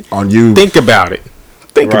You Think about it.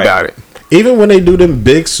 Think Right. about it. even when they do them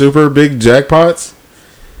super big jackpots,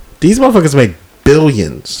 these motherfuckers make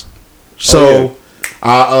billions. So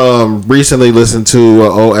I recently listened to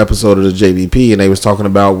an old episode of the JVP, and they was talking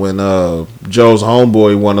about when Joe's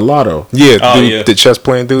homeboy won the lotto. Yeah, Oh, yeah. the chess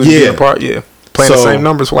playing dude. Yeah. Yeah, apart. Yeah, playing the So- same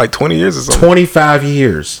numbers for like 20 years or something. 25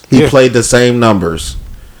 years he Yeah. played the same numbers.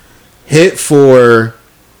 Hit for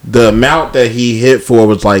the amount that he hit for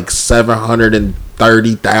was like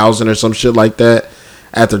 730,000 or some shit like that.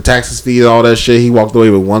 After taxes, fees, all that shit, he walked away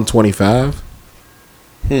with 125.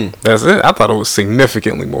 That's it. I thought it was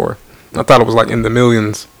significantly more. I thought it was like in the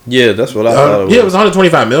millions. Yeah, that's what I thought. Yeah, it was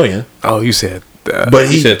 125 million. Oh, you said that. But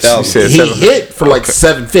he said thousands. You said he 700. hit for like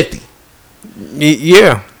 750.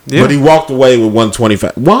 Yeah. But he walked away with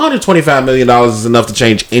 125. $125 million is enough to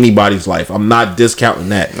change anybody's life. I'm not discounting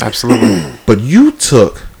that. Absolutely. But you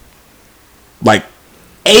took like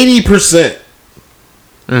 80%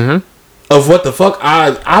 of what the fuck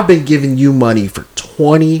I've been giving you money for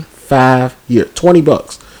 25 25 years,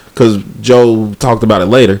 $20. Because Joe talked about it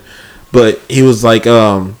later, but he was like,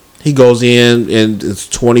 he goes in and it's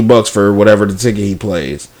 $20 for whatever the ticket he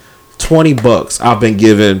plays. $20 I've been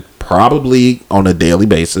given probably on a daily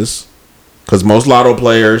basis, because most lotto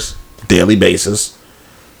players daily basis.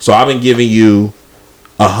 So I've been giving you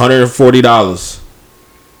 $140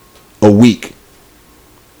 a week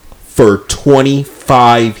for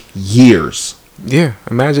 25 years. Yeah,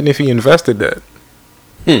 imagine if he invested that.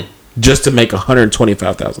 Just to make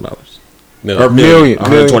 $125,000 No. or million,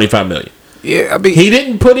 125 million. Yeah, I mean, He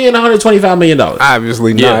didn't put in $125 million.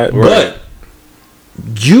 obviously Yeah, not. But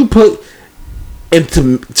you put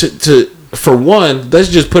into to for one, let's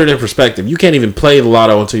just put it in perspective. You can't even play the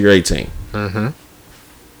lotto until you're 18. Mm-hmm.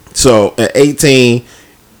 So at 18,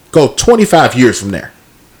 go 25 years from there.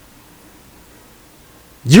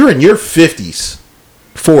 You're in your 50s,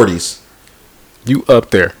 40s. You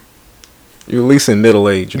up there. You're at least in middle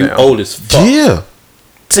age You now. old as fuck. Yeah.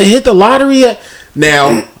 To hit the lottery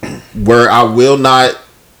now, where I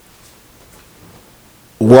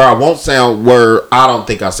don't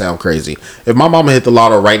think I sound crazy. If my mama hit the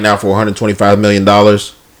lotto right now for $125 million,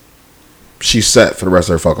 she's set for the rest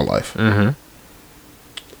of her fucking life. Mm-hmm.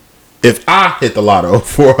 If I hit the lotto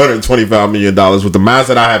for $125 million with the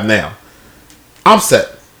mindset I have now, I'm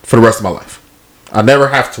set for the rest of my life. I never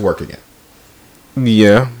have to work again.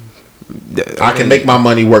 Yeah. I can make my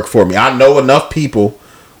money work for me. I know enough people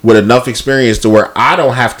with enough experience to where I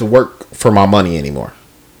don't have to work for my money anymore.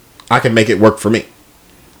 I can make it work for me.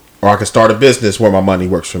 Or I can start a business where my money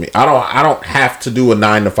works for me. I don't have to do a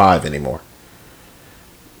 9 to 5 anymore.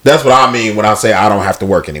 That's what I mean when I say I don't have to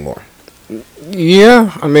work anymore.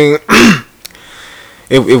 Yeah, I mean,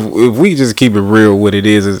 if we just keep it real, what it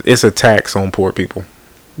is it's a tax on poor people.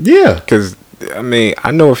 Yeah. Because, I mean,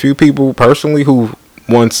 I know a few people personally who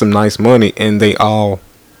won some nice money and they all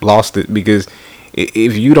lost it because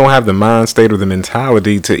if you don't have the mind state or the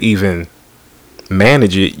mentality to even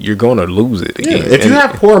manage it, you're going to lose it again. Yeah. If you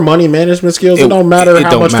have poor money management skills, it don't matter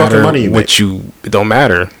how much fucking money you make. It don't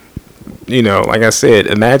matter. You know, like I said,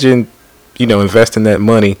 imagine, investing that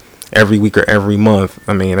money every week or every month.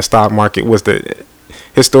 I mean, the stock market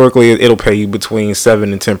historically, it'll pay you between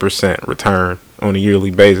 7 and 10% return on a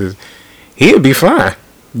yearly basis. He'd be fine.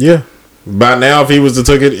 Yeah. By now, if he would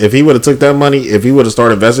have took that money, if he would have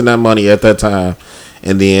started investing that money at that time,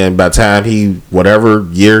 and then by the time whatever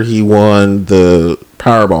year he won the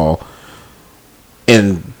Powerball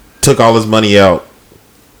and took all his money out,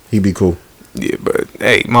 he'd be cool. Yeah, but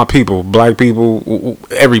hey, my people, black people,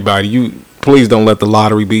 everybody, you please don't let the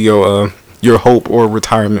lottery be your hope or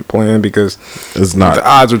retirement plan because it's not. The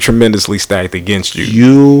odds are tremendously stacked against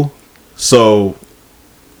you. I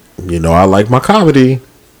like my comedy.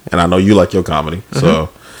 And I know you like your comedy. Mm-hmm.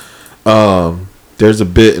 So, there's a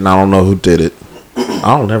bit, and I don't know who did it.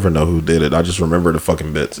 I don't ever know who did it. I just remember the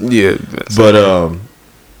fucking bits. Yeah. But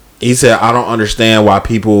he said, I don't understand why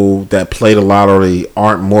people that play the lottery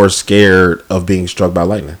aren't more scared of being struck by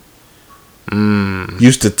lightning.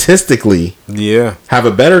 You statistically have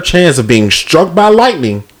a better chance of being struck by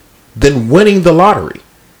lightning than winning the lottery.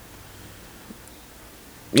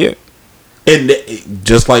 Yeah. And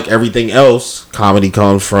just like everything else, comedy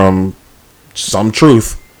comes from some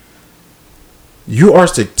truth. You are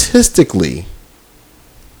statistically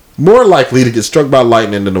more likely to get struck by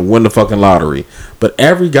lightning than to win the fucking lottery. But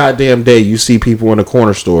every goddamn day you see people in the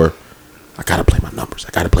corner store, I gotta play my numbers.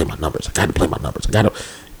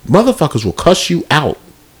 Motherfuckers will cuss you out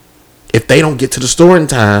if they don't get to the store in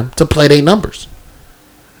time to play their numbers.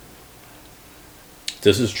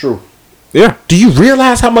 This is true. Yeah. Do you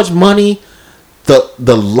realize how much money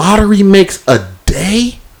the lottery makes a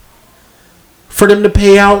day for them to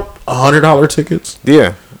pay out $100 tickets?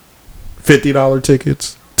 Yeah. $50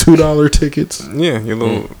 tickets, $2 tickets. Yeah, your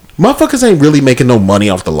little motherfuckers ain't really making no money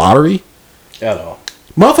off the lottery at all.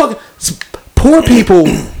 Motherfuckers, poor people,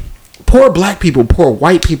 poor black people, poor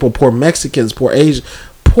white people, poor Mexicans, poor Asians,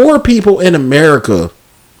 poor people in America.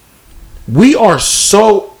 We are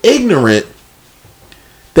so ignorant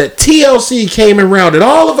that TLC came and rounded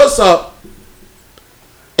all of us up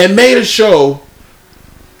and made a show,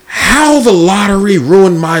 How the Lottery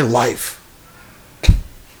Ruined My Life.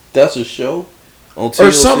 That's a show on TLC?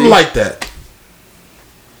 Or something like that.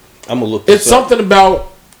 I'm gonna look this It's something about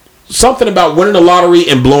winning the lottery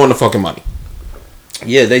and blowing the fucking money.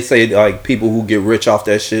 Yeah, they say like people who get rich off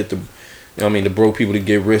that shit, the broke people that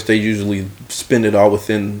get rich, they usually spend it all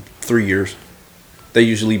within 3 years. They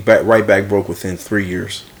usually right back broke within 3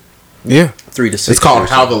 years. Yeah. 3 to 6 It's called years.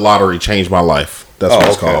 How the Lottery Changed My Life. That's what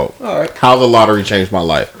it's called. All right. How the Lottery Changed My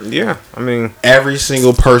Life. Yeah, I mean, every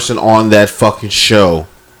single person on that fucking show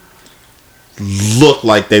looked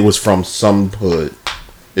like they was from some hood.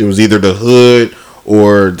 It was either the hood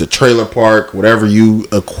or the trailer park, whatever you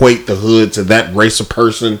equate the hood to, that race of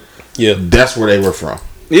person. Yeah, that's where they were from.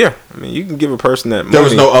 Yeah, I mean, you can give a person that money. There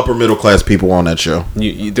was no upper middle class people on that show.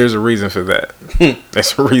 There's a reason for that.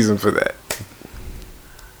 There's a reason for that.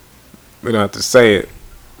 We don't have to say it,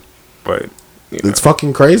 but it's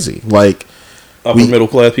fucking crazy. Like, upper middle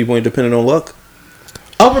class people ain't dependent on luck.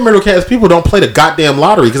 Upper middle class people don't play the goddamn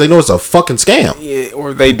lottery because they know it's a fucking scam. Yeah,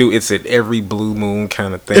 or they do. It's at every blue moon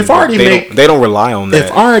kind of thing. They don't rely on that.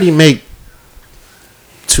 If I already make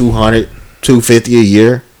 $200, $250 a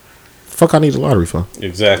year, fuck, I need a lottery for.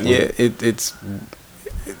 Exactly. Yeah, it's.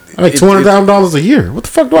 I make $200,000 a year. What the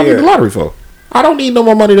fuck do I need the lottery for? I don't need no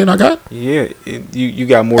more money than I got. Yeah, you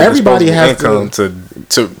got more. Everybody has income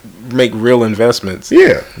to make real investments.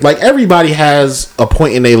 Yeah, like everybody has a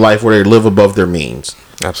point in their life where they live above their means.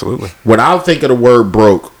 Absolutely. When I think of the word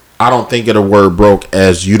broke, I don't think of the word broke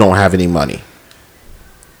as you don't have any money.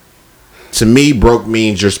 To me, broke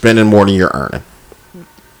means you're spending more than you're earning.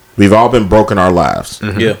 We've all been broke in our lives.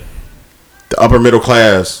 Mm-hmm. Yeah. The upper middle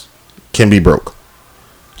class can be broke.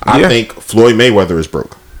 I think Floyd Mayweather is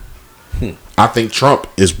broke. I think Trump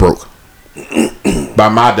is broke. By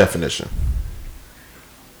my definition.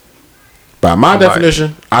 By my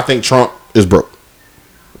definition, I think Trump is broke.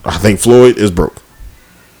 I think Floyd is broke.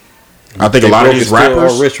 I think a lot of these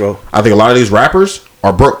rappers I think a lot of these rappers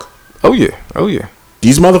are broke. Oh yeah.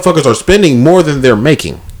 These motherfuckers are spending more than they're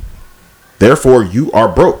making. Therefore, you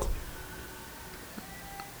are broke.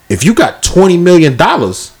 If you got $20 million,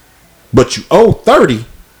 but you owe 30,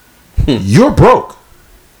 you're broke.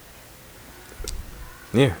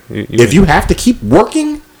 Yeah. If you have to keep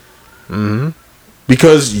working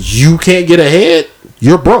because you can't get ahead,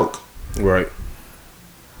 you're broke. Right.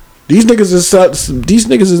 These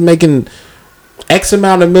niggas is making X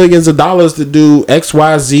amount of millions of dollars to do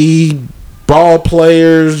XYZ ball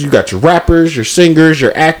players. You got your rappers, your singers,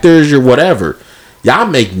 your actors, your whatever. Y'all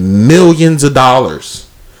make millions of dollars.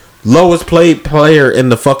 Lowest paid player in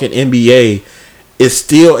the fucking NBA is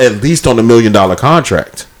still at least on $1 million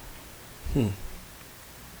contract.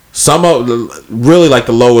 Some of really like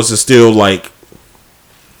the lowest is still like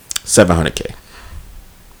 $700K,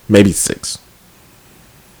 maybe $600K.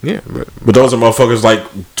 Yeah, but those are motherfuckers like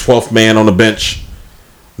 12th man on the bench,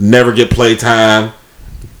 never get play time.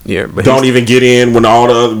 Yeah, but don't even get in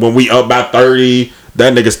when we up by 30.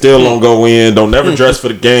 That nigga still don't go in. Don't never dress for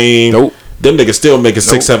the game. Nope. Them niggas still making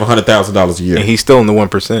 $600,000-$700,000 a year, and he's still in the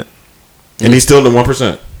 1%. And he's still in the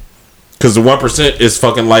 1%, because the 1% is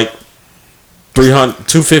fucking like $300,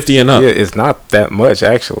 $250 and up. Yeah, it's not that much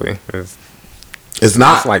actually. It's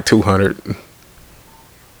not. It's like 200.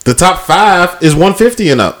 The top 5 is 150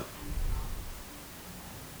 and up.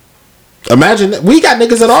 Imagine that. We got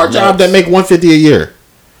niggas at our job that make 150 a year.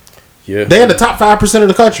 Yeah, they in the top 5% of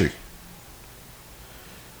the country.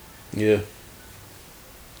 Yeah,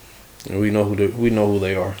 and we know who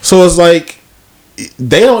they are. So it's like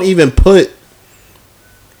they don't even put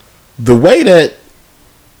the way that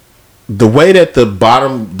the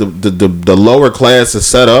bottom the lower class is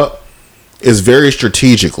set up is very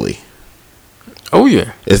strategically. Oh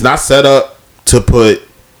yeah, it's not set up to put.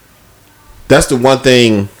 That's the one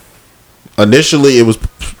thing. Initially, it was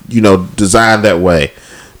designed that way,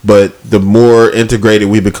 but the more integrated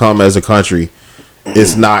we become as a country,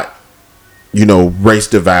 it's not race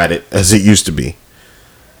divided as it used to be.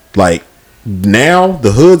 Like now,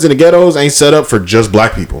 the hoods and the ghettos ain't set up for just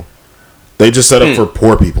black people. They just set up for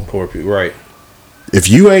poor people. Poor people, right? If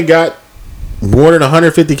you ain't got more than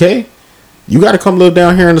 $150K. You got to come live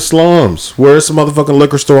down here in the slums where it's a motherfucking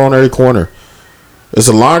liquor store on every corner. It's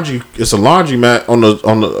a laundromat on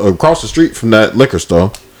the across the street from that liquor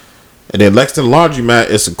store, and then Lexington laundromat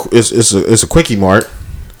it's a quickie mart.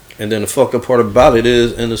 And then the fucked up part about it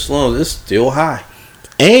is in the slums it's still high,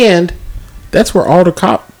 and that's where all the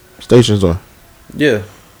cop stations are. Yeah.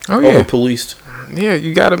 Oh yeah. Over-policed. Yeah,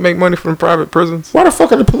 you got to make money from private prisons. Why the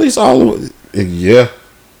fuck are the police all over? Yeah.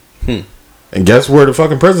 And guess where the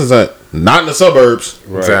fucking prison's at? Not in the suburbs.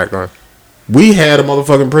 Right. Exactly. We had a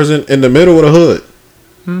motherfucking prison in the middle of the hood.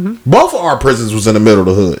 Both of our prisons was in the middle of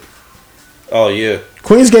the hood. Oh yeah.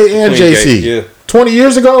 Queensgate and JC. Yeah. 20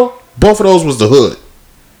 years ago, both of those was the hood.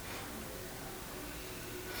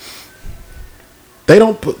 They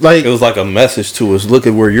don't put like. It was like a message to us. Look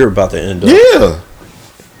at where you're about to end up. Yeah.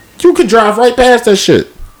 You can drive right past that shit.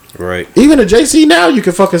 Right. Even at JC now, you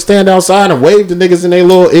can fucking stand outside and wave to niggas in their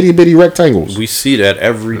little itty bitty rectangles. We see that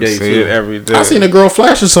every day. I seen a girl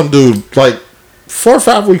flashing some dude like 4 or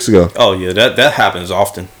 5 weeks ago. Oh yeah, that happens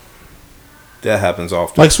often. That happens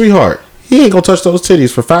often. Like, sweetheart, he ain't gonna touch those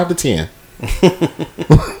titties for 5 to 10.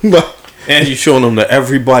 And you showing them to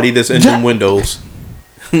everybody that's in them windows.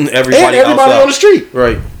 everybody on the street.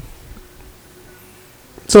 Right.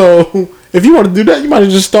 So if you want to do that, you might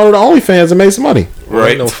have just started OnlyFans and made some money.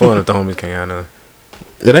 Right. Ain't no fun if the homies can't have none.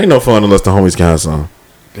 It ain't no fun unless the homies can have some.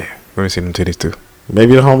 Yeah, let me see them titties too.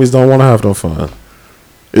 Maybe the homies don't want to have no fun.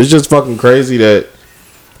 It's just fucking crazy that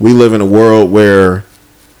we live in a world where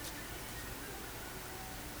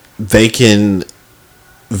they can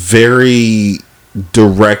very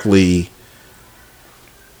directly,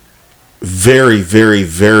 very, very,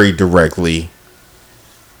 very directly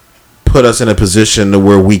put us in a position to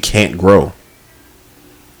where we can't grow.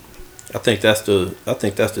 I think that's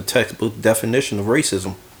the textbook definition of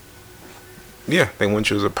racism. Yeah, they want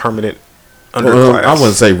you as a permanent underclass. I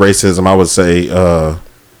wouldn't say racism. I would say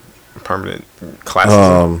permanent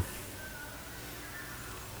classism.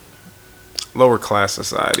 Lower class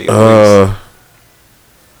society. The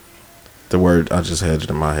word I just had it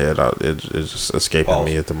in my head. It's just escaping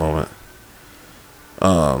me at the moment.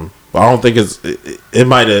 But I don't think it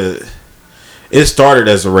might have. It started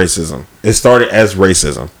as a racism. It started as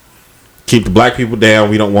racism. Keep the black people down.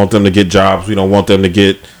 We don't want them to get jobs. We don't want them to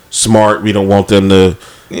get smart. We don't want them to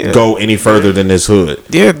go any further than this hood.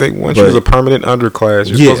 Yeah, they want you as a permanent underclass.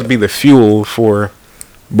 You're supposed to be the fuel for.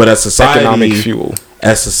 But as society, economic fuel.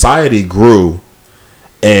 As society grew,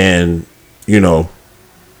 and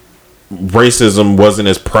racism wasn't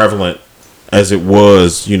as prevalent as it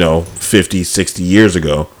was, 50, 60 years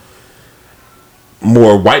ago.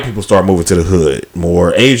 More white people started moving to the hood.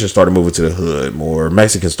 More Asians started moving to the hood. More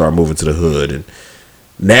Mexicans started moving to the hood. And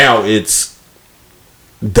now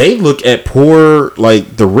they look at poor,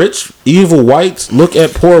 like the rich, evil whites look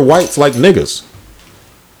at poor whites like niggas.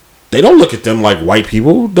 They don't look at them like white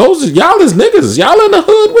people. Y'all is niggas. Y'all in the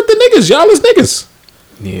hood with the niggas. Y'all is niggas.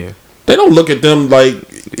 Yeah. They don't look at them like,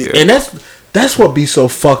 and that's what be so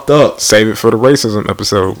fucked up. Save it for the racism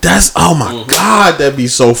episode. Oh my God, that'd be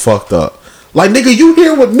so fucked up. Like, nigga, you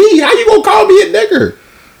here with me. How you gonna call me a nigger?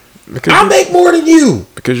 I make more than you.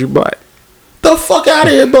 Because you black. The fuck out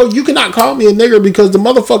of here, bro. You cannot call me a nigger because the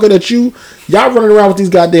motherfucker that y'all running around with these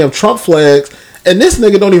goddamn Trump flags, and this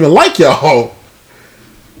nigga don't even like y'all.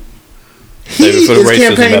 He is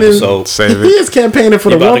campaigning for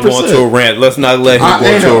the 1%. About to go into a rant. Let's not let him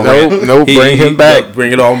go into a rant. No, bring him back.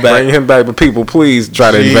 Bring it on back. Bring him back. But people, please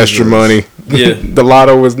try to invest your money. Yeah. The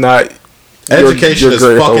lotto is not. Education is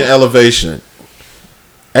fucking elevation.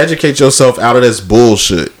 Educate yourself out of this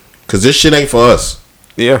bullshit. Because this shit ain't for us.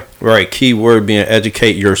 Yeah. Right. Key word being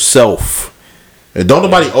educate yourself. And don't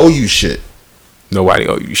nobody owe you shit. Nobody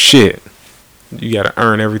owe you shit. You got to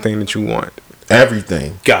earn everything that you want.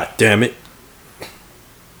 Everything. God damn it.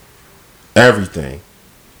 Everything.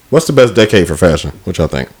 What's the best decade for fashion? What y'all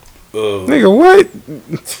think? Nigga, what?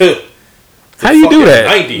 How you do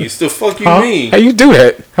that? 90s. The fuck you mean? How you do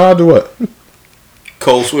that? How I do what?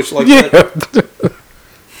 Cold switch like that?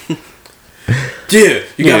 Yeah,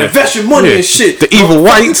 you gotta invest your money and shit. The evil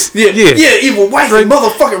whites. Yeah, evil whites and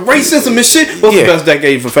motherfucking racism and shit. What's the best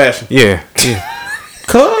decade for fashion? Yeah.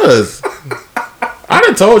 Cause I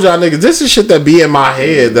done told y'all niggas, this is shit that be in my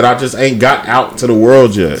head that I just ain't got out to the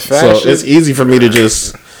world yet. Fashion. So it's easy for me to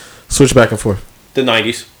just switch back and forth. The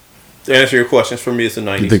 90s. To answer your questions, for me, it's the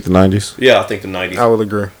 90s. You think the 90s? Yeah, I think the 90s. I will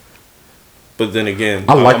agree. But then again,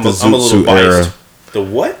 I like the zoot suit era. The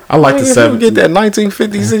what? I like the 70s. Get that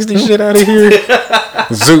 1950, 60 shit out of here.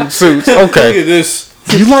 Zoot suits. Okay. Look at this.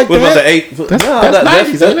 You like what that? About the 8? That's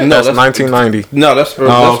 90s, ain't it? No, that's 1990. No, that's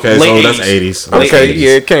okay, late so that's 80s. Okay, yeah,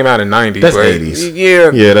 it came out in 90s. That's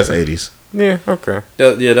 80s. Yeah, that's 80s. Yeah, okay.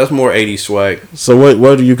 That's more 80s swag. So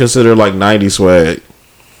what do you consider like 90s swag?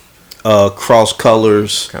 Cross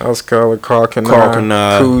colors. Cross color, Carl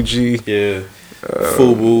Kanai, Coogee. Yeah.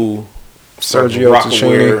 Fubu. Sergio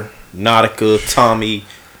Tacchini. Nautica, Tommy.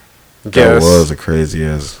 That was a crazy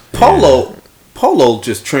ass. Polo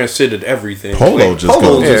just transcended everything. Polo just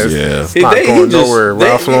goes, It's not going nowhere.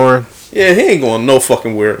 Ralph Lauren. Yeah, he ain't going no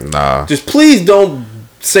fucking where. Nah. Just please don't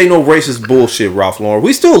say no racist bullshit, Ralph Lauren.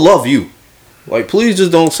 We still love you. Like, please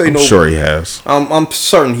just don't say I'm sure he has. I'm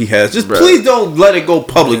certain he has. Just please don't let it go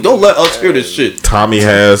public. Don't let us hear this shit. Tommy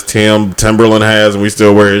has, Timberland has, and we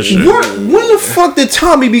still wear his shit. When the fuck did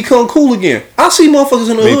Tommy become cool again? I see motherfuckers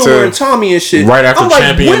in the hood wearing Tommy and shit. Right after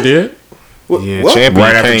Champion did? Yeah,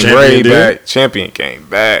 Champion came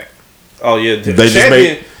back. Oh yeah,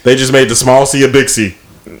 they just made the small C a big C.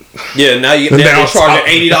 Yeah, now they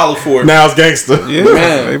charging $80 for it. Now it's gangster. Yeah,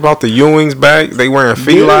 man. They brought the Ewings back. They wearing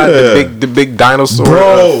felines, the big dinosaur.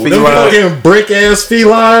 Bro, them fucking brick ass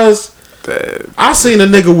felines. I seen a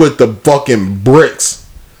nigga with the fucking bricks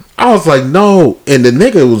I was like, no. And the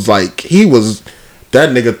nigga was like, that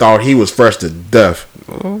nigga thought he was fresh to death.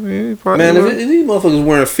 Oh, yeah, Man, if these motherfuckers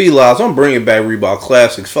wearing felines, I'm bringing back Reebok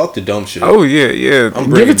Classics. Fuck the dumb shit. Oh yeah. I'm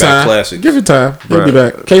bringing back Classics. Give it time. He'll be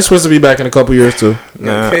back. K-Swiss will be back in a couple years too.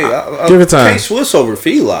 Nah, give it time. K-Swiss over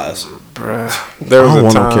felines. Bruh. There was I don't a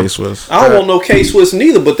want time. no K-Swiss. I don't want no K-Swiss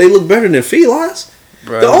neither, but they look better than felines.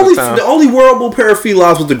 Bruh, The only wearable pair of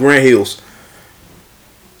felines was the Grand Hills.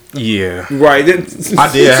 Yeah, Right.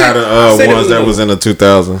 I did have the ones that was in the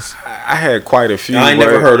 2000s. I had quite a few. I ain't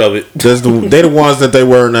never heard of it. They the ones that they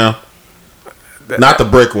wear now. Not the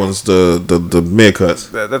brick ones, the mid cuts.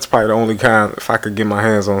 That's probably the only kind. If I could get my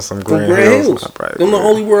hands on some Grand Hills. Hills, I'd probably Them the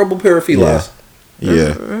only wearable pair of felines.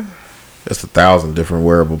 Yeah. It's 1,000 different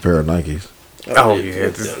wearable pair of Nikes. Oh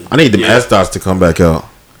yeah, I need them S dots to come back out.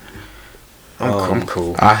 I'm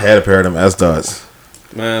cool. I had a pair of them S dots.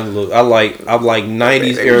 Man, look, I like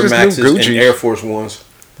 90s They Air just Maxes new and Gucci. Air Force Ones.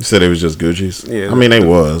 You said it was just Gucci's. Yeah, I mean they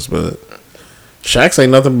was, but Shaq's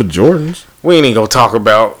ain't nothing but Jordans. We ain't gonna talk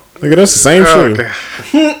about. Nigga, that's the same shoe.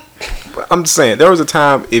 Okay. I'm just saying, there was a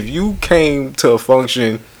time if you came to a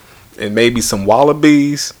function and maybe some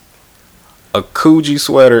Wallabies, a Coogee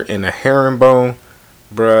sweater, and a herringbone,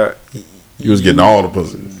 bruh. You was getting all the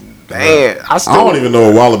pussy. Man, I don't even know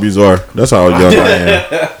what Wallabies are. That's how young I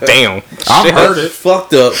am. Damn. I've heard it.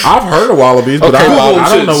 Fucked up. I've heard of Wallabies, but Okay,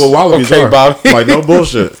 I don't know what Wallabies Okay, are. Bobby. Like no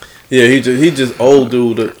bullshit. Yeah, he just old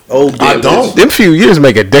dude. Old I dude. don't. Them few years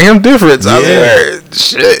make a damn difference. I Yeah. swear.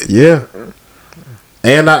 Shit. Yeah.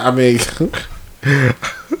 And I mean, I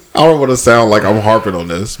don't want to sound like I'm harping on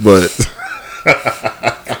this, but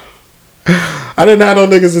I didn't have no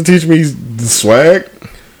niggas to teach me swag.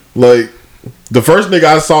 Like, the first nigga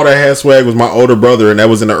I saw that had swag was my older brother, and that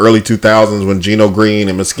was in the early 2000s when Gino Green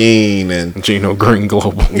and Mesquine and Gino Green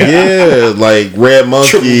Global. yeah, like Red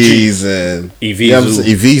Monkeys and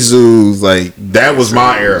Evisus. Like, that was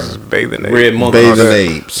my era. Bathing Ape. Red Monkey. Bathing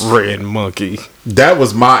Apes. Red Monkey. That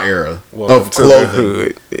was my era Welcome of to the clothing.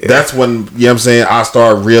 hood. Yeah. That's when, you know what I'm saying, I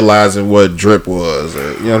started realizing what drip was.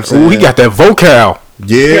 Or, you know what I'm saying? Ooh, he got that vocal.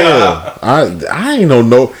 Yeah. I ain't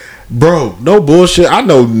no bro, no bullshit. I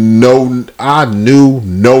knew no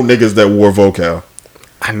niggas that wore vocal.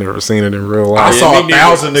 I never seen it in real I life. saw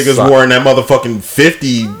 1,000 niggas wearing that motherfucking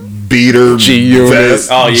 50 beater G-Unit. vest.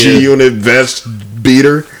 Oh, yeah. G-Unit vest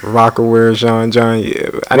beater. Rockaware, John.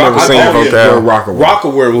 Yeah, I never Rock- seen oh, vocal. yeah, Rockaware.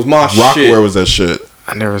 Rockaware was my shit. Rockaware was that shit.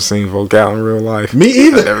 I never seen vocal in real life. Me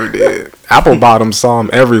either. I never did. Apple Bottom saw him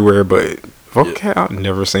everywhere, but vocal,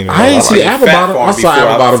 never seen it. I ain't see Fat Apple Bottom. Farm I saw before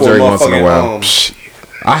Apple Bottoms before every once in a motherfucking, while. Shit.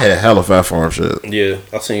 I had hella Fat Farm shit. Yeah,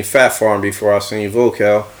 I seen Fat Farm before I seen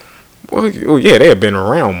Vocal. Well, yeah, they have been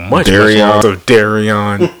around much Darion. longer. So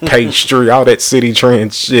Darion, Pastry, all that City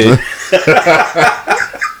Trend shit.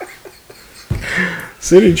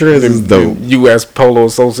 City Trends is dope. U.S. Polo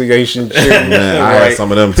Association shit. Man, I had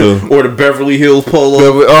some of them too. Or the Beverly Hills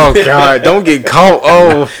Polo. Oh God! Don't get caught.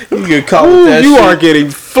 Oh, You get caught with that you shit. are getting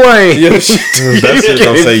flamed. Your That shit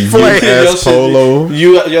don't say Your US Polo.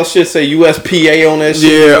 your shit say USPA on that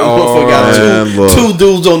shit. Yeah, Motherfucker got man, look. two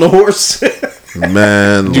dudes on the horse.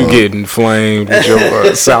 Man, You look. getting flamed with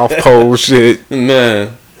your South Pole shit.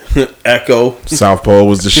 Man, Echo. South Pole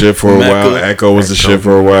was the shit for a while. Mecca. Echo was the shit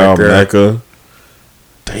for a while. Mecca. Mecca.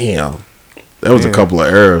 Damn. That was a couple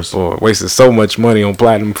of errors. Boy, wasted so much money on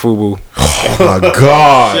Platinum Fubu Oh my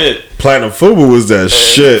God. Shit. Platinum Fubu was that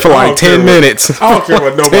shit. for I like don't care 10 what- minutes. I don't care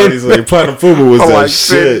what nobody say. Platinum Fubu was For that like 10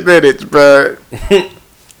 shit. minutes, bro.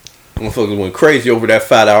 Motherfuckers went crazy over that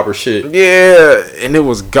Fat Albert shit. Yeah, and it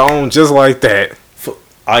was gone just like that.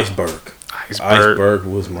 Iceberg. Iceberg. Iceberg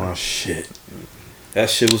was my shit. That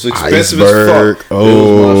shit was expensive as Iceberg. fuck. It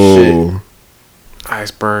was my shit. Oh.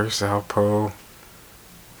 Iceberg, South Pole,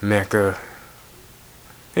 Mecca.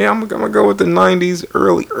 Yeah, I'm gonna go with the 90s,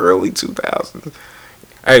 early 2000s.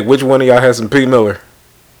 Hey, which one of y'all has some P. Miller?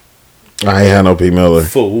 I ain't had no P. Miller.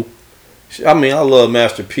 Fool. I mean, I love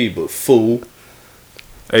Master P, but fool.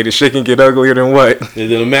 Hey, the shit can get uglier than what? And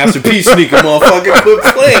then a Master P sneaker, motherfucker. Quit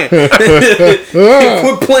playing.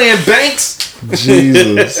 Quit playing Banks.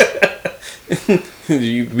 Jesus.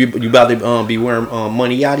 You about to be wearing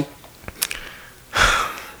Money Yachty?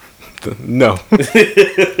 No.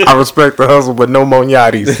 I respect the hustle, but no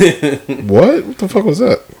Monyatis. What? What the fuck was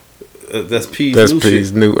that? That's P's That's new P's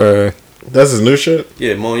shit. new, That's his new shit?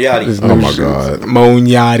 Yeah, Mon Yachty. his Oh new my shoes. God.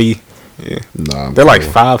 Monyati. Nah. I'm They're like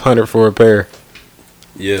cool. $500 for a pair.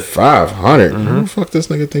 Yeah, 500. Who the fuck this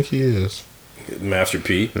nigga think he is? Master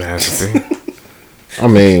P. Nasty. I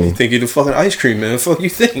mean, Think you the fucking ice cream man? Fuck you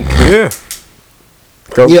think? Yeah.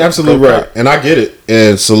 Go, yeah, absolutely go right, and I get it.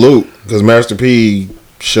 And salute, because Master P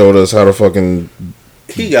showed us how to fucking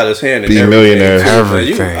he got his hand in Be millionaires.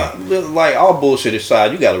 Everything. Like all bullshit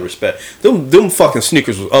aside, you gotta respect them fucking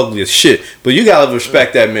sneakers was ugly as shit. But you gotta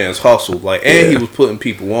respect that man's hustle. Like, and he was putting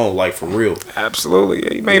people on, like, for real. Absolutely,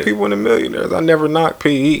 yeah, he made people into millionaires. I never knocked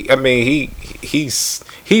P.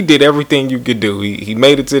 He did everything you could do. He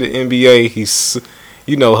made it to the NBA. He's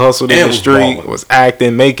hustled in And the was street, balling. was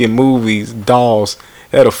acting, making movies, dolls,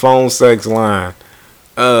 had a phone sex line.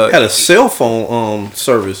 Had a cell phone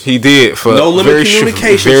service. He did for No limit very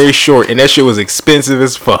communications. very short, and that shit was expensive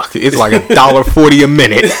as fuck. It's like $1.40 a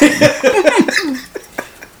minute.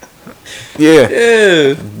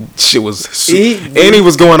 Yeah, shit was, and he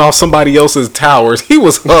was going off somebody else's towers. He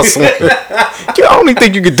was hustling. I don't even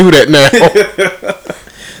think you could do that now.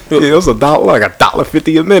 Yeah, it was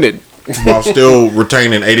 $1.50 a minute. While still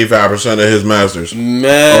retaining 85% of his masters.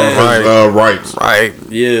 Man. His, rights. Right.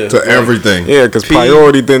 Yeah. To everything. Yeah, because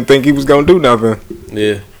Priority didn't think he was gonna do nothing.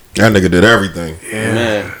 Yeah. That nigga did everything. Yeah.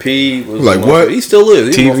 Man, P was like what? He still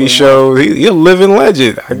is. TV shows. He a living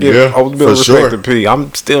legend. I give all the bit of for respect sure. to P.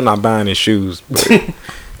 I'm still not buying his shoes. But,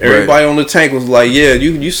 Everybody on the tank was like, "Yeah,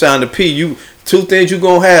 you signed a P. You two things you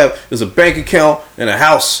gonna have is a bank account and a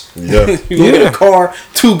house. Yeah, you gonna get a car,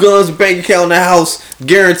 2 guns, a bank account, and a house,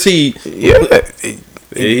 guaranteed." Yeah.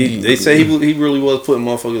 They say he really was putting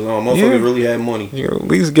motherfuckers on. Motherfuckers really had money. You know, at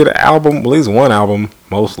least get an album, at least one album,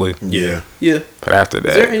 mostly. Yeah. Yeah. But after that,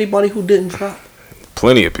 Is there anybody who didn't drop?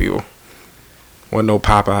 Plenty of people. Wasn't no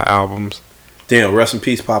Popeye albums. Damn, rest in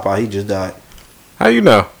peace, Popeye. He just died. How you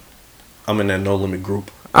know? I'm in that No Limit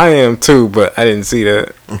group. I am too, but I didn't see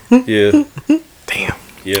that. Yeah. Damn.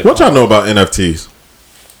 Yeah. What y'all know about NFTs?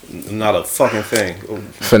 Not a fucking thing.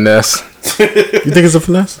 Finesse. You think it's a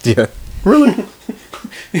finesse? Yeah. Really?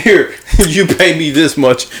 Here, you pay me this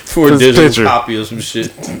much for a This digital picture. copy of some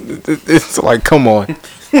shit. It's like, come on.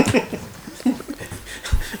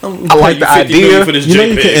 I like the $50 million idea. for this You know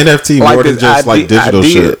you JPEG. can NFT more than this just like digital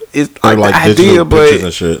idea. shit. It's Or like, like the digital idea, but pictures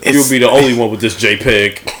and shit. You'll be the only one with this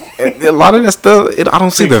JPEG. a lot of that stuff, I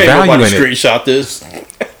don't see the Can't value in nobody it. screenshot this.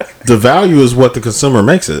 The value is what the consumer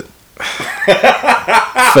makes it.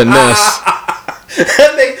 Finesse.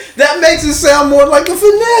 That makes it sound more like a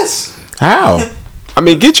finesse. How? I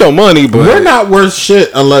mean, get your money, but We're not worth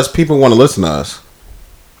shit unless people want to listen to us.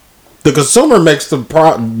 The consumer makes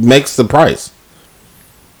the price.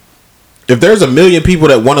 If there's 1 million people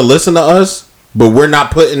that want to listen to us, but we're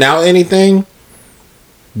not putting out anything,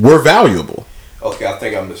 we're valuable. Okay, I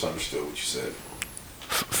think I misunderstood what you said.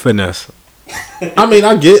 finesse. I mean,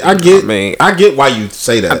 I get why you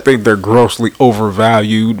say I that. think they're grossly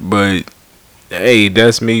overvalued, but hey,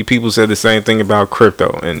 that's me. People said the same thing about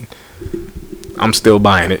crypto, and I'm still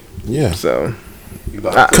buying it. Yeah. So,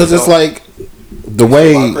 Because it's like the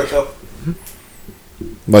way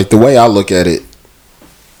I look at it,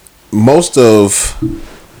 most of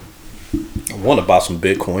I want to buy some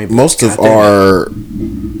Bitcoin. most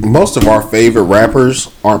of our favorite rappers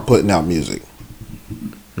aren't putting out music.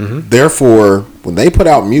 Mm-hmm. Therefore, when they put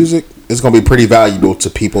out music, it's going to be pretty valuable to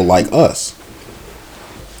people like us.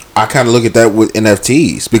 I kind of look at that with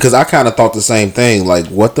NFTs because I kind of thought the same thing. Like,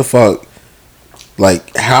 what the fuck?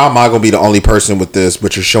 Like, how am I going to be the only person with this?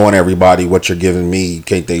 But you're showing everybody what you're giving me.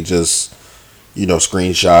 Can't they just,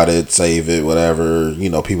 screenshot it, save it, whatever?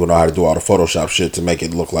 People know how to do all the Photoshop shit to make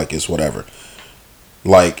it look like it's whatever.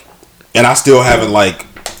 Like, and I still haven't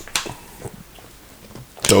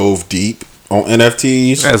dove deep on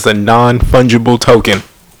NFTs as a non-fungible token.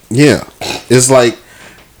 Yeah, it's like,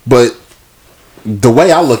 but the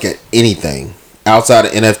way I look at anything outside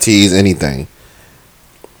of NFTs, anything,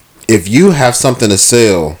 if you have something to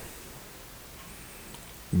sell,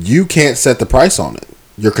 you can't set the price on it.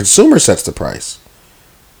 Your consumer sets the price.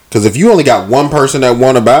 Because if you only got one person that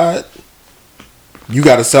want to buy it, you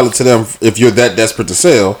got to sell it to them. If you're that desperate to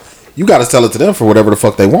sell, you got to sell it to them for whatever the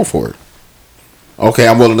fuck they want for it. Okay,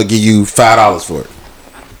 I'm willing to give you $5 for it.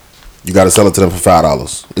 You got to sell it to them for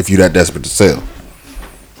 $5 if you're that desperate to sell.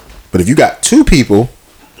 But if you got two people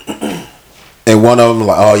and one of them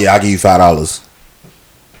like, oh yeah, I'll give you $5.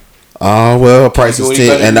 Oh well, price is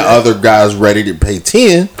 10, and the other guy's ready to pay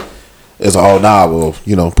 10. It's oh nah, well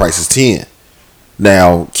price is 10.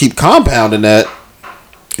 Now keep compounding that.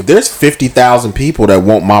 If there's 50,000 people that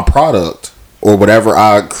want my product or whatever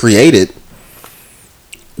I created,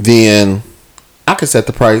 then I can set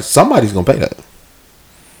the price. Somebody's gonna pay that.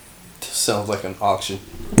 Sounds like an auction.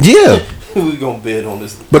 Yeah. We gonna bid on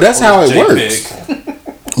this. But that's how it works.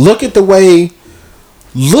 Look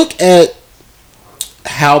at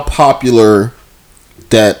how popular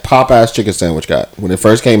that Popeye's chicken sandwich got when it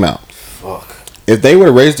first came out. Fuck. If they would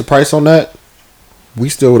have raised the price on that, we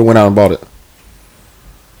still would have went out and bought it.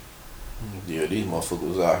 Yeah, these motherfuckers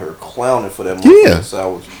was out here clowning for that Yeah. motherfucking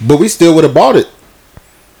sandwich. But we still would have bought it.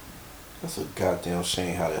 That's a goddamn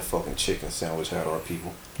shame how that fucking chicken sandwich had our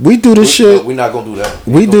people. We do this shit. We're not gonna do that.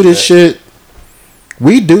 We do this shit.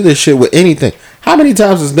 We do this shit with anything. How many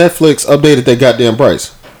times has Netflix updated their goddamn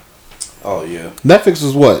price? Oh yeah. Netflix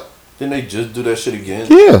is what? Didn't they just do that shit again?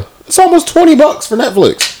 Yeah. It's almost $20 for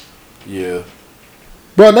Netflix. Yeah.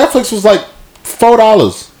 Bro, Netflix was like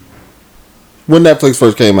 $4 when Netflix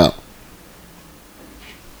first came out.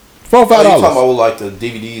 $4, $5. Oh, you talking about with like the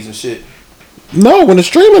DVDs and shit? No, when the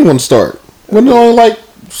streaming ones start. When they're only like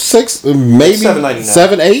 $6, maybe $7.99.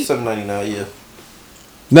 $7, $8. $7.99, yeah.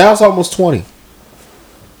 Now it's almost $20.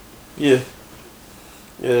 Yeah.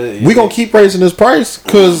 Yeah. We gonna keep raising this price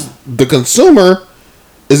because the consumer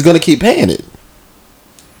is gonna keep paying it.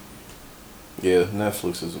 Yeah,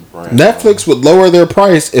 Netflix is a brand. Netflix would lower their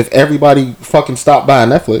price if everybody fucking stopped buying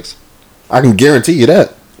Netflix. I can guarantee you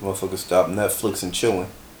that. Motherfuckers stop Netflix and chilling.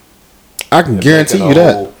 I can guarantee you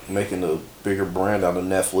that. Making a bigger brand out of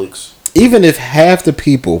Netflix. Even if half the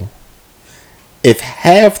people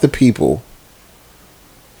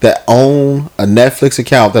that own a Netflix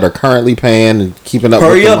account that are currently paying and keeping up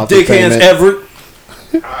Hurry with the up, monthly dick hands payment, Everett.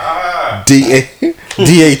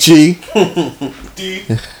 DHE.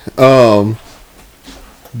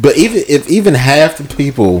 But even half the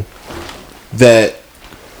people that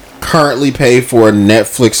currently pay for a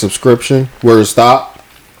Netflix subscription were to stop,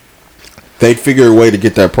 they'd figure a way to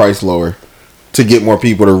get that price lower to get more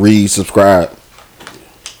people to resubscribe.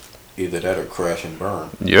 Either that or crash and burn.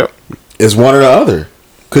 Yep. It's one or the other.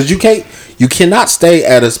 Because you cannot stay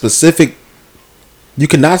at a specific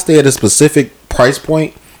price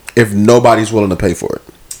point if nobody's willing to pay for it.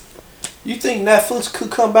 You think Netflix could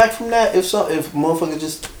come back from that if motherfuckers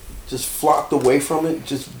just flocked away from it,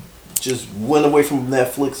 just went away from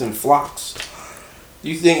Netflix and flocks? Do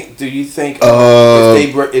you think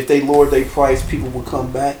if they lowered their price, people would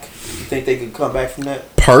come back? You think they could come back from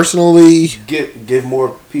that? Personally, give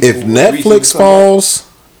more people. If Netflix falls,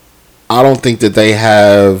 I don't think they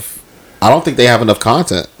have enough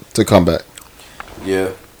content to come back.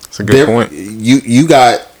 Yeah. That's a good point. You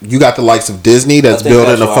got the likes of Disney that's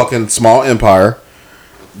building a fucking small empire.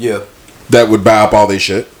 Yeah. That would buy up all their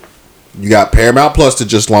shit. You got Paramount Plus that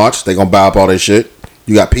just launched. They gonna buy up all their shit.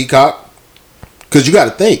 You got Peacock. Because you got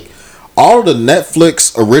to think, all of the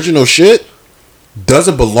Netflix original shit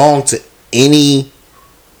doesn't belong to any.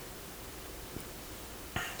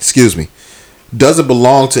 Doesn't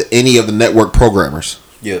belong to any of the network programmers.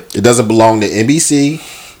 Yeah. It doesn't belong to NBC,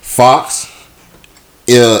 Fox,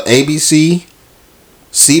 ABC,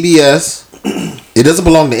 CBS. It doesn't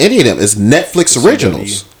belong to any of them. It's Netflix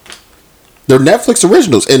originals. They're Netflix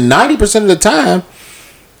originals. And 90% of the time,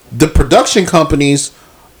 the production companies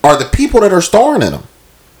are the people that are starring in them.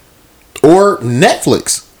 Or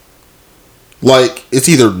Netflix. Like, it's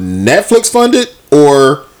either Netflix funded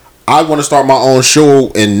or I want to start my own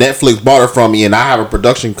show and Netflix bought it from me and I have a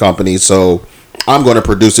production company, so I'm going to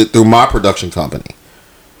produce it through my production company.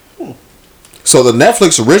 So the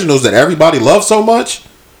Netflix originals that everybody loves so much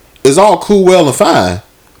is all cool, well, and fine.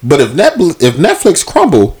 But if Netflix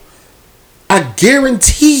crumble, I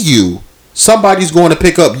guarantee you somebody's going to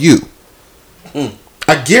pick up You.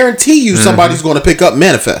 I guarantee you somebody's going to pick up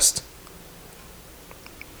Manifest.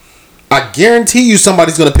 I guarantee you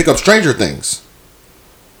somebody's going to pick up Stranger Things.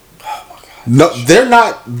 Oh my God. No, they're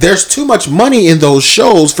not. There's too much money in those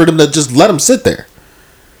shows for them to just let them sit there.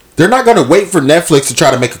 They're not going to wait for Netflix to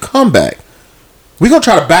try to make a comeback. We're going to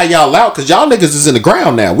try to buy y'all out because y'all niggas is in the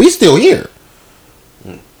ground now. We still here.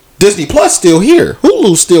 Disney Plus still here.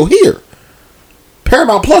 Hulu's still here.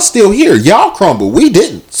 Paramount Plus still here. Y'all crumble. We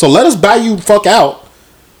didn't. So let us buy you fuck out.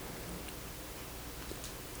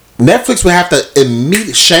 Netflix would have to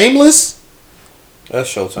immediately... Shameless?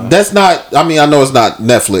 That's Showtime. That's not... I mean, I know it's not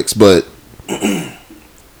Netflix, but...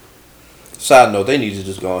 Side note, they need to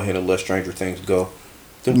just go ahead and let Stranger Things go.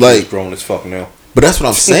 Them Like, grown as fuck now. But that's what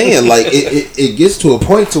I'm saying. Like, it gets to a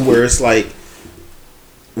point to where it's like,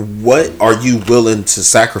 what are you willing to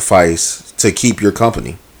sacrifice to keep your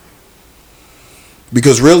company?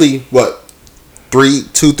 Because really, what, 3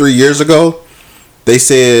 years ago, they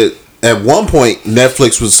said at one point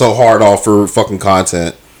Netflix was so hard off for fucking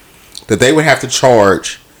content that they would have to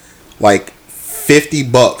charge like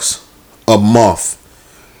 $50 a month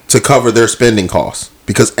to cover their spending costs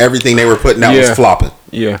because everything they were putting out was flopping.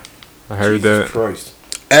 Yeah, I heard Jesus that. Christ.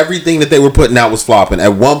 Everything that they were putting out was flopping.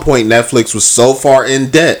 At one point, Netflix was so far in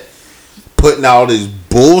debt, putting all this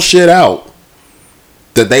bullshit out,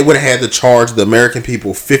 that they would have had to charge the American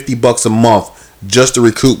people $50 a month just to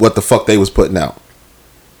recoup what the fuck they was putting out.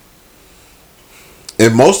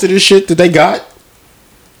 And most of this shit that they got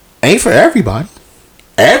ain't for everybody.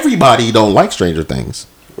 Everybody don't like Stranger Things.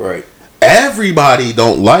 Right. Everybody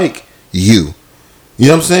don't like You. You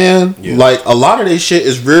know what I'm saying? Yeah. Like, a lot of their shit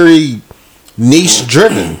is very niche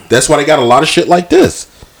driven. That's why they got a lot of shit like this.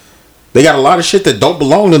 They got a lot of shit that don't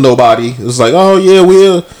belong to nobody. It's like, oh yeah,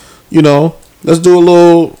 we'll, you know, let's do a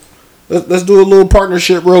little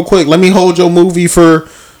partnership real quick. Let me hold your movie for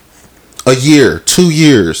a year, 2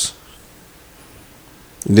 years.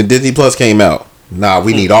 And then Disney Plus came out. Nah,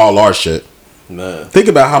 we need all our shit. Man, Think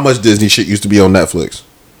about how much Disney shit used to be on Netflix.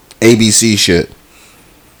 ABC shit.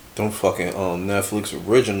 them fucking Netflix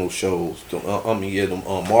original shows. Them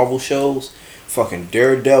Marvel shows. Fucking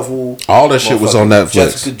Daredevil. All that shit was on Netflix.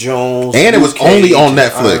 Jessica Jones. And it was Luke only Cage, on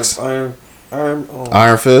Netflix.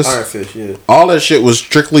 Iron Fist. Iron Fist, yeah. All that shit was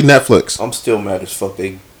strictly Netflix. I'm still mad as fuck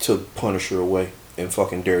they took Punisher away and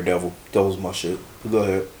fucking Daredevil. That was my shit. Go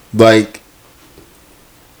ahead. Like,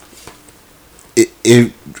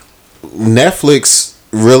 it Netflix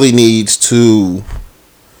really needs to.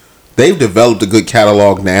 They've developed a good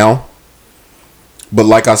catalog now, but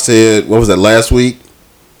like I said, what was that last week?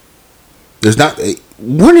 There's not.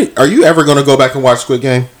 When are you ever going to go back and watch Squid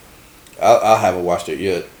Game? I haven't watched it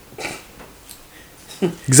yet.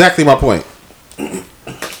 Exactly my point.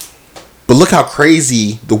 But look how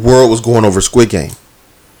crazy the world was going over Squid Game.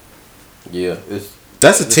 Yeah,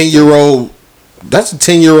 That's a 10-year-old. That's a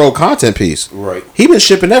 10-year-old content piece. Right. He been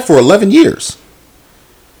shipping that for 11 years,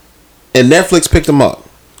 and Netflix picked him up.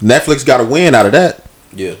 Netflix got a win out of that.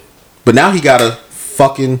 Yeah. But now he got to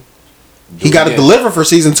fucking. He got to deliver for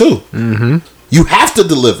season 2. Mm-hmm. You have to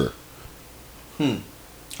deliver.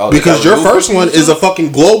 Oh, Because your first one is a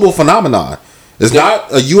fucking global phenomenon. It's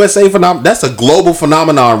not a USA phenomenon. That's a global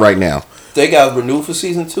phenomenon right now. They got renewed for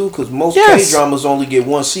season 2 because most Yes. K-dramas only get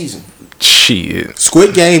one season. Shit.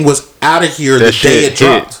 Squid Game was out of here the day it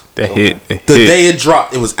dropped. That hit. The day it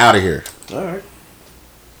dropped, it was out of here. All right.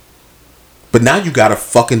 But now you gotta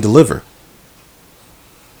fucking deliver.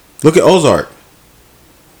 Look at Ozark.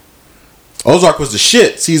 Ozark was the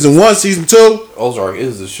shit. Season 1, season 2. Ozark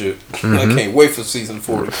is the shit. I can't wait for season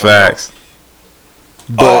 4 to come Facts.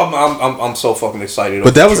 out. I'm so fucking excited.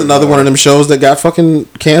 But that was another one of them shows that got fucking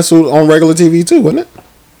canceled on regular TV too, wasn't it?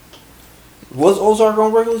 Was Ozark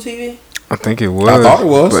on regular TV? I think it was. I thought it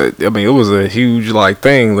was. But I mean, it was a huge like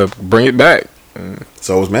thing to bring it back.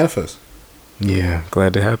 So it was Manifest. Yeah,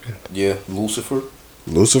 glad it happened. Yeah, Lucifer.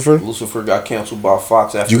 Lucifer got canceled by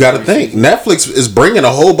Fox after. You got to think seasons. Netflix is bringing a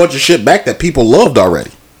whole bunch of shit back that people loved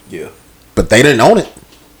already, Yeah. but they didn't own it.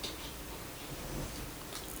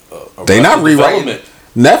 They not rewriting. Development.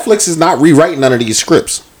 Netflix is not rewriting none of these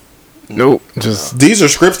scripts. Nope. Just These are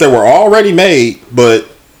scripts that were already made, but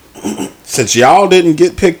since y'all didn't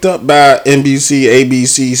get picked up by NBC,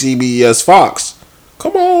 ABC, CBS, Fox,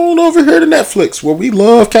 come on over here to Netflix where we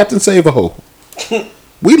love Captain Save-A-Ho.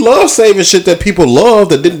 We love saving shit that people love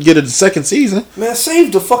that didn't get a second season. Man,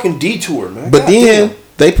 save the fucking detour, man. But God then damn.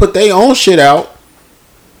 they put their own shit out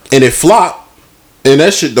and it flopped, and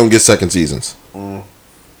that shit don't get second seasons.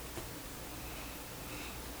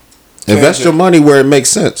 Invest your money where it makes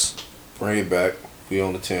sense. Bring it back. We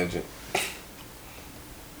on the tangent.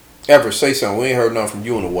 Ever say something? We ain't heard nothing from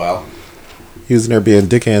you in a while. He was in there being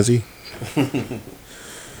dick handsy.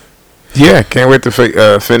 yeah, can't wait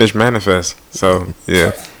to finish Manifest. So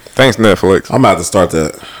yeah, thanks Netflix. I'm about to start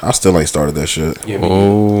that. I still ain't started that shit. Yeah,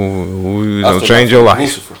 we gonna change your life.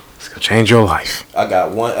 Lucifer. It's gonna change your life. I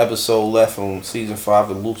got one episode left on season 5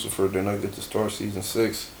 of Lucifer. Then I get to start season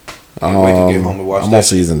 6. Can't wait to get home and watch I'm that on shit.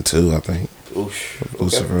 season 2, I think. Oosh, okay.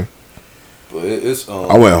 Lucifer. But it's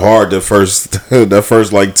I went hard the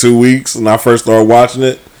first like 2 weeks when I first started watching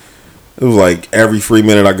it. It was like every free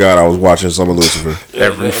minute I got, I was watching some of Lucifer.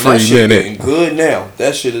 Every and free that shit minute. getting good now.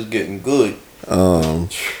 That shit is getting good. Look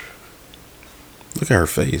at her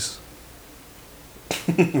face.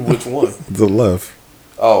 Which one? The left.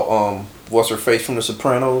 Oh, what's her face from The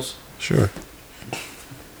Sopranos? Sure.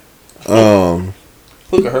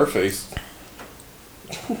 Look at her face.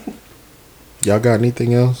 Y'all got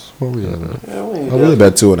anything else? Where we at? Yeah, we ain't Oh, we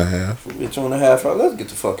about 2.5. We're 2.5 hours. Let's get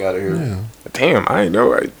the fuck out of here. Yeah. Damn, I ain't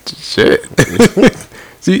know. Shit.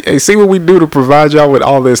 See what we do to provide y'all with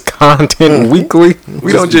all this content weekly?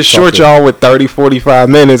 We don't just short y'all with 30, 45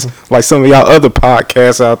 minutes like some of y'all other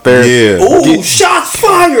podcasts out there. Yeah. Ooh, shots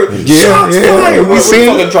fired! Yeah, Shots yeah, fired! we Where seen-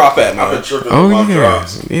 the fucking drop at, man? Oh, yeah.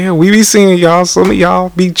 Yeah, we be seeing y'all. Some of y'all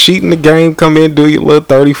be cheating the game, come in, do your little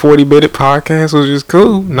 30, 40-minute podcast, which is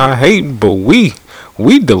cool. Not hating, but we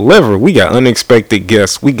deliver. We got unexpected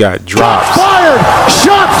guests. We got drops.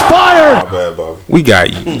 Shots fired! My bad, Bobby. We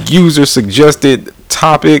got user-suggested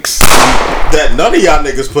topics. that none of y'all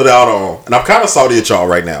niggas put out on, and I'm kind of salty at y'all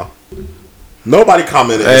right now. Nobody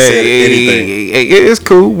commented and said anything. It's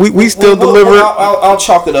cool. We still deliver. I'll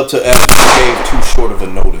chalk it up to Evan gave too short of a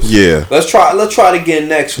notice. Yeah. Let's try it again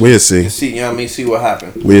next week. We'll see. See, you know what I mean? See what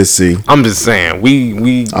happens. We'll see. I'm just saying.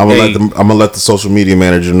 I'm gonna let the social media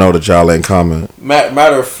manager know that y'all ain't comment.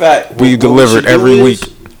 Matter of fact, we delivered every week.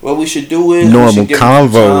 What we should do is Normal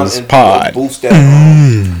Convos Pod. Boost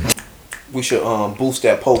that. We should boost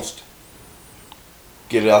that post.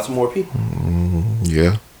 Get it out to more people.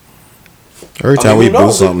 Yeah. Every time we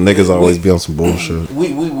boost something, niggas always be on some bullshit.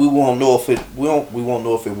 We won't know if it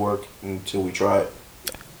worked until we try it.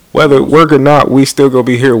 Whether it work or not, we still gonna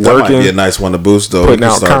be here That working. might be a nice one to boost though. Putting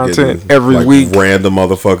out content every week. Random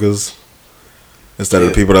motherfuckers. Instead of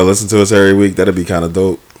the people that listen to us every week, that'd be kind of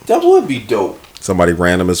dope. That would be dope. Somebody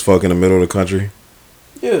random as fuck in the middle of the country.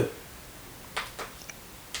 Yeah.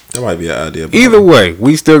 That might be an idea. Either way,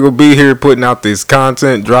 we still gonna be here putting out this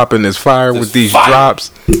content, dropping this fire with these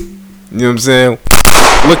drops. You know what I'm saying?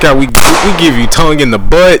 Look how we give you tongue in the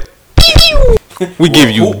butt. We give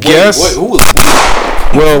you guests. Who was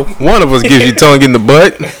well, one of us gives you tongue in the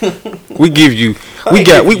butt. We give you. We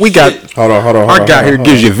got. Hold on. Our guy here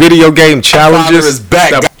gives you video game challenges. Is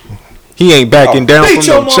back. He ain't backing down from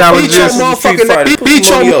no challenges. Beat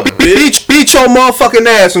your motherfucking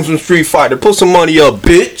ass in some Street Fighter. Put some money up,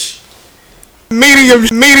 bitch. Medium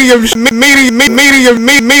shirt.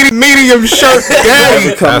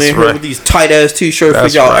 Come in here with these tight ass t-shirts for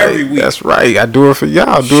y'all every week. That's right. I do it for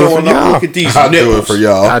y'all. Look at these I do it for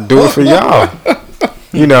y'all. I do it for y'all.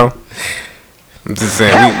 You know. I'm just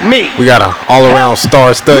saying, we got an all-around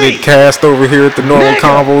star-studded cast over here at the Normal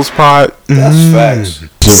Convos Pod. That's facts.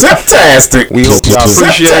 Fantastic. We hope y'all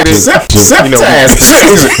appreciate it. You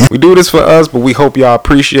know, we do this for us, but we hope y'all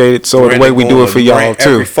appreciate it. So the way we do it for y'all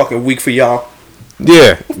too. Every fucking week for y'all.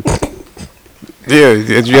 Yeah. Yeah,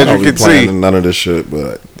 as you can see, none of this shit,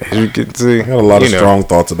 but as you can see, I got a lot of strong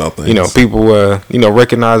thoughts about things. You know, people,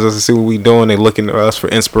 recognize us and see what we doing. They looking at us for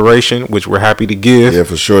inspiration, which we're happy to give. Yeah,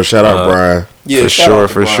 for sure. Shout out Brian. Yeah,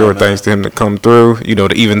 for sure. Thanks to him to come through. You know,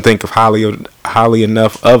 to even think of highly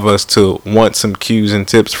enough of us to want some cues and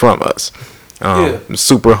tips from us.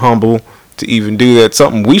 Super humble to even do that.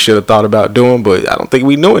 Something we should have thought about doing, but I don't think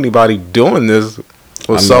we know anybody doing this.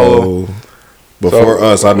 Before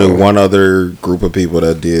us, I knew one other group of people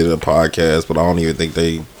that did a podcast, but I don't even think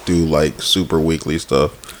they do like super weekly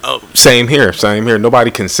stuff. Same here. Nobody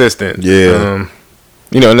consistent. Yeah.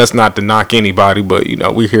 You know, and that's not to knock anybody, but you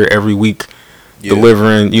know, we're here every week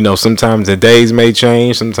delivering. You know, sometimes the days may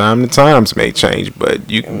change, sometimes the times may change, but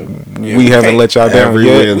we haven't let y'all down every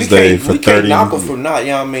yet. Wednesday for 30. We can't knock them for not, you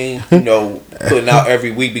know what I mean? You know, putting out every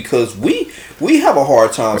week because we have a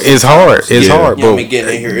hard time. It's hard. It's hard. You know what I mean?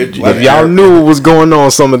 Getting in here. If y'all knew what was going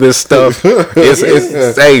on, some of this stuff,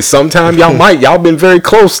 it's hey, sometimes y'all been very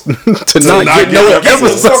close to not getting no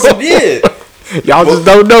episode. Yeah. Y'all just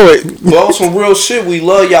don't know it. But on some real shit, we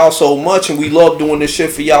love y'all so much, and we love doing this shit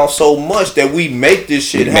for y'all so much that we make this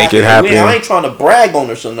shit happen. I ain't trying to brag on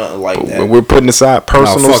us or nothing like that. But we're putting aside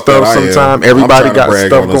personal stuff sometimes. Everybody got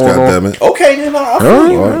stuff going on. Okay, then I feel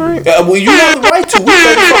you. Well, you have the right to. We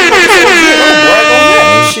brag on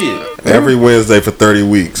that shit. Every Wednesday for 30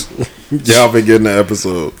 weeks. Y'all been getting the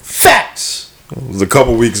episode. Facts. It was a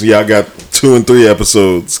couple weeks y'all got 2 and 3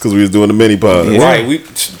 episodes because we was doing the mini pod. Yeah. Right, we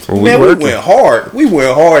went hard. We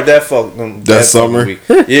went hard that summer.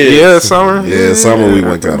 Yeah, summer. Yeah, summer we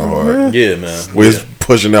went kind of hard. Yeah, man. We was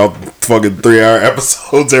pushing out fucking 3-hour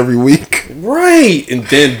episodes every week. Right, and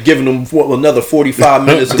then giving them another 45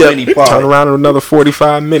 minutes of mini pod. Turn around to another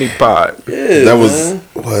 45 mini pod. Yeah, that was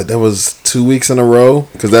what? That was 2 weeks in a row.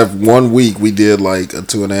 Because that 1 week we did like a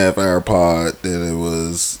 2.5-hour pod. Then it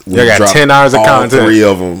was we got 10 hours of content. 3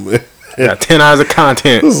 of them. Got 10 hours of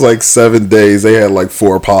content. It was like 7 days. They had like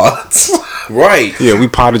 4 pods. Right. Yeah, we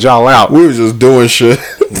potted y'all out. We was just doing shit,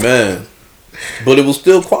 man. But it was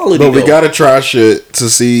still quality. But we gotta try shit to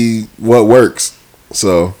see what works.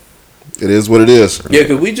 So it is what it is. Yeah,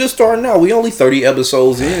 because we just starting out. We only 30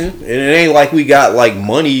 episodes in, and it ain't like we got like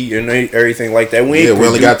money and everything like that. We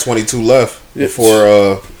only got 22 left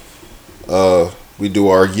before we do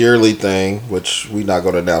our yearly thing, which we not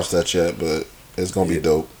gonna announce that yet, but it's gonna be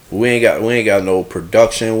dope. We ain't got no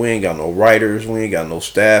production. We ain't got no writers. We ain't got no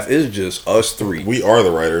staff. It's just us 3. We are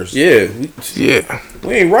the writers. Yeah.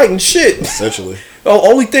 We ain't writing shit. Essentially. The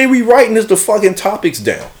only thing we writing is the fucking topics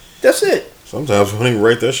down. That's it. Sometimes we don't even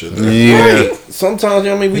write that shit down. Yeah. Right. Sometimes, you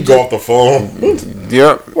know what I mean? We go off the phone.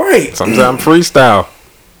 Yep. Right. Sometimes freestyle.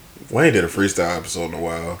 We ain't did a freestyle episode in a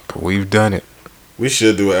while. But we've done it. We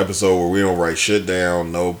should do an episode where we don't write shit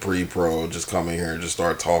down, no pre-pro, just come in here and just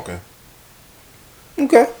start talking.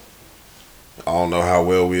 Okay. I don't know how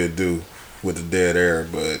well we'd do with the dead air,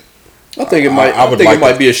 but I think it might. I would think like it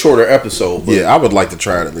might to- be a shorter episode. But yeah, I would like to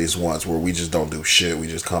try it at least once where we just don't do shit. We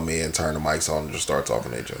just come in, turn the mics on, and just start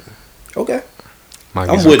talking to each other. Okay. Might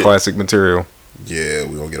I'm be some with it. classic material. Yeah,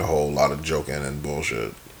 we're gonna get a whole lot of joking and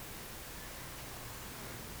bullshit.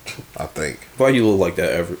 I think. Why you look like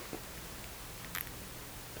that, Everett?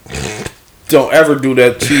 Don't ever do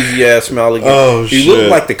that cheesy ass smile again. Oh, you shit. look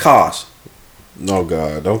like the Cos. No,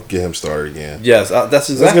 God, don't get him started again. Yes, that's Let's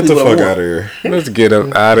exactly get the what fuck I want. out of here. Let's get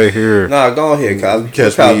up out of here. Nah, go ahead, Cosby.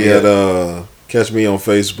 Catch me on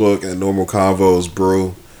Facebook at Normal Convos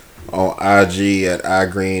Brew, on IG at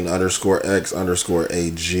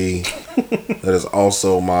igreen_x_ag. That is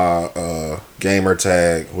also my gamer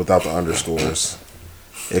tag without the underscores.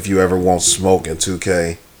 If you ever want smoke in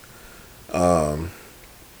 2K,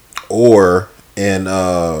 or in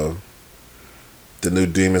the new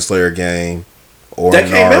Demon Slayer game, or That in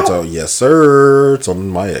came out? Naruto. Yes, sir. It's on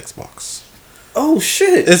my Xbox. Oh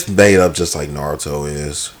shit! It's made up just like Naruto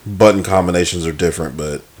is. Button combinations are different,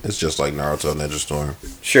 but it's just like Naruto Ninja Storm.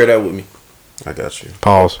 Share that with me. I got you.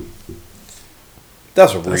 Pause.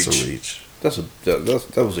 That's a reach. That's a reach.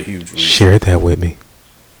 That was a huge reach. Share that with me.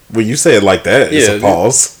 When you say it like that, it's Yeah, a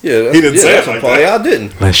pause. Yeah, He didn't say that's it a like pause. that. Yeah, I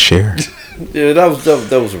didn't. Let's share. Yeah,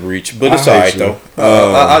 that was a reach, but it's I alright hate though.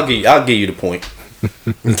 you. I'll give you the point.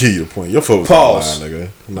 Give you a point. Your foot was Pause. on the line,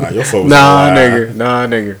 nigga. Nah, your foot was Nah, on the line. nigga. Nah,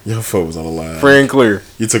 nigga. Your foot was on the line. Free and clear.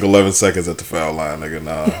 You took 11 seconds at the foul line, nigga.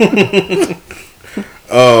 Nah.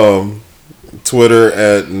 Twitter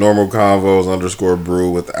at Normal Convos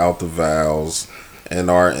 _brew without the vowels.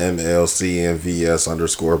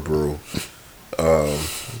 NRMLCNVS_brew.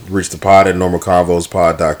 Reach the pod at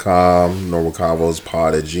normalconvospod.com,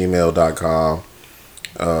 normalconvospod@gmail.com.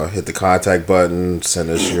 Hit the contact button, send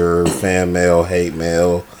us your fan mail, hate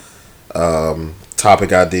mail,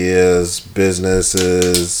 topic ideas,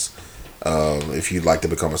 businesses, if you'd like to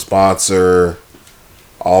become a sponsor,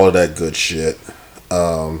 all of that good shit.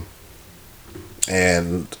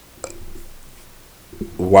 And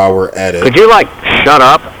while we're at it, Could you, shut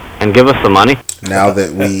up and give us the money? now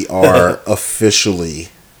that we are officially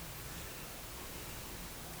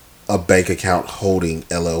a bank account holding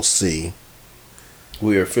LLC,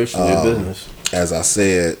 We are officially in business. as I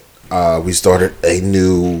said, we started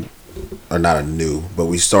we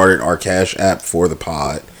started our Cash App for the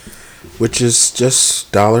pod, which is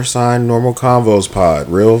just $ Normal Convos Pod.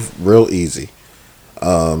 Real easy.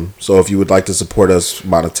 So if you would like to support us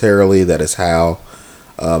monetarily, that is how.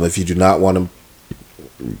 If you do not want to,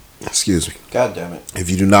 excuse me. God damn it. If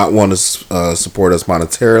you do not want to support us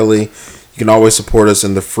monetarily, you can always support us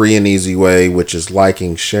in the free and easy way, which is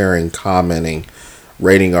liking, sharing, commenting,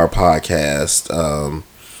 rating our podcast,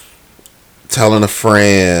 telling a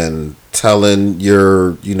friend, telling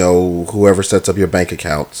your, whoever sets up your bank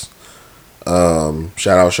accounts.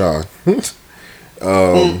 Shout out Sean.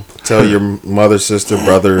 Tell your mother, sister,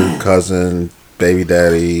 brother, cousin, baby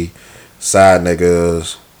daddy, side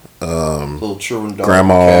niggas, Little children, dogs,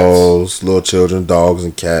 grandmas, little children, dogs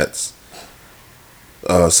and cats.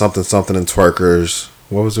 Something and twerkers.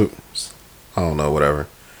 What was it? I don't know. Whatever.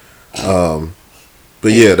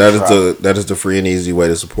 But yeah, that is the free and easy way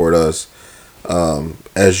to support us.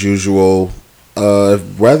 As usual,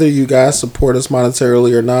 whether you guys support us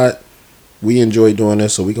monetarily or not, we enjoy doing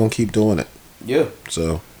this, so we gonna keep doing it. Yeah.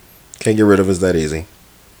 So can't get rid of us that easy.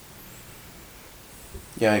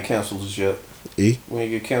 Yeah, I ain't canceled this yet. E? We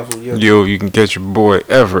ain't get canceled yet. Yo, you can get your boy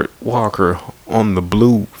Everett Walker on the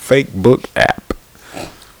Blue Fake Book app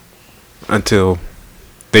until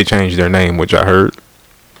they change their name, which I heard.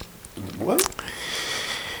 What?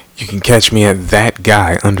 You can catch me at _on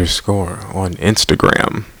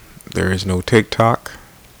Instagram. There is no TikTok.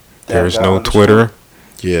 There is no Twitter.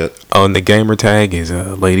 Yeah. On the gamer tag is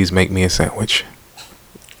ladies make me a sandwich.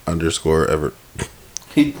 _Everett.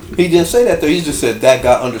 He didn't say that though. He just said that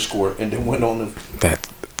guy _ and then went on to That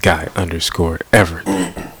guy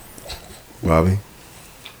 _Everett. Bobby.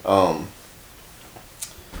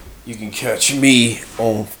 You can catch me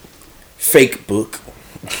on Fake Book.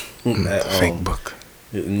 Fake Book.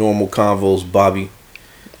 Normal Convos Bobby.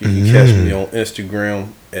 You can catch me on Instagram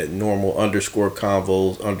at normal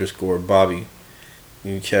 _convos _Bobby.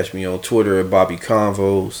 You can catch me on Twitter at Bobby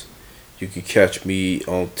Convos. You can catch me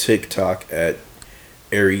on TikTok at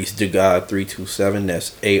Aries DeGod 327.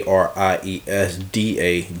 That's AriesDagod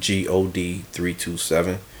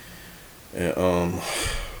 327. And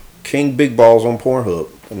King Big Balls on Pornhub.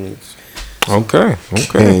 I mean, Okay.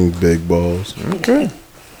 King Big Balls. Okay.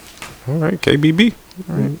 All right, KBB.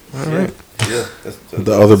 All right. Yeah,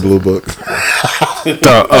 The other blue book.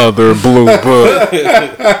 The other blue book.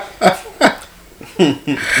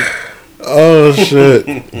 Oh shit.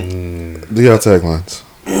 Do y'all taglines?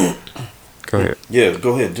 Go ahead. Yeah,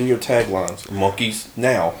 go ahead. Do your taglines. Monkeys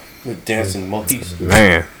now. Dancing monkeys.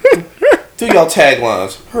 Man. Do y'all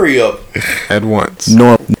taglines. Hurry up. At once.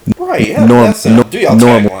 Right. How does that sound? Do y'all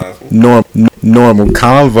taglines. Normal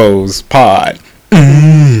Convos Pod.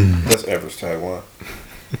 That's Everett's tagline.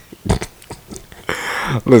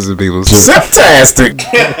 Listen, people. Fantastic.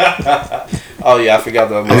 Oh yeah, I forgot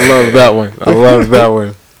that. I love that one. I love that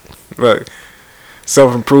one. Look,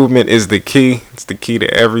 self-improvement is the key. It's the key to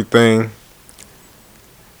everything.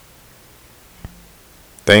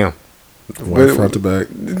 Damn. Wipe front to back.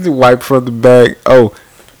 Wipe front to back. Oh,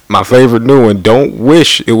 my favorite new one. Don't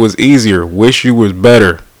wish it was easier. Wish you was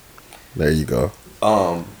better. There you go.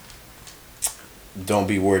 Don't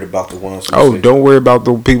be worried about the ones. Don't worry about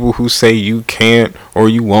the people who say you can't or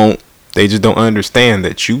you won't. They just don't understand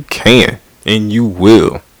that you can and you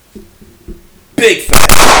will. Big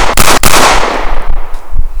fact.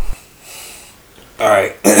 All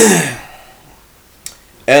right.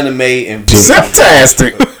 Anime and video.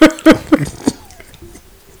 Fantastic.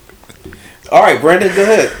 All right, Brandon, go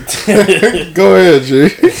ahead. Go ahead, G.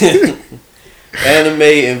 Anime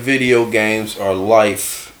and video games are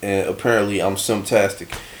life, and apparently I'm simtastic.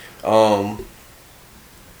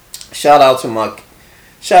 Shout out to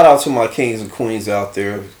my kings and queens out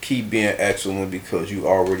there. Keep being excellent because you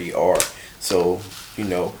already are. So,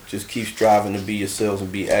 just keep striving to be yourselves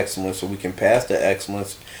and be excellent so we can pass the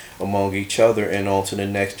excellence among each other and on to the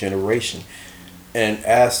next generation. And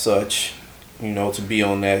as such, to be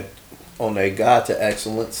on that guide to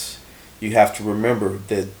excellence, you have to remember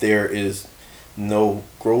that there is no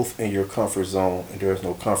growth in your comfort zone and there is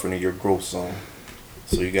no comfort in your growth zone.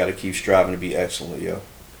 So you got to keep striving to be excellent, yo.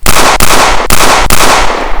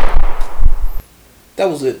 That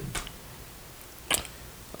was it.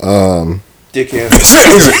 Dickhead.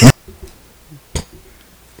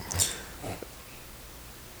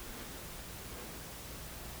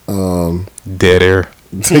 Dead air.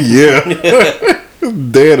 Yeah.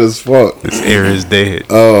 Dead as fuck. This air is dead.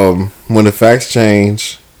 When the facts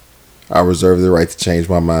change, I reserve the right to change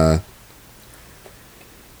my mind.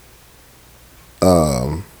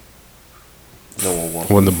 No one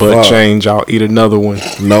wants. When the butt change, I'll eat another one.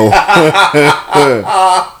 No.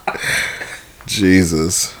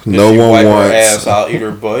 Jesus. If No you one wipe wants. her ass, I'll eat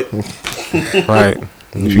her butt. Right.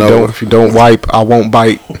 If you don't wipe, I won't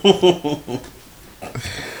bite.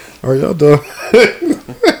 Are y'all done?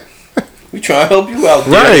 We trying to help you out,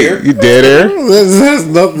 Right. You dead air. That's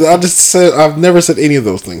nothing. I just said I've never said any of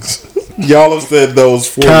those things. Y'all have said those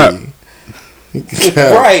for Cap. me.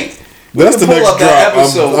 Right. That's the pull next up that drop.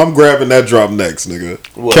 episode. I'm grabbing that drop next, nigga.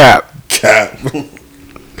 What? Cap.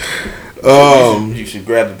 You should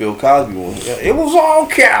grab the Bill Cosby one. It was all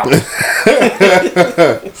cap.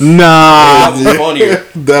 Nah. That was funnier.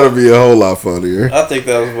 That'll be a whole lot funnier. I think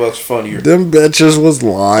that was much funnier. Them bitches was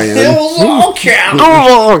lying. It was all cap.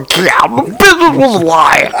 Oh, yeah, the business was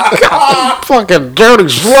lying. God, fucking dirty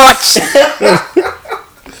sluts.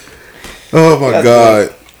 Oh my That's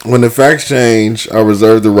God. When the facts change, I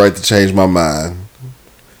reserve the right to change my mind.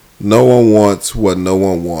 No one wants what no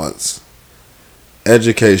one wants.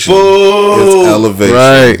 Education is elevation.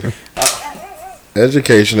 Right.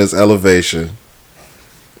 Education is elevation.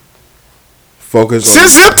 Focus on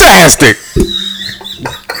Fantastic.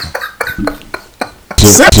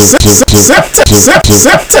 Fantastic.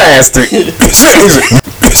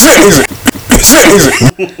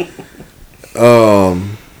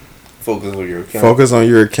 Focus on your account. Focus on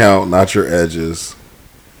your account, not your edges.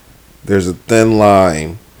 There's a thin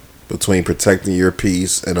line between protecting your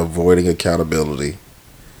peace and avoiding accountability.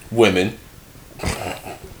 Women.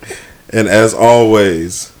 And as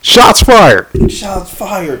always, Shots fired. Shots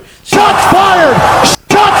fired. Shots fired.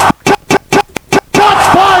 Shots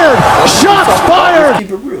fired. Shots fired.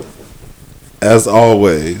 Keep it real. as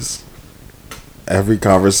always, every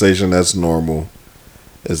conversation that's normal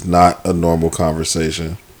is not a normal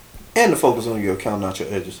conversation. And to focus on your account, not your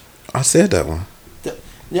edges. I said that one.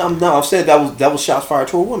 Yeah, I'm saying that was shots fired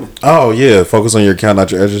toward women. Oh yeah, focus on your account,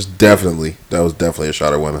 not your edges. Definitely, that was definitely a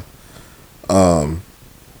shot at women.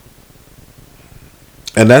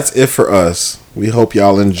 And that's it for us. We hope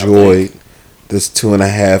y'all enjoyed this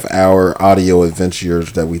 2.5 hour audio adventure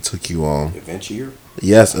that we took you on. Adventure?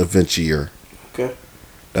 Yes, adventure. Okay.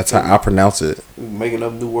 That's how I pronounce it. We're making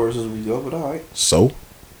up new words as we go, but alright. So?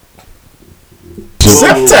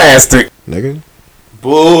 Fantastic. Nigga.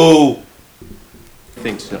 Boo!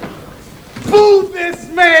 Think so. Boo this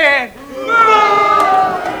man!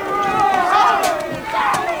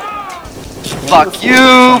 fuck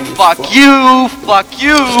you, fuck you, fuck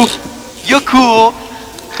you. You're cool.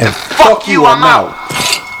 And fuck you, I'm out.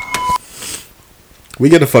 We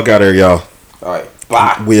get the fuck out of here, y'all. All right,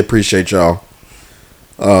 bye. We appreciate y'all.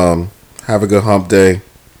 Have a good hump day.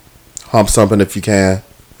 Hump something if you can.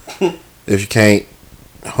 If you can't,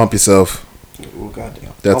 hump yourself. Oh,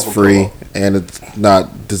 goddamn. That's free and it's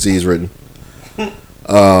not disease ridden.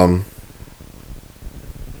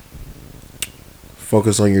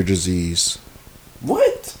 Focus on your disease.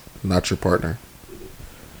 What? Not your partner.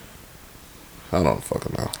 I don't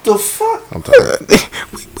fucking know. The fuck? I'm tired.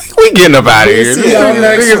 We getting up out of here. See y'all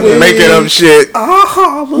next Niggas week. making up shit.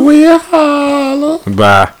 We holla.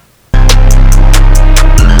 Bye.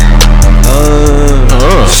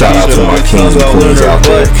 Shout out to my kings and queens out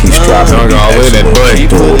there. Keep striving to be excellent. Keep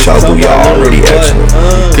doing what y'all do. Y'all already excellent.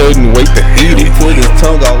 Couldn't wait to eat it. Put his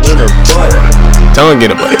tongue all in her butt. Tongue in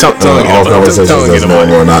a butt. Tongue in All a butt. conversations Tongue in as a butt.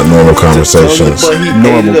 normal, not normal conversations.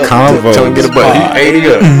 Normal convo. Tongue in a butt. He ate it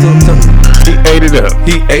up. He ate it up.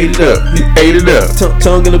 He ate it up. He ate it up.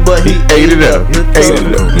 Tongue in the butt. He Ate it up. He ate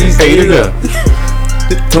it up. He ate it up.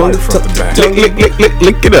 tongue.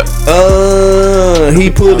 Lick it up. He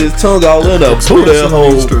put his tongue all in a booty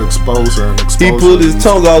hole. He put his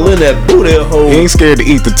tongue all in that booty hole. He ain't scared to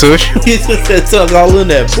eat the tush. He put that tongue all in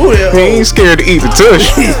that booty hole. He ain't scared to eat the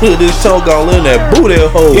tush. He put his tongue all in that booty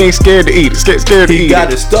hole. He ain't scared to eat it. Scared to eat He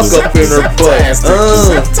got it stuck up in her butt.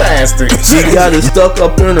 He got it stuck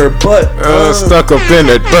up in her butt. Stuck up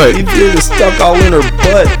in that butt. He did it stuck all in her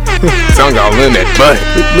butt. Tongue all in that butt.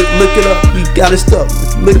 Look it up. He got it stuck.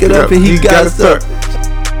 Look it up and he got it stuck.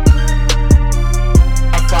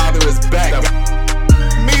 My father is back.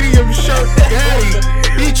 Medium shirt, daddy.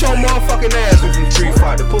 Beat your motherfucking ass with some Street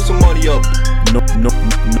Fighter. Put some money up.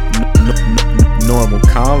 Normal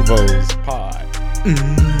Convos Pod.